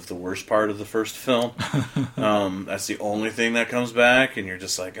exception of the worst part of the first film. That's the only thing that comes back, and you're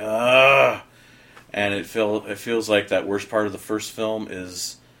just like, ah. And it feels like that worst part of the first film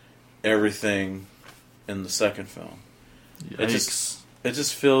is everything in the second film. Yikes. It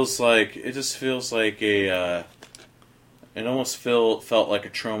just feels like a. It almost felt like a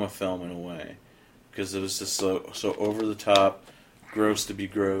trauma film in a way, because it was just so over the top, gross to be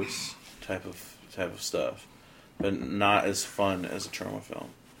gross type of stuff, but not as fun as a trauma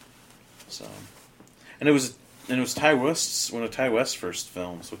film. So, and it was Ty West's one of Ty West's first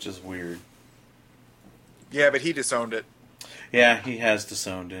films, which is weird. Yeah, but he disowned it. Yeah, he has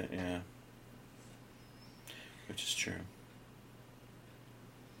disowned it. Yeah, which is true.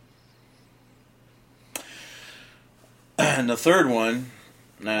 And the third one,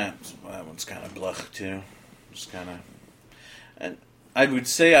 that one's kind of blah too. Just kind of, and I would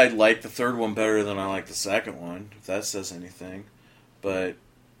say I like the third one better than I like the second one, if that says anything. But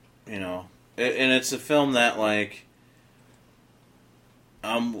and it's a film that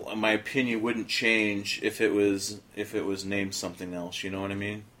my opinion wouldn't change if it was named something else. You know what I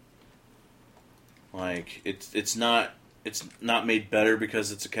mean? Like it's not made better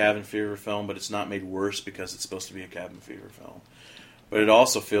because it's a cabin fever film, but it's not made worse because it's supposed to be a cabin fever film. But it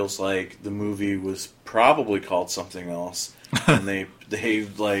also feels like the movie was probably called something else, and they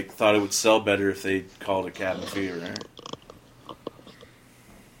thought it would sell better if they called it Cabin Fever.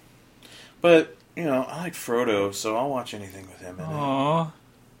 But I like Frodo, so I'll watch anything with him in it. Aw.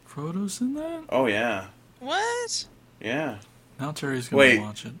 Frodo's in that? Oh, yeah. What? Yeah. Now Terry's going to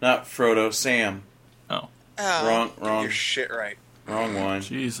watch it. Not Frodo, Sam. Oh. Oh. Get Wrong your shit right. one.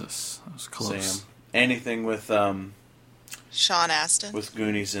 Jesus. That was close. Sam. Anything with Sean Astin. with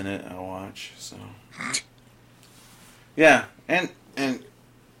Goonies in it, I'll watch. So. Yeah, and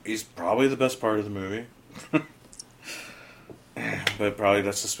he's probably the best part of the movie. But probably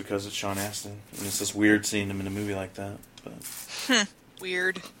that's just because it's Sean Astin. And it's just weird seeing him in a movie like that. But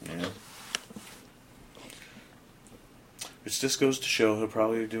Weird. yeah. It just goes to show he'll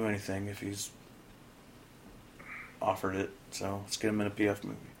probably do anything if he's offered it. So let's get him in a PF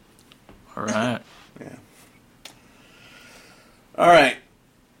movie. All right. Yeah. All right.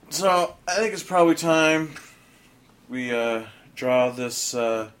 So I think it's probably time we draw this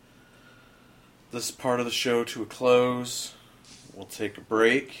this part of the show to a close. We'll take a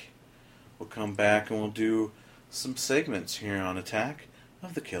break. We'll come back and we'll do some segments here on Attack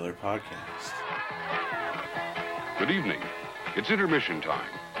of the Killer Podcast. Good evening. It's intermission time.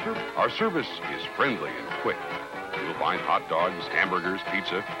 Our service is friendly and quick. You'll find hot dogs, hamburgers,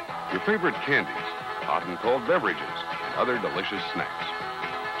 pizza, your favorite candies, hot and cold beverages, and other delicious snacks.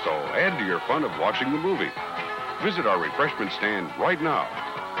 So add to your fun of watching the movie. Visit our refreshment stand right now.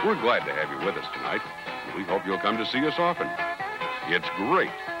 We're glad to have you with us tonight. We hope you'll come to see us often. It's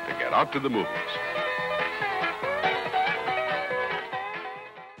great to get out to the movies.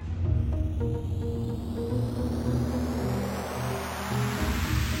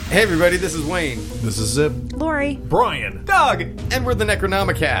 Hey everybody, this is Wayne. This is Zip. Lori. Brian. Doug! And we're the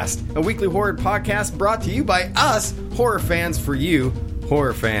Necronomicast, a weekly horror podcast brought to you by us, horror fans for you,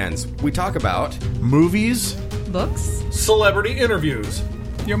 horror fans. We talk about Movies. Books. Celebrity interviews.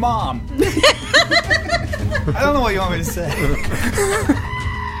 Your mom. I don't know what you want me to say.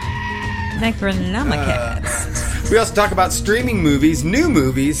 Necronomicast. we also talk about streaming movies, new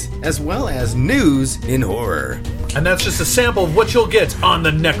movies, as well as news in horror. And that's just a sample of what you'll get on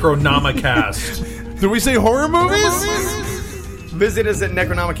the Necronomicast. Did we say horror movies? Visit us at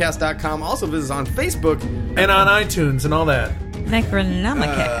Necronomicast.com. Also visit us on Facebook. And on iTunes and all that.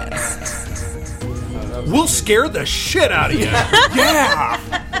 Necronomicast. We'll scare the shit out of you. Yeah.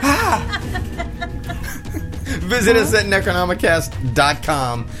 Visit us at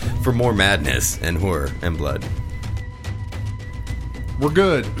Necronomicast.com for more madness and horror and blood. We're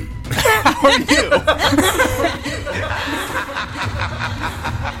good. How are you?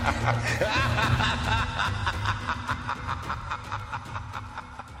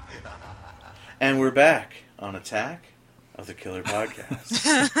 And we're back on Attack of the Killer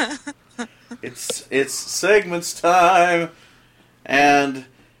Podcast. It's segments time, and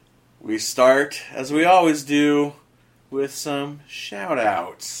we start, as we always do, with some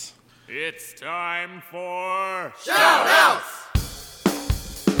shout-outs. It's time for Shout-outs!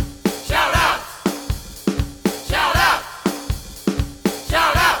 Shout-outs! Shout-outs!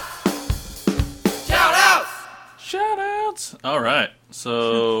 Shout-outs! Shout-outs! Shout-outs! All right,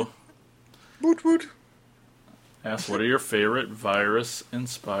 so... Woot woot. Ask what are your favorite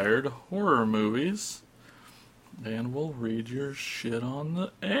virus-inspired horror movies? And we'll read your shit on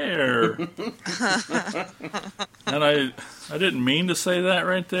the air. And I didn't mean to say that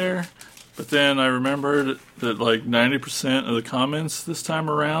right there, but then I remembered that like 90% of the comments this time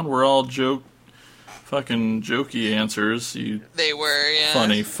around were all fucking jokey answers. You They were, yeah.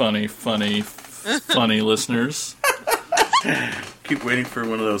 funny listeners. Keep waiting for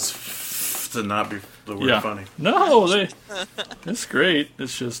one of those to not be the word funny. No, it's great.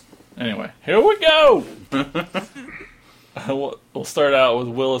 It's just, anyway, here we go. We'll start out with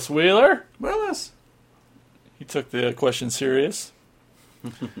Willis Wheeler. Willis. He took the question serious.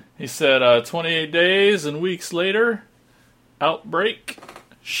 He said, 28 days and weeks later, outbreak,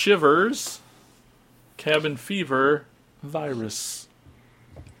 shivers, cabin fever, virus.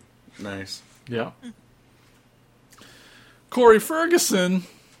 Nice. Yeah. Corey Ferguson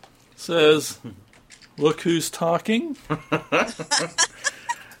says, look who's talking.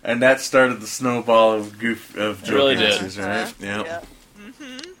 And that started the snowball of joke really answers, did. right? Yep.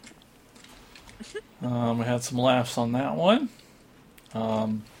 Yeah. We had some laughs on that one.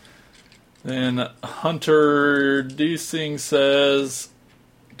 Then Hunter Deasing says,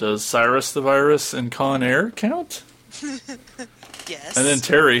 does Cyrus the Virus and Con Air count? Yes. And then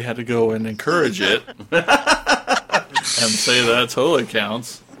Terry had to go and encourage it and say that totally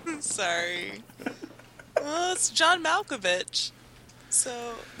counts. Sorry. Well, it's John Malkovich.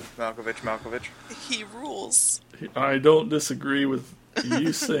 So Malkovich. he rules. I don't disagree with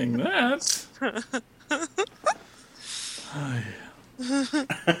you saying that.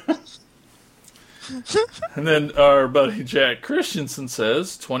 And then our buddy Jack Christensen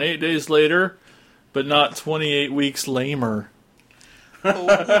says, 28 days later, but not 28 weeks lamer.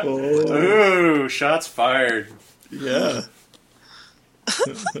 Ooh, shots fired. Yeah.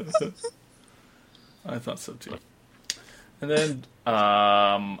 I thought so too. And then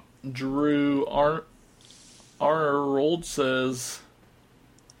Drew Arnold says...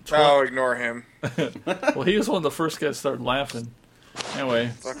 Oh, ignore him. Well, he was one of the first guys that started laughing. Anyway.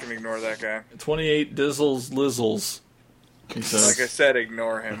 Fucking ignore that guy. 28 dizzles lizzles. He says. Like I said,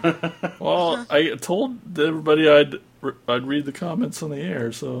 ignore him. Well, I told everybody I'd read the comments on the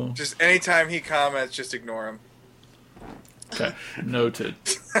air, so... Just anytime he comments, just ignore him. Okay, noted.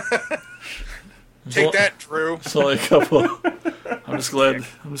 Take that, Drew. It's only a couple. I'm just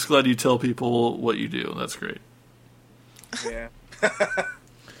glad you tell people what you do. That's great. Yeah.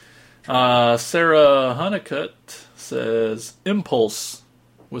 Sarah Honeycutt says Impulse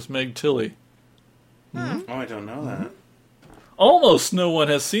with Meg Tilly. Oh, I don't know that. Almost no one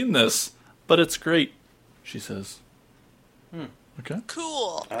has seen this, but it's great, she says. Okay.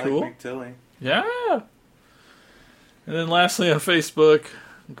 Cool. I Cool. like Meg Tilly. Yeah. And then lastly on Facebook,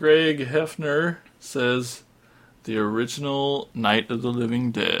 Greg Hefner says the original Night of the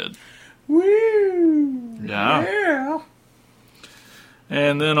Living Dead. Woo! Yeah.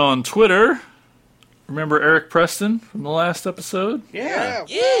 And then on Twitter, remember Eric Preston from the last episode? Yeah.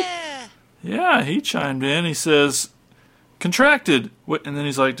 Yeah. Yeah, he chimed in. He says, contracted. And then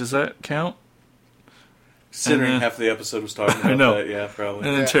he's like, does that count? Considering then- half the episode was talking about I know. that, yeah, probably.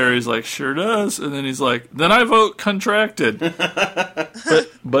 And then Terry's like, sure does. And then he's like, then I vote contracted.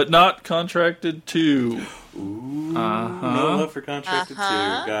 but not contracted to. Ooh, no love for Contracted 2.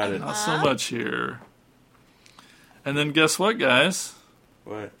 Got it. Not so much here. And then guess what, guys?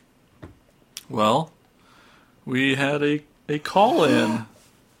 What? Well, we had a call-in.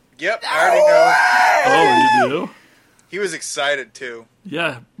 Yep, I already know. Oh, you do? He was excited, too.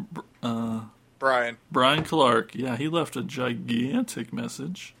 Yeah. Brian. Brian Clark. Yeah, he left a gigantic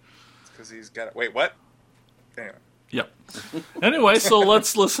message. Because he's got it. Wait, what? Anyway. Yep. Anyway, so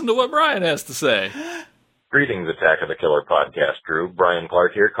let's listen to what Brian has to say. Greetings, Attack of the Killer podcast crew. Brian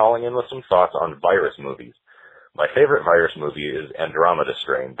Clark here, calling in with some thoughts on virus movies. My favorite virus movie is Andromeda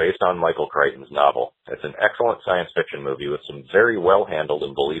Strain, based on Michael Crichton's novel. It's an excellent science fiction movie with some very well-handled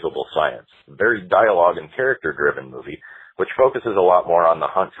and believable science. A very dialogue and character-driven movie, which focuses a lot more on the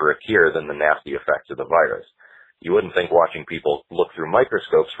hunt for a cure than the nasty effects of the virus. You wouldn't think watching people look through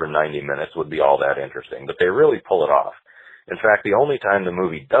microscopes for 90 minutes would be all that interesting, but they really pull it off. In fact, the only time the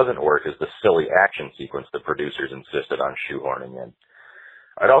movie doesn't work is the silly action sequence the producers insisted on shoehorning in.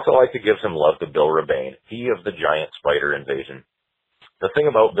 I'd also like to give some love to Bill Rebane, he of the giant spider invasion. The thing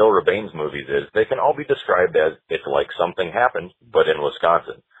about Bill Rebane's movies is they can all be described as it's like something happened, but in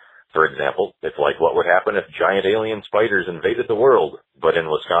Wisconsin. For example, it's like what would happen if giant alien spiders invaded the world, but in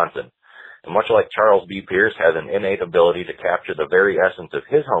Wisconsin. And much like Charles B. Pierce has an innate ability to capture the very essence of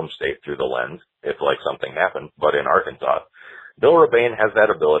his home state through the lens, it's like something happened, but in Arkansas, Bill Rebane has that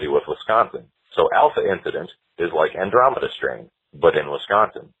ability with Wisconsin. So Alpha Incident is like Andromeda Strain, but in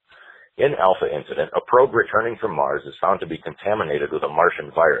Wisconsin. In Alpha Incident, a probe returning from Mars is found to be contaminated with a Martian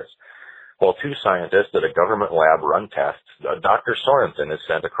virus. While two scientists at a government lab run tests, Dr. Sorensen is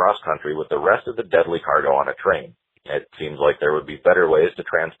sent across country with the rest of the deadly cargo on a train. It seems like there would be better ways to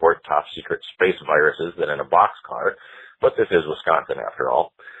transport top-secret space viruses than in a boxcar, but this is Wisconsin after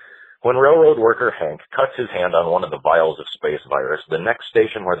all. When railroad worker Hank cuts his hand on one of the vials of space virus, the next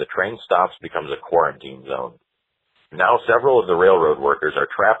station where the train stops becomes a quarantine zone. Now several of the railroad workers are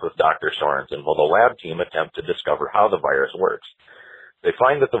trapped with Dr. Sorensen while the lab team attempt to discover how the virus works. They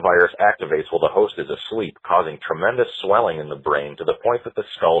find that the virus activates while the host is asleep, causing tremendous swelling in the brain to the point that the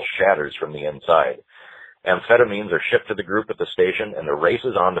skull shatters from the inside. Amphetamines are shipped to the group at the station, and the race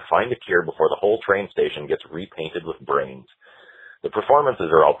is on to find a cure before the whole train station gets repainted with brains. The performances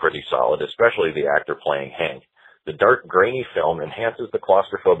are all pretty solid, especially the actor playing Hank. The dark, grainy film enhances the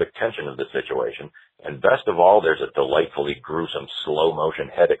claustrophobic tension of the situation, and best of all, there's a delightfully gruesome slow-motion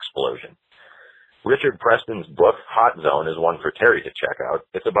head explosion. Richard Preston's book, Hot Zone, is one for Terry to check out.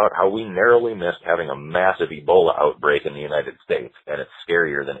 It's about how we narrowly missed having a massive Ebola outbreak in the United States, and it's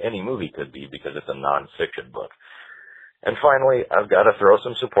scarier than any movie could be because it's a non-fiction book. And finally, I've got to throw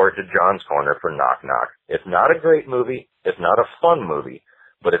some support to John's Corner for Knock Knock. It's not a great movie, it's not a fun movie,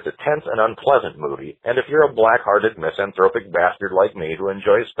 but it's a tense and unpleasant movie, and if you're a black-hearted, misanthropic bastard like me who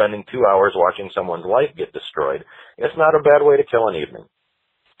enjoys spending 2 hours watching someone's life get destroyed, it's not a bad way to kill an evening.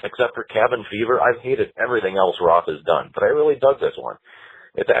 Except for Cabin Fever, I've hated everything else Roth has done, but I really dug this one.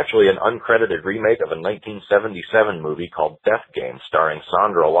 It's actually an uncredited remake of a 1977 movie called Death Game starring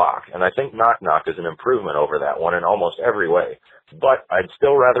Sandra Locke, and I think Knock Knock is an improvement over that one in almost every way. But I'd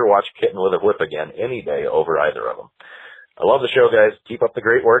still rather watch Kitten with a Whip again any day over either of them. I love the show, guys. Keep up the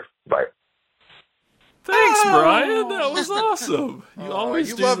great work. Bye. Thanks, Brian. That was awesome. You always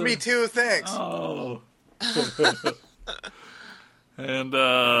You do love the- me too, thanks. Oh. And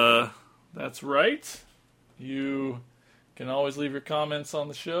that's right. You can always leave your comments on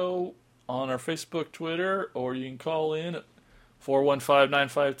the show on our Facebook, Twitter, or you can call in at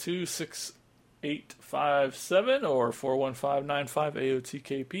 415-952-6857 or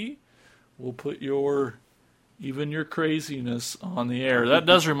 415-95-AOTKP. We'll put your craziness on the air. That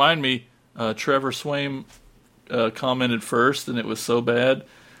does remind me, Trevor Swaim commented first, and it was so bad,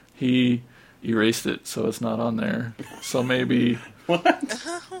 he erased it, so it's not on there. So maybe...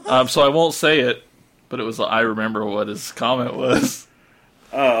 What? So I won't say it, but it was. I remember what his comment was.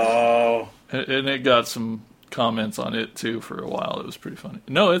 Oh. And it got some comments on it, too, for a while. It was pretty funny.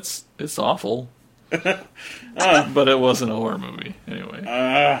 No, it's awful. But it wasn't a horror movie,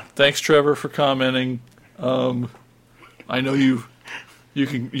 anyway. Thanks, Trevor, for commenting. I know you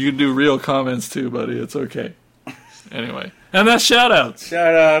can do real comments, too, buddy. It's okay. Anyway. And that's shout-outs.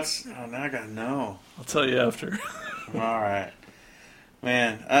 Shout-outs. Oh, now I gotta know. I'll tell you after. All right.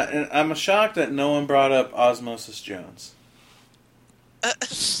 Man, I'm shocked that no one brought up Osmosis Jones.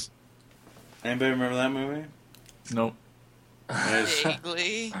 Anybody remember that movie? Nope.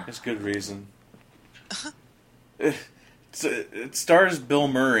 Vaguely. It's good reason. It stars Bill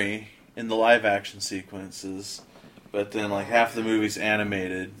Murray in the live-action sequences, but then like half the movie's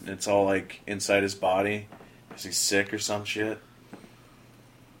animated, and it's all like inside his body because he's sick or some shit.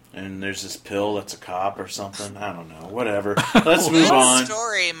 And there's this pill that's a cop or something. I don't know. Whatever. Let's move on. Good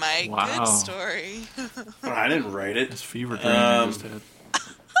story, Mike. Wow. Good story. Well, I didn't write it. This fever dream you just had.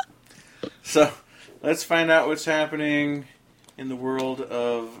 So, let's find out what's happening in the world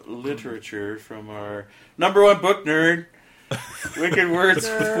of literature from our number one book nerd, Wicked Words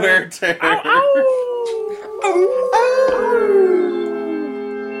with Wear Terror.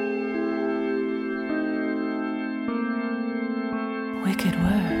 Wicked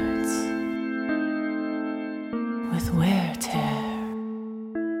Words with Wear Terror.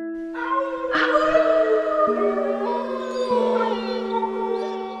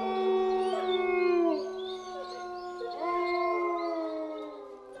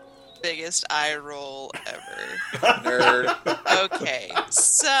 Biggest eye roll ever. Nerd. Okay,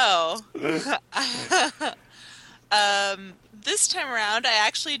 so this time around, I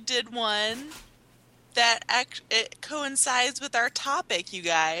actually did one that it coincides with our topic, you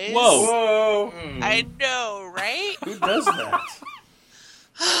guys. Whoa! I know, right? Who does that?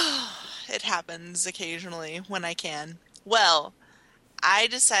 It happens occasionally when I can. Well, I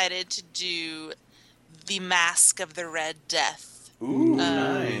decided to do The Mask of the Red Death. Ooh,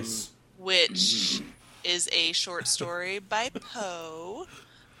 nice. Which is a short story by Poe.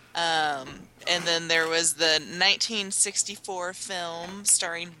 And then there was the 1964 film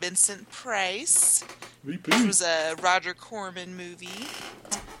starring Vincent Price, which was a Roger Corman movie.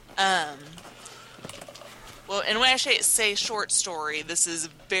 Well, and when I say short story, this is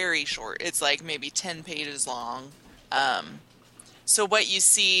very short. It's like maybe 10 pages long. So what you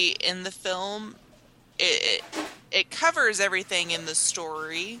see in the film, it covers everything in the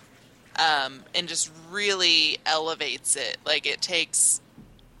story, and just really elevates it. Like, it takes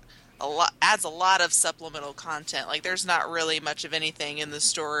adds a lot of supplemental content. Like, there's not really much of anything in the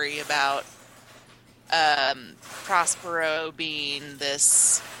story about Prospero being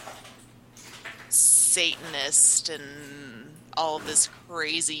this Satanist and all of this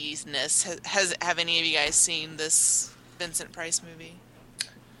craziness. Have any of you guys seen this Vincent Price movie?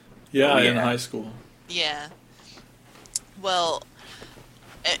 Yeah, in high school. Yeah. Well,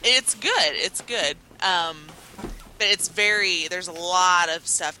 it's good. It's good. But it's there's a lot of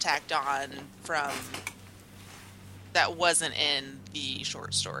stuff tacked on from that wasn't in the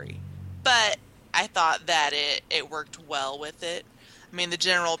short story. But I thought that it worked well with it. I mean, the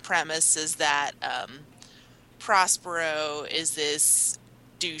general premise is that Prospero is this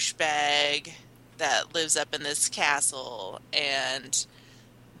douchebag that lives up in this castle, and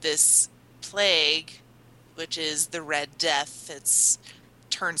this plague, which is the Red Death, it's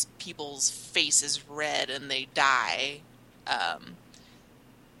turns people's faces red and they die,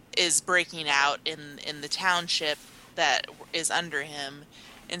 is breaking out in the township that is under him.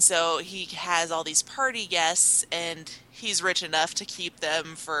 And so he has all these party guests, and he's rich enough to keep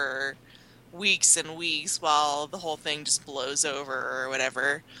them for weeks and weeks while the whole thing just blows over or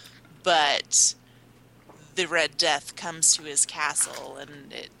whatever. But the Red Death comes to his castle,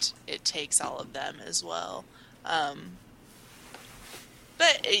 and it takes all of them as well. But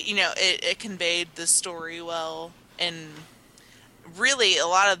it conveyed the story well, and really a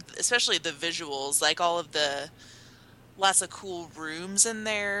lot of, especially the visuals, like all of the lots of cool rooms in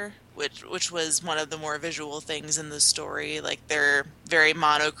there, which was one of the more visual things in the story. Like they're very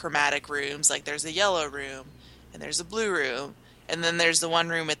monochromatic rooms. Like there's a yellow room, and there's a blue room. And then there's the one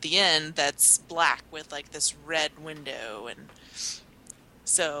room at the end that's black with like this red window, and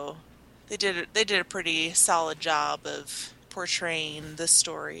so they did a pretty solid job of portraying the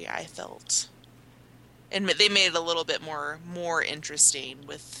story, I felt, and they made it a little bit more interesting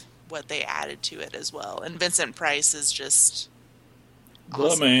with what they added to it as well. And Vincent Price is just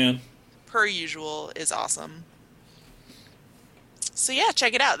awesome. The man, per usual, is awesome. So yeah,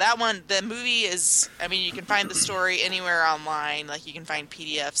 check it out. That one, the movie is, I mean, you can find the story anywhere online. Like you can find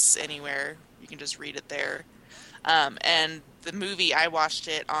PDFs anywhere. You can just read it there. And the movie, I watched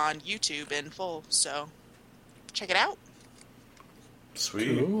it on YouTube in full. So check it out.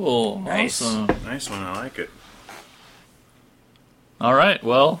 Sweet. Cool. Nice. Awesome. Nice one. I like it. All right.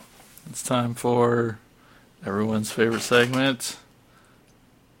 Well, it's time for everyone's favorite segment.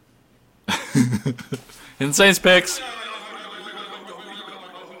 Insane's Picks.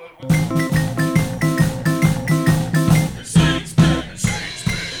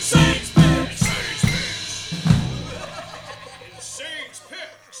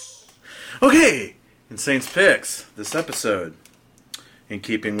 Okay, Insane's Picks, this episode, in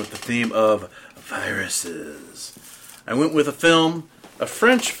keeping with the theme of viruses. I went with a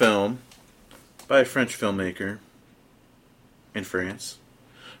French film, by a French filmmaker in France,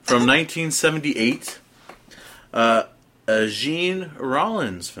 from 1978, a Jean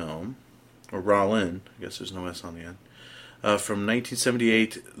Rollins film, or Rollin, I guess there's no S on the end, from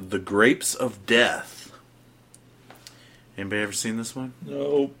 1978, The Grapes of Death. Anybody ever seen this one?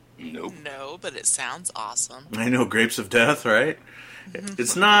 Nope. No, but it sounds awesome. I know, Grapes of Death, right?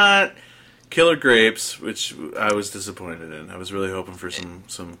 It's not Killer Grapes, which I was disappointed in. I was really hoping for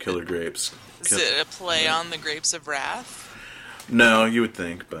some Killer Grapes. Is it a play on the Grapes of Wrath? No, you would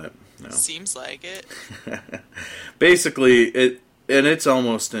think, but no. Seems like it. Basically, it's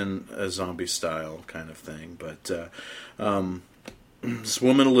almost in a zombie style kind of thing, but this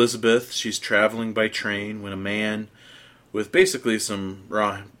woman, Elizabeth, she's traveling by train when a man with basically some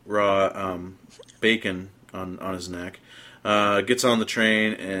raw bacon on his neck gets on the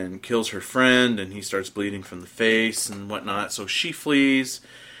train and kills her friend, and he starts bleeding from the face and whatnot. So she flees,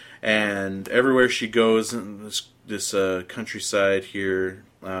 and everywhere she goes in this countryside here,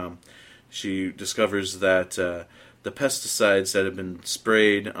 she discovers that the pesticides that have been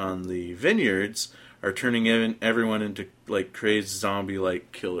sprayed on the vineyards are turning everyone into like crazed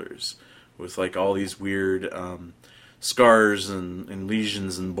zombie-like killers with like all these weird scars and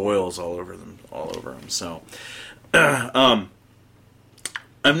lesions and boils all over them. So, I've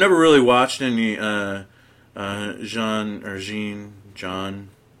never really watched any Jean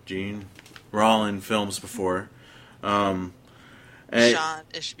Rollin films before. Jean,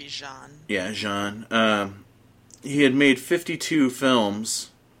 it should be Jean. Yeah, Jean. He had made 52 films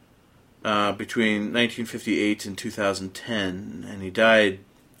between 1958 and 2010, and he died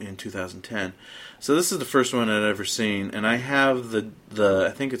in 2010. So this is the first one I'd ever seen, and I have the I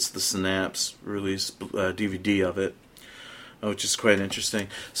think it's the Synapse release DVD of it, which is quite interesting.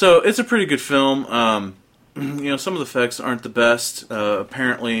 So it's a pretty good film. Some of the effects aren't the best.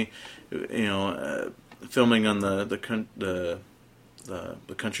 Apparently, filming on the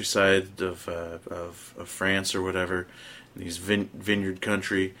countryside of France or whatever, in these vineyard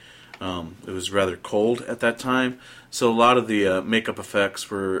country. It was rather cold at that time, so a lot of the makeup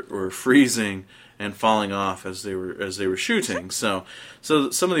effects were freezing and falling off as they were shooting. So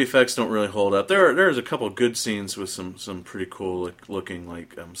some of the effects don't really hold up. There's a couple of good scenes with some pretty cool looking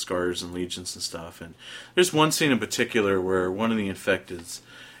scars and lesions and stuff. And there's one scene in particular where one of the infected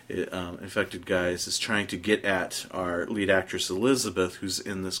guys is trying to get at our lead actress Elizabeth, who's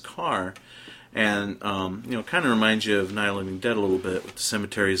in this car. And, kind of reminds you of Night of the Living Dead a little bit, with the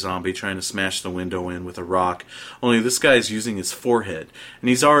cemetery zombie trying to smash the window in with a rock. Only this guy's using his forehead. And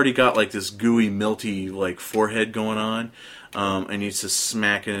he's already got, this gooey, milty, forehead going on. And he's just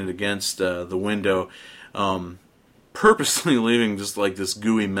smacking it against the window, purposely leaving just, this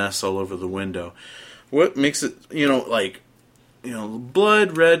gooey mess all over the window. What makes it,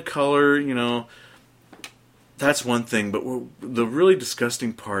 blood red color, that's one thing. But the really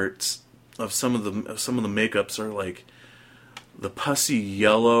disgusting parts of some of the makeups are the pussy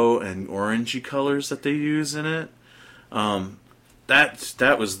yellow and orangey colors that they use in it.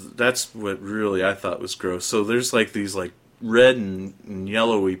 that's what really I thought was gross. So there's like these like red and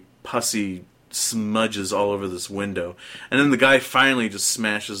yellowy pussy smudges all over this window, and then the guy finally just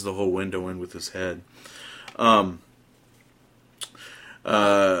smashes the whole window in with his head.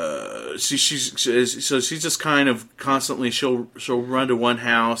 She's just kind of constantly she'll run to one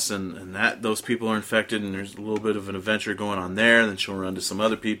house and that those people are infected, and there's a little bit of an adventure going on there, and then she'll run to some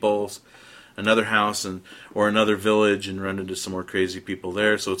other people's another house or another village and run into some more crazy people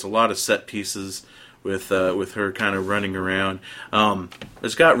there. So it's a lot of set pieces with her kind of running around.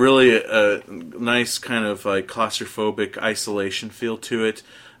 It's got really a nice kind of like claustrophobic isolation feel to it,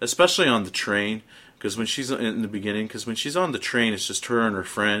 especially on the train. Because when she's in the beginning, because when she's on the train, it's just her and her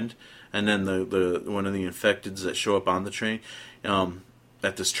friend, and then the one of the infecteds that show up on the train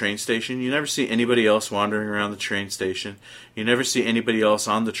at this train station. You never see anybody else wandering around the train station. You never see anybody else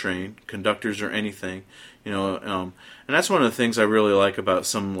on the train, conductors or anything. And that's one of the things I really like about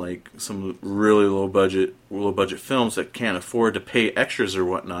some really low budget films that can't afford to pay extras or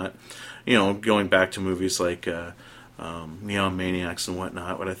whatnot. Going back to movies like Neon Maniacs and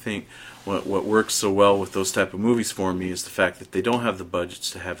whatnot. What I think what works so well with those type of movies for me is the fact that they don't have the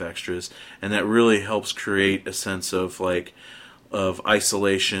budgets to have extras, and that really helps create a sense of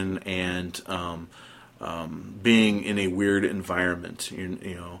isolation and being in a weird environment.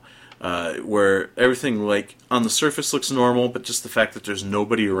 Where everything like on the surface looks normal, but just the fact that there's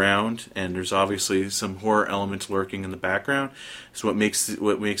nobody around and there's obviously some horror elements lurking in the background is what makes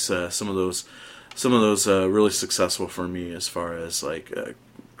some of those really successful for me as far as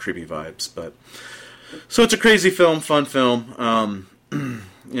creepy vibes. But so it's a crazy film, fun film.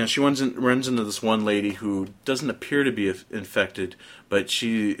 She runs into this one lady who doesn't appear to be infected, but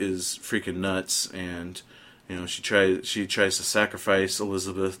she is freaking nuts, and she tries to sacrifice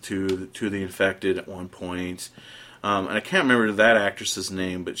Elizabeth to the infected at one point. And I can't remember that actress's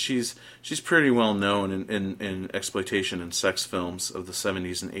name, but she's pretty well known in exploitation and sex films of the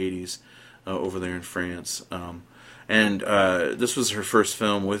 70s and 80s over there in France. And this was her first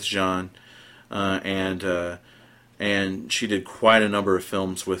film with Jean, and she did quite a number of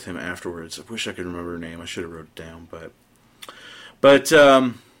films with him afterwards. I wish I could remember her name. I should have wrote it down, but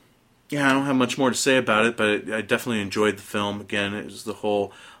yeah, I don't have much more to say about it, but I definitely enjoyed the film. Again, it was the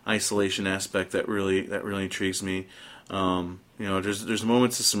whole isolation aspect that really intrigues me. There's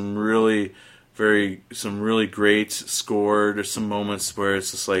moments of some really great score. There's some moments where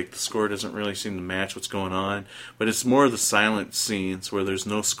it's just like the score doesn't really seem to match what's going on, but it's more of the silent scenes where there's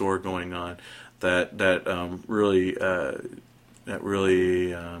no score going on that really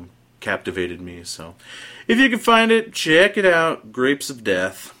captivated me. So, if you can find it, check it out. Grapes of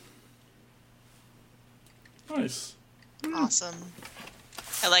Death. Nice. Awesome.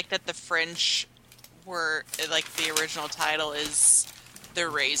 I like that the French were, the original title is The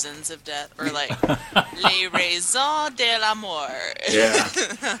Raisins of Death, or Les Raisins de l'Amour. Yeah.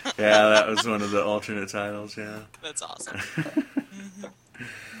 Yeah, that was one of the alternate titles, yeah. That's awesome.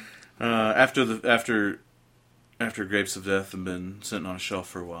 After Grapes of Death had been sitting on a shelf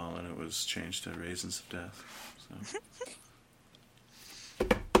for a while, and it was changed to Raisins of Death.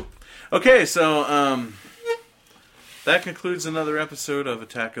 So. Okay, so that concludes another episode of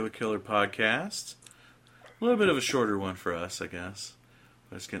Attack of the Killer podcast. A little bit of a shorter one for us, I guess.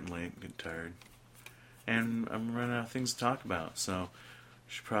 But it's getting late, getting tired. And I'm running out of things to talk about, so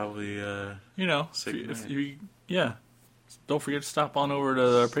should probably don't forget to stop on over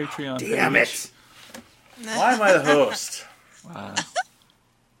to our Patreon page. Damn it! Why am I the host?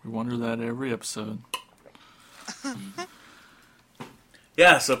 We wonder that every episode.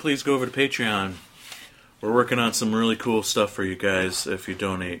 Yeah, so please go over to Patreon. We're working on some really cool stuff for you guys if you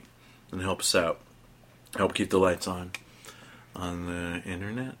donate and help us out. Help keep the lights on the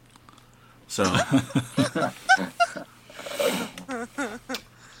internet. So,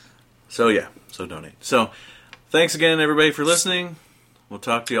 so donate. So, thanks again, everybody, for listening. We'll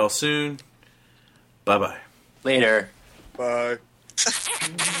talk to y'all soon. Bye-bye. Later. Bye.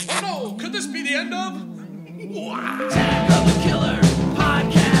 Oh no! Could this be the end of? Attack of the Killer